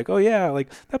then they're like, oh, yeah, like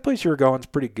that place you were going is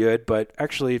pretty good, but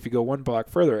actually if you go one block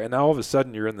further, and now all of a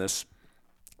sudden you're in this,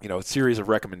 series of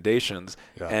recommendations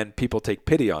and people take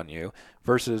pity on you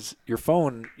versus your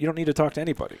phone. You don't need to talk to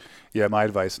anybody. Yeah, my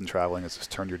advice in traveling is just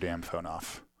turn your damn phone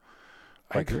off.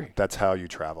 I agree. That's how you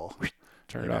travel.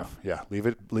 Turn it off. Yeah, leave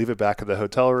it back at the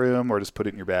hotel room or just put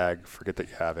it in your bag. Forget that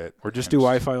you have it. Or just do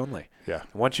Wi-Fi only. Yeah.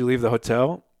 Once you leave the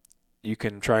hotel, you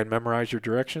can try and memorize your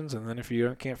directions, and then if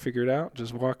you can't figure it out,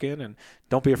 just walk in and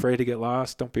don't be afraid to get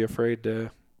lost. Don't be afraid to.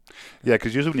 Yeah,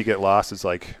 because usually when you get lost, it's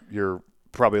like you're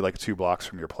probably like 2 blocks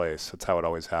from your place. That's how it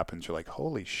always happens. You're like,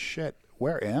 holy shit,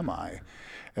 where am I?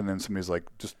 And then somebody's like,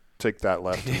 just take that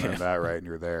left and then that right, and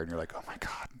you're there, and you're like, oh my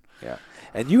God. Yeah.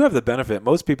 And you have the benefit.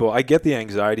 Most people, I get the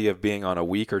anxiety of being on a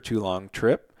week or 2 long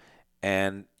trip,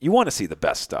 and you want to see the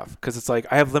best stuff because it's like,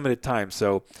 I have limited time.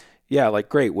 So, yeah, like,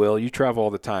 great, Will, you travel all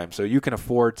the time. So you can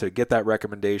afford to get that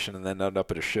recommendation and then end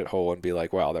up at a shithole and be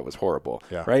like, wow, that was horrible.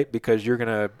 Yeah. Right? Because you're going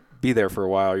to be there for a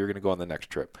while. You're going to go on the next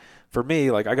trip. For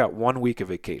me, like, I got 1 week of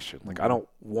vacation. Like, I don't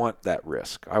want that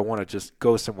risk. I want to just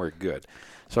go somewhere good.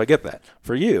 So I get that.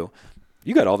 For you,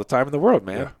 you got all the time in the world,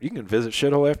 man. Yeah. You can visit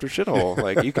shithole after shithole.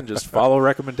 Like, you can just follow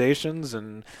recommendations,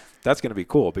 and that's going to be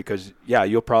cool because, yeah,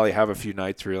 you'll probably have a few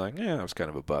nights where you're like, yeah, it was kind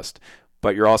of a bust.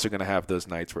 But you're also going to have those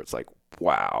nights where it's like,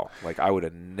 wow, like, I would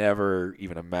have never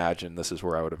even imagined this is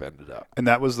where I would have ended up. And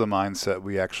that was the mindset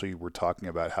we actually were talking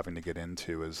about having to get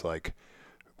into is like,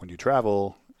 when you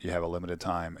travel, you have a limited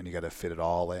time and you got to fit it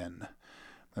all in.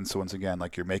 And so once again,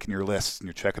 like, you're making your lists and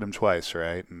you're checking them twice,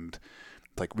 right? And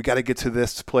like, we got to get to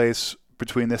this place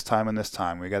between this time and this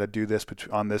time. We got to do this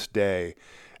on this day.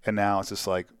 And now it's just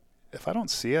like, if I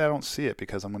don't see it, I don't see it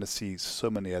because I'm going to see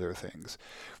so many other things.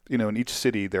 You know, in each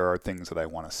city, there are things that I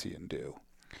want to see and do.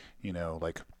 You know,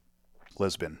 like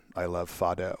Lisbon, I love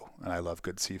fado and I love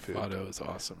good seafood. Fado is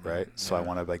awesome. Right? Yeah. So I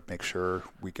want to like make sure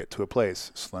we get to a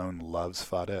place. Sloan loves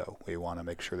fado. We want to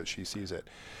make sure that she sees it.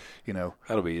 You know,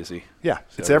 that'll be easy. Yeah,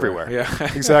 it's everywhere.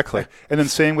 Yeah, exactly. And then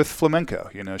same with flamenco.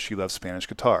 You know, she loves Spanish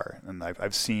guitar, and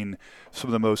I've seen some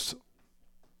of the most,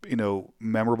 you know,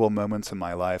 memorable moments in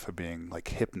my life of being like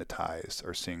hypnotized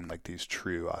or seeing like these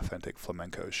true, authentic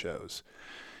flamenco shows.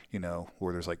 You know,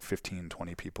 where there's like 15,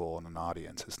 20 people in an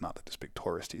audience. It's not like this big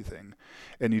touristy thing,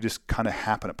 and you just kind of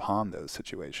happen upon those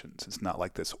situations. It's not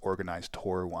like this organized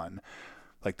tour one.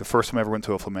 Like the first time I ever went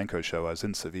to a flamenco show, I was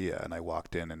in Sevilla, and I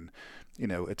walked in, and you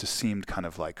know, it just seemed kind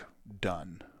of like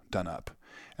done up.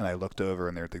 And I looked over,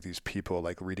 and there were like these people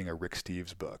like reading a Rick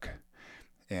Steves book,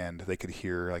 and they could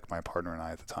hear like my partner and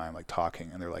I at the time like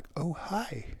talking, and they're like, "Oh,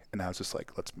 hi," and I was just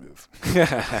like, "Let's move."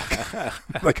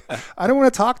 Like, I don't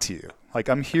want to talk to you. Like,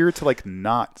 I'm here to like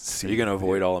not see. Are you gonna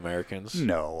avoid all Americans?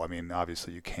 No, I mean,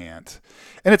 obviously you can't.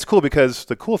 And it's cool because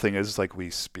the cool thing is like we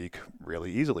speak really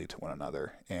easily to one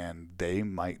another, and they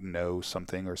might know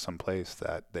something or someplace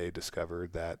that they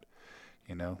discovered that,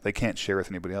 you know, they can't share with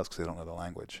anybody else because they don't know the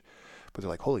language. But they're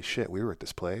like, holy shit, we were at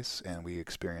this place and we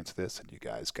experienced this, and you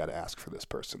guys got to ask for this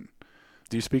person.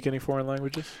 Do you speak any foreign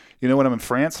languages? You know, when I'm in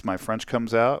France, my French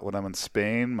comes out. When I'm in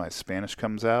Spain, my Spanish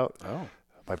comes out. Oh.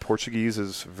 My Portuguese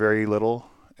is very little,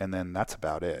 and then that's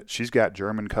about it. She's got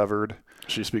German covered.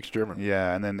 She speaks German.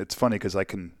 Yeah, and then it's funny because I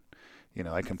can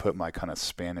put my kind of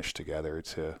Spanish together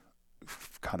to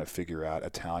kind of figure out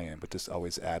Italian, but just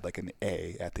always add like an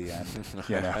A at the end.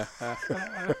 You know,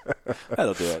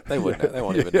 that'll do it. They wouldn't. They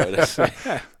won't even notice.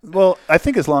 Well, I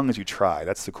think as long as you try,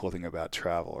 that's the cool thing about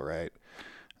travel, right?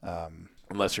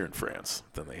 Unless you're in France,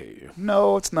 then they hate you.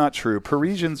 No, it's not true.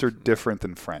 Parisians are different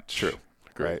than French. True.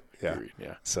 Agreed. Right? Yeah. Agreed.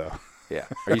 Yeah. So. Yeah.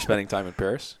 Are you spending time in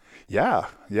Paris? Yeah.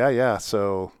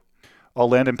 So I'll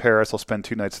land in Paris. I'll spend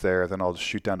 2 nights there. Then I'll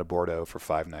shoot down to Bordeaux for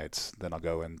 5 nights. Then I'll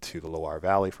go into the Loire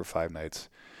Valley for 5 nights.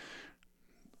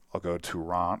 I'll go to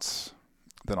Reims.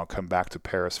 Then I'll come back to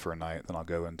Paris for a night. Then I'll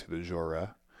go into the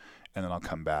Jura. And then I'll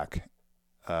come back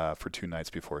for 2 nights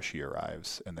before she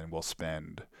arrives. And then we'll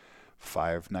spend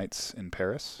 5 nights in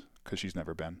Paris because she's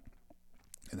never been.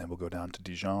 And then we'll go down to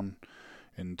Dijon,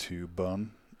 into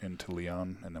Beaune, into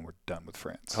Lyon, and then we're done with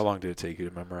France. How long did it take you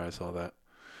to memorize all that?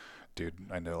 Dude,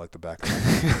 I know like the back of my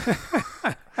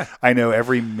hand. I know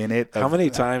every minute. How many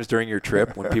times during your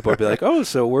trip when people would be like, oh,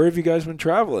 so where have you guys been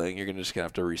traveling? You're just going to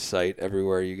have to recite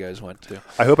everywhere you guys went to.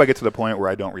 I hope I get to the point where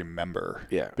I don't remember.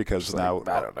 Yeah. Because now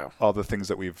I don't know. All the things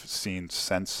that we've seen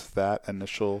since that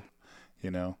initial,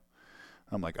 you know,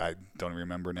 I'm like, I don't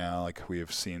remember now. Like, we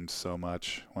have seen so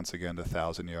much. Once again, the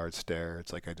 1,000-yard stare.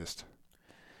 It's like I just...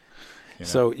 You know.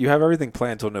 So you have everything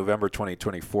planned until November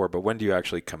 2024, but when do you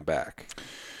actually come back?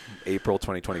 April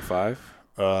 2025?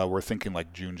 We're thinking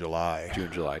like June, July.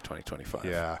 June, July 2025.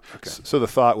 Yeah. Okay. So the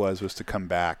thought was to come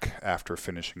back after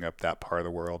finishing up that part of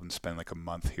the world and spend like a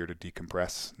month here to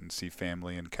decompress and see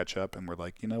family and catch up. And we're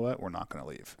like, you know what? We're not going to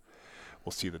leave.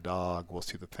 We'll see the dog. We'll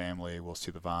see the family. We'll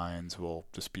see the vines. We'll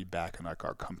just be back in like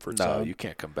our comfort zone. No, you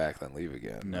can't come back then leave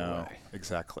again. No,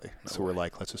 exactly. No so way. We're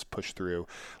like, let's just push through.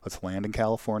 Let's land in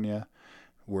California,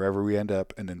 wherever we end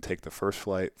up, and then take the first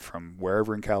flight from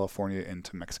wherever in California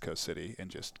into Mexico City and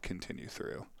just continue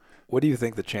through. What do you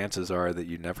think the chances are that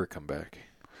you never come back?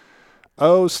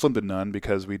 Oh, slim to none,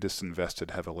 because we just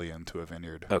invested heavily into a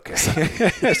vineyard. Okay.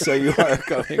 So you are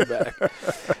coming back.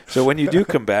 So when you do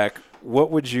come back,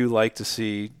 what would you like to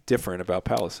see different about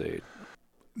Palisade?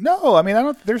 No, I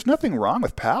mean, there's nothing wrong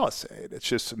with Palisade. It's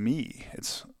just me.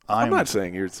 I'm not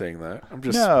saying you're saying that. I'm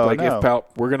just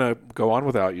we're going to go on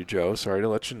without you, Joe. Sorry to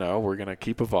let you know. We're going to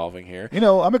keep evolving here.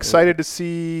 I'm excited to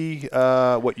see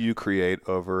what you create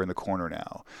over in the corner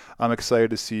now. I'm excited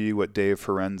to see what Dave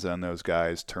Forenza and those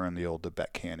guys turn the old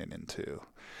Tibet Canyon into.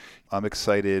 I'm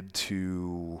excited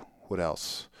to, what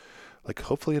else? Like,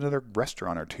 hopefully another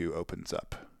restaurant or two opens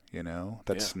up,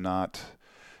 that's not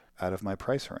out of my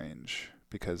price range,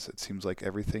 because it seems like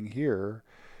everything here,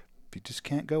 you just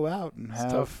can't go out and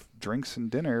have drinks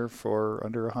and dinner for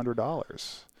under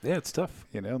 $100. Yeah, it's tough.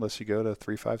 Unless you go to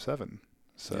 357.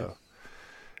 So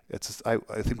it's just, I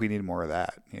think we need more of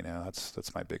that.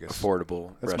 That's my biggest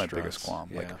affordable. That's my biggest qualm.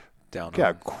 Yeah, down.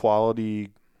 Yeah,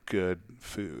 quality, good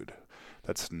food.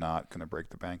 That's not going to break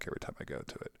the bank every time I go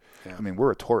to it. Yeah. I mean,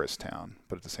 we're a tourist town,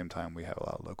 but at the same time, we have a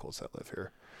lot of locals that live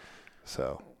here.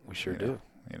 So we sure do.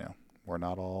 We're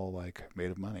not all like made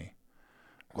of money.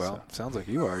 Well, sounds like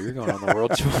you are. You're going on the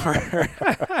world tour.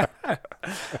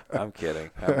 I'm kidding.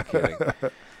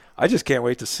 I just can't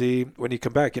wait to see when you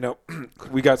come back.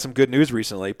 We got some good news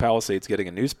recently. Palisade's getting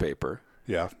a newspaper.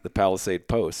 Yeah. The Palisade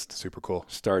Post. Super cool.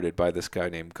 Started by this guy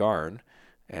named Garn,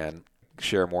 and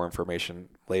share more information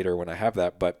later when I have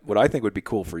that. But what I think would be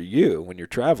cool for you when you're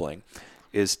traveling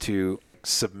is to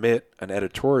submit an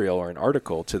editorial or an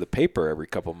article to the paper every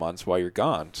couple months while you're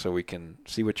gone, so we can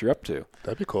see what you're up to.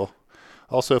 That'd be cool.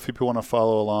 Also, if people want to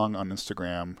follow along on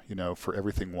Instagram, for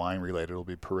everything wine related, it'll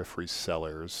be Periphery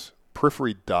Cellars,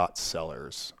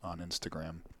 periphery.cellars on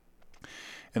Instagram.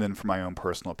 And then for my own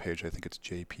personal page, I think it's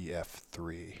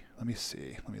JPF3. Let me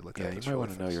see. Let me look at this. You might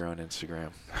want to know your own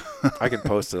Instagram. I can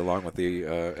post it along with the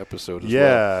episode as well.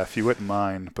 Yeah, if you wouldn't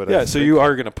mind. But so you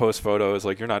are going to post photos.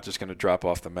 Like, you're not just going to drop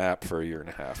off the map for a year and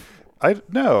a half.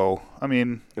 No. I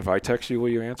mean, if I text you, will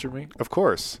you answer me? Of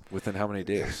course. Within how many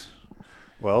days?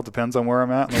 Well, it depends on where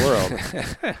I'm at in the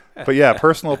world. But yeah,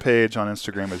 personal page on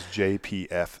Instagram is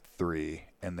JPF3.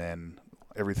 And then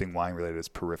everything wine related is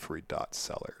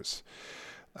periphery.cellars.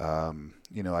 I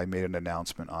made an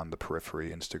announcement on the Periphery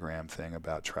Instagram thing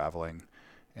about traveling,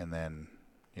 and then,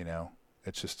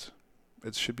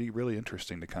 it should be really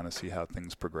interesting to kind of see how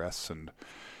things progress, and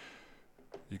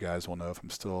you guys will know if I'm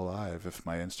still alive, if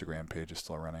my Instagram page is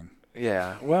still running.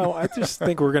 Yeah. Well, I just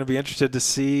think we're going to be interested to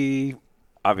see,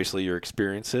 obviously, your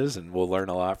experiences, and we'll learn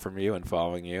a lot from you and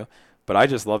following you, but I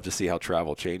just love to see how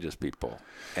travel changes people,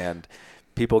 and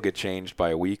people get changed by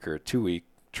a week or a 2-week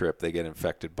trip. They get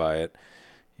infected by it.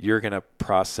 You're going to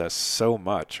process so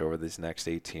much over these next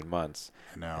 18 months.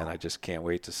 I know. And I just can't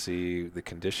wait to see the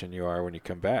condition you are when you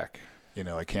come back.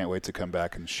 I can't wait to come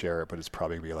back and share it, but it's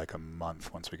probably going to be like a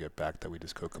month once we get back that we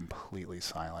just go completely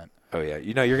silent. Oh, yeah.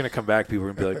 You're going to come back. People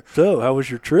are going to be like, so, how was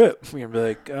your trip? You're going to be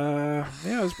like,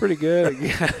 yeah, it was pretty good, I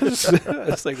guess.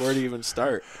 It's like, where do you even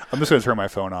start? I'm just going to turn my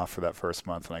phone off for that first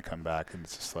month when I come back, and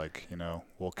it's just like,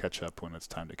 we'll catch up when it's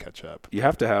time to catch up. You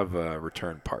have to have a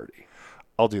return party.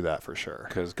 I'll do that for sure.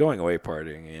 Because going away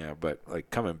partying, but like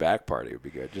coming back party would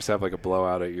be good. Just have like a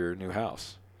blowout at your new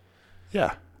house.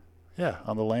 Yeah. Yeah,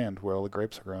 on the land where all the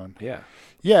grapes are grown. Yeah.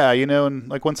 Yeah, and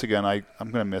like once again, I'm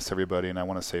going to miss everybody, and I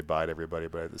want to say bye to everybody,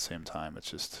 but at the same time, it's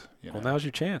just, Well, now's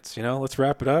your chance. Let's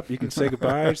wrap it up. You can say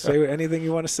goodbye, say anything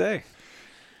you want to say.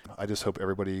 I just hope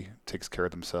everybody takes care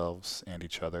of themselves and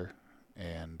each other,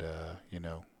 and,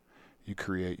 you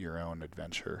create your own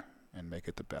adventure and make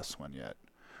it the best one yet.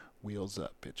 Wheels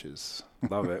up, bitches.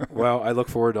 Love it. Well, I look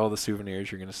forward to all the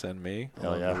souvenirs you're going to send me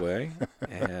along the way.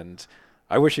 And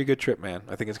I wish you a good trip, man.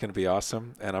 I think it's going to be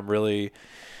awesome. And I'm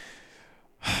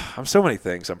so many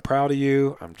things. I'm proud of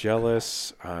you. I'm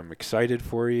jealous. I'm excited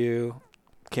for you.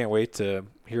 Can't wait to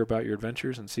hear about your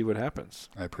adventures and see what happens.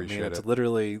 I appreciate it. It's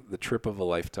literally the trip of a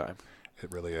lifetime.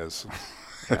 It really is.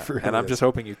 Yeah. And I'm just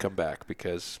hoping you come back,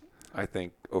 because I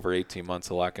think over 18 months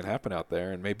a lot can happen out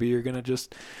there, and maybe you're going to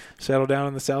just settle down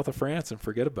in the south of France and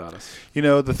forget about us.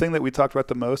 The thing that we talked about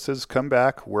the most is come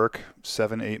back, work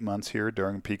 7-8 months here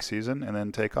during peak season, and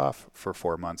then take off for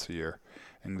 4 months a year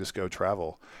and just go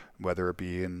travel, whether it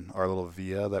be in our little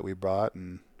villa that we bought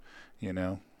and,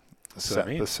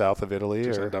 the south of Italy.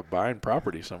 Just end up buying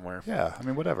property somewhere. Yeah,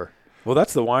 whatever. Well,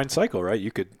 that's the wine cycle, right? You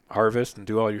could harvest and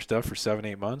do all your stuff for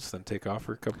 7-8 months, then take off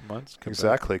for a couple months.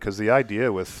 Exactly, because the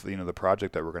idea with the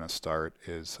project that we're going to start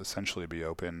is essentially be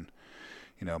open.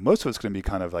 Most of it's going to be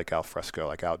kind of like al fresco,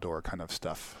 like outdoor kind of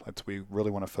stuff. We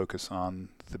really want to focus on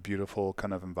the beautiful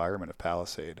kind of environment of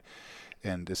Palisade,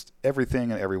 and just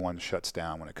everything and everyone shuts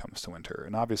down when it comes to winter.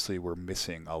 And obviously, we're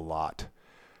missing a lot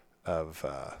of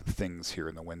things here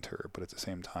in the winter, but at the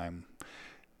same time,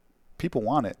 people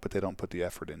want it, but they don't put the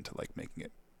effort into like making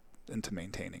it, into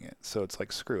maintaining it. So it's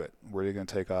like, screw it. We're going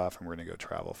to take off and we're going to go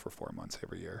travel for 4 months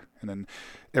every year. And then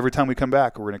every time we come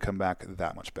back, we're going to come back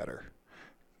that much better.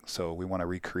 So we want to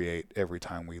recreate every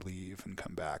time we leave and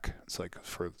come back. It's like,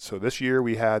 so this year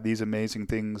we had these amazing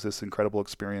things, this incredible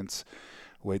experience.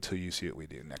 Wait till you see what we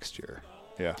do next year.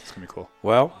 Yeah, it's going to be cool.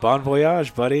 Well, bon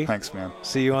voyage, buddy. Thanks, man.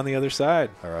 See you on the other side.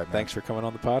 All right, man. Thanks for coming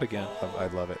on the pod again. I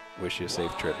love it. Wish you a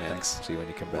safe trip, man. Thanks. See you when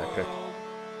you come back. Okay.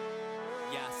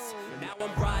 Now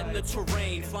I'm riding the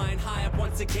terrain, flying high up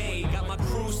once again. Got my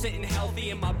crew sitting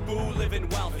healthy and my boo living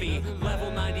wealthy.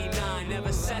 Level 99,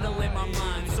 never settle in my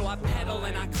mind. So I pedal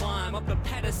and I climb up the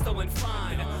pedestal and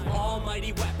find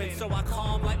almighty weapons. So I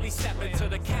calm, lightly step into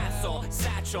the castle.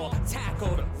 Satchel,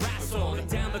 tackled, wrestled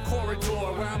down the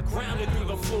corridor where I'm grounded through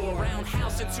the floor.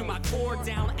 Roundhouse into my core,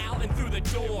 down, out, and through the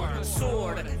door.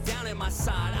 Sword down at my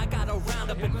side, I gotta round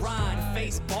up and ride.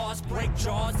 Face boss, break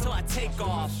jaws till I take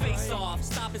off. Face off,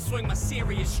 stop and swing my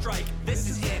serious strike. This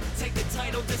is it. Take the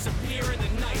title, disappear in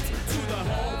the night to the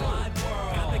whole wide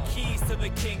world. Got the keys to the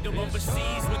kingdom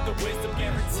overseas with the wisdom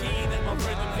guarantee that my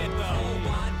rhythm hit the whole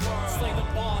wide world. Slay the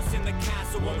boss in the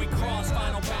castle when we cross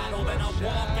final battle. Then I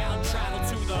walk out and travel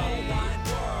to the whole wide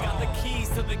world. Got the keys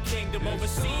to the kingdom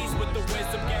overseas with the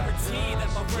wisdom guarantee that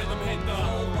my rhythm hit the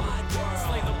whole wide world.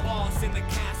 Slay the boss in the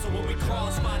castle when we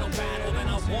cross final battle. Then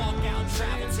I walk out and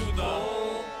travel to the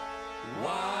whole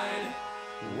wide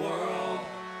world.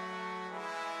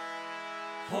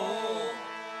 Whole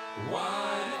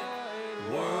wide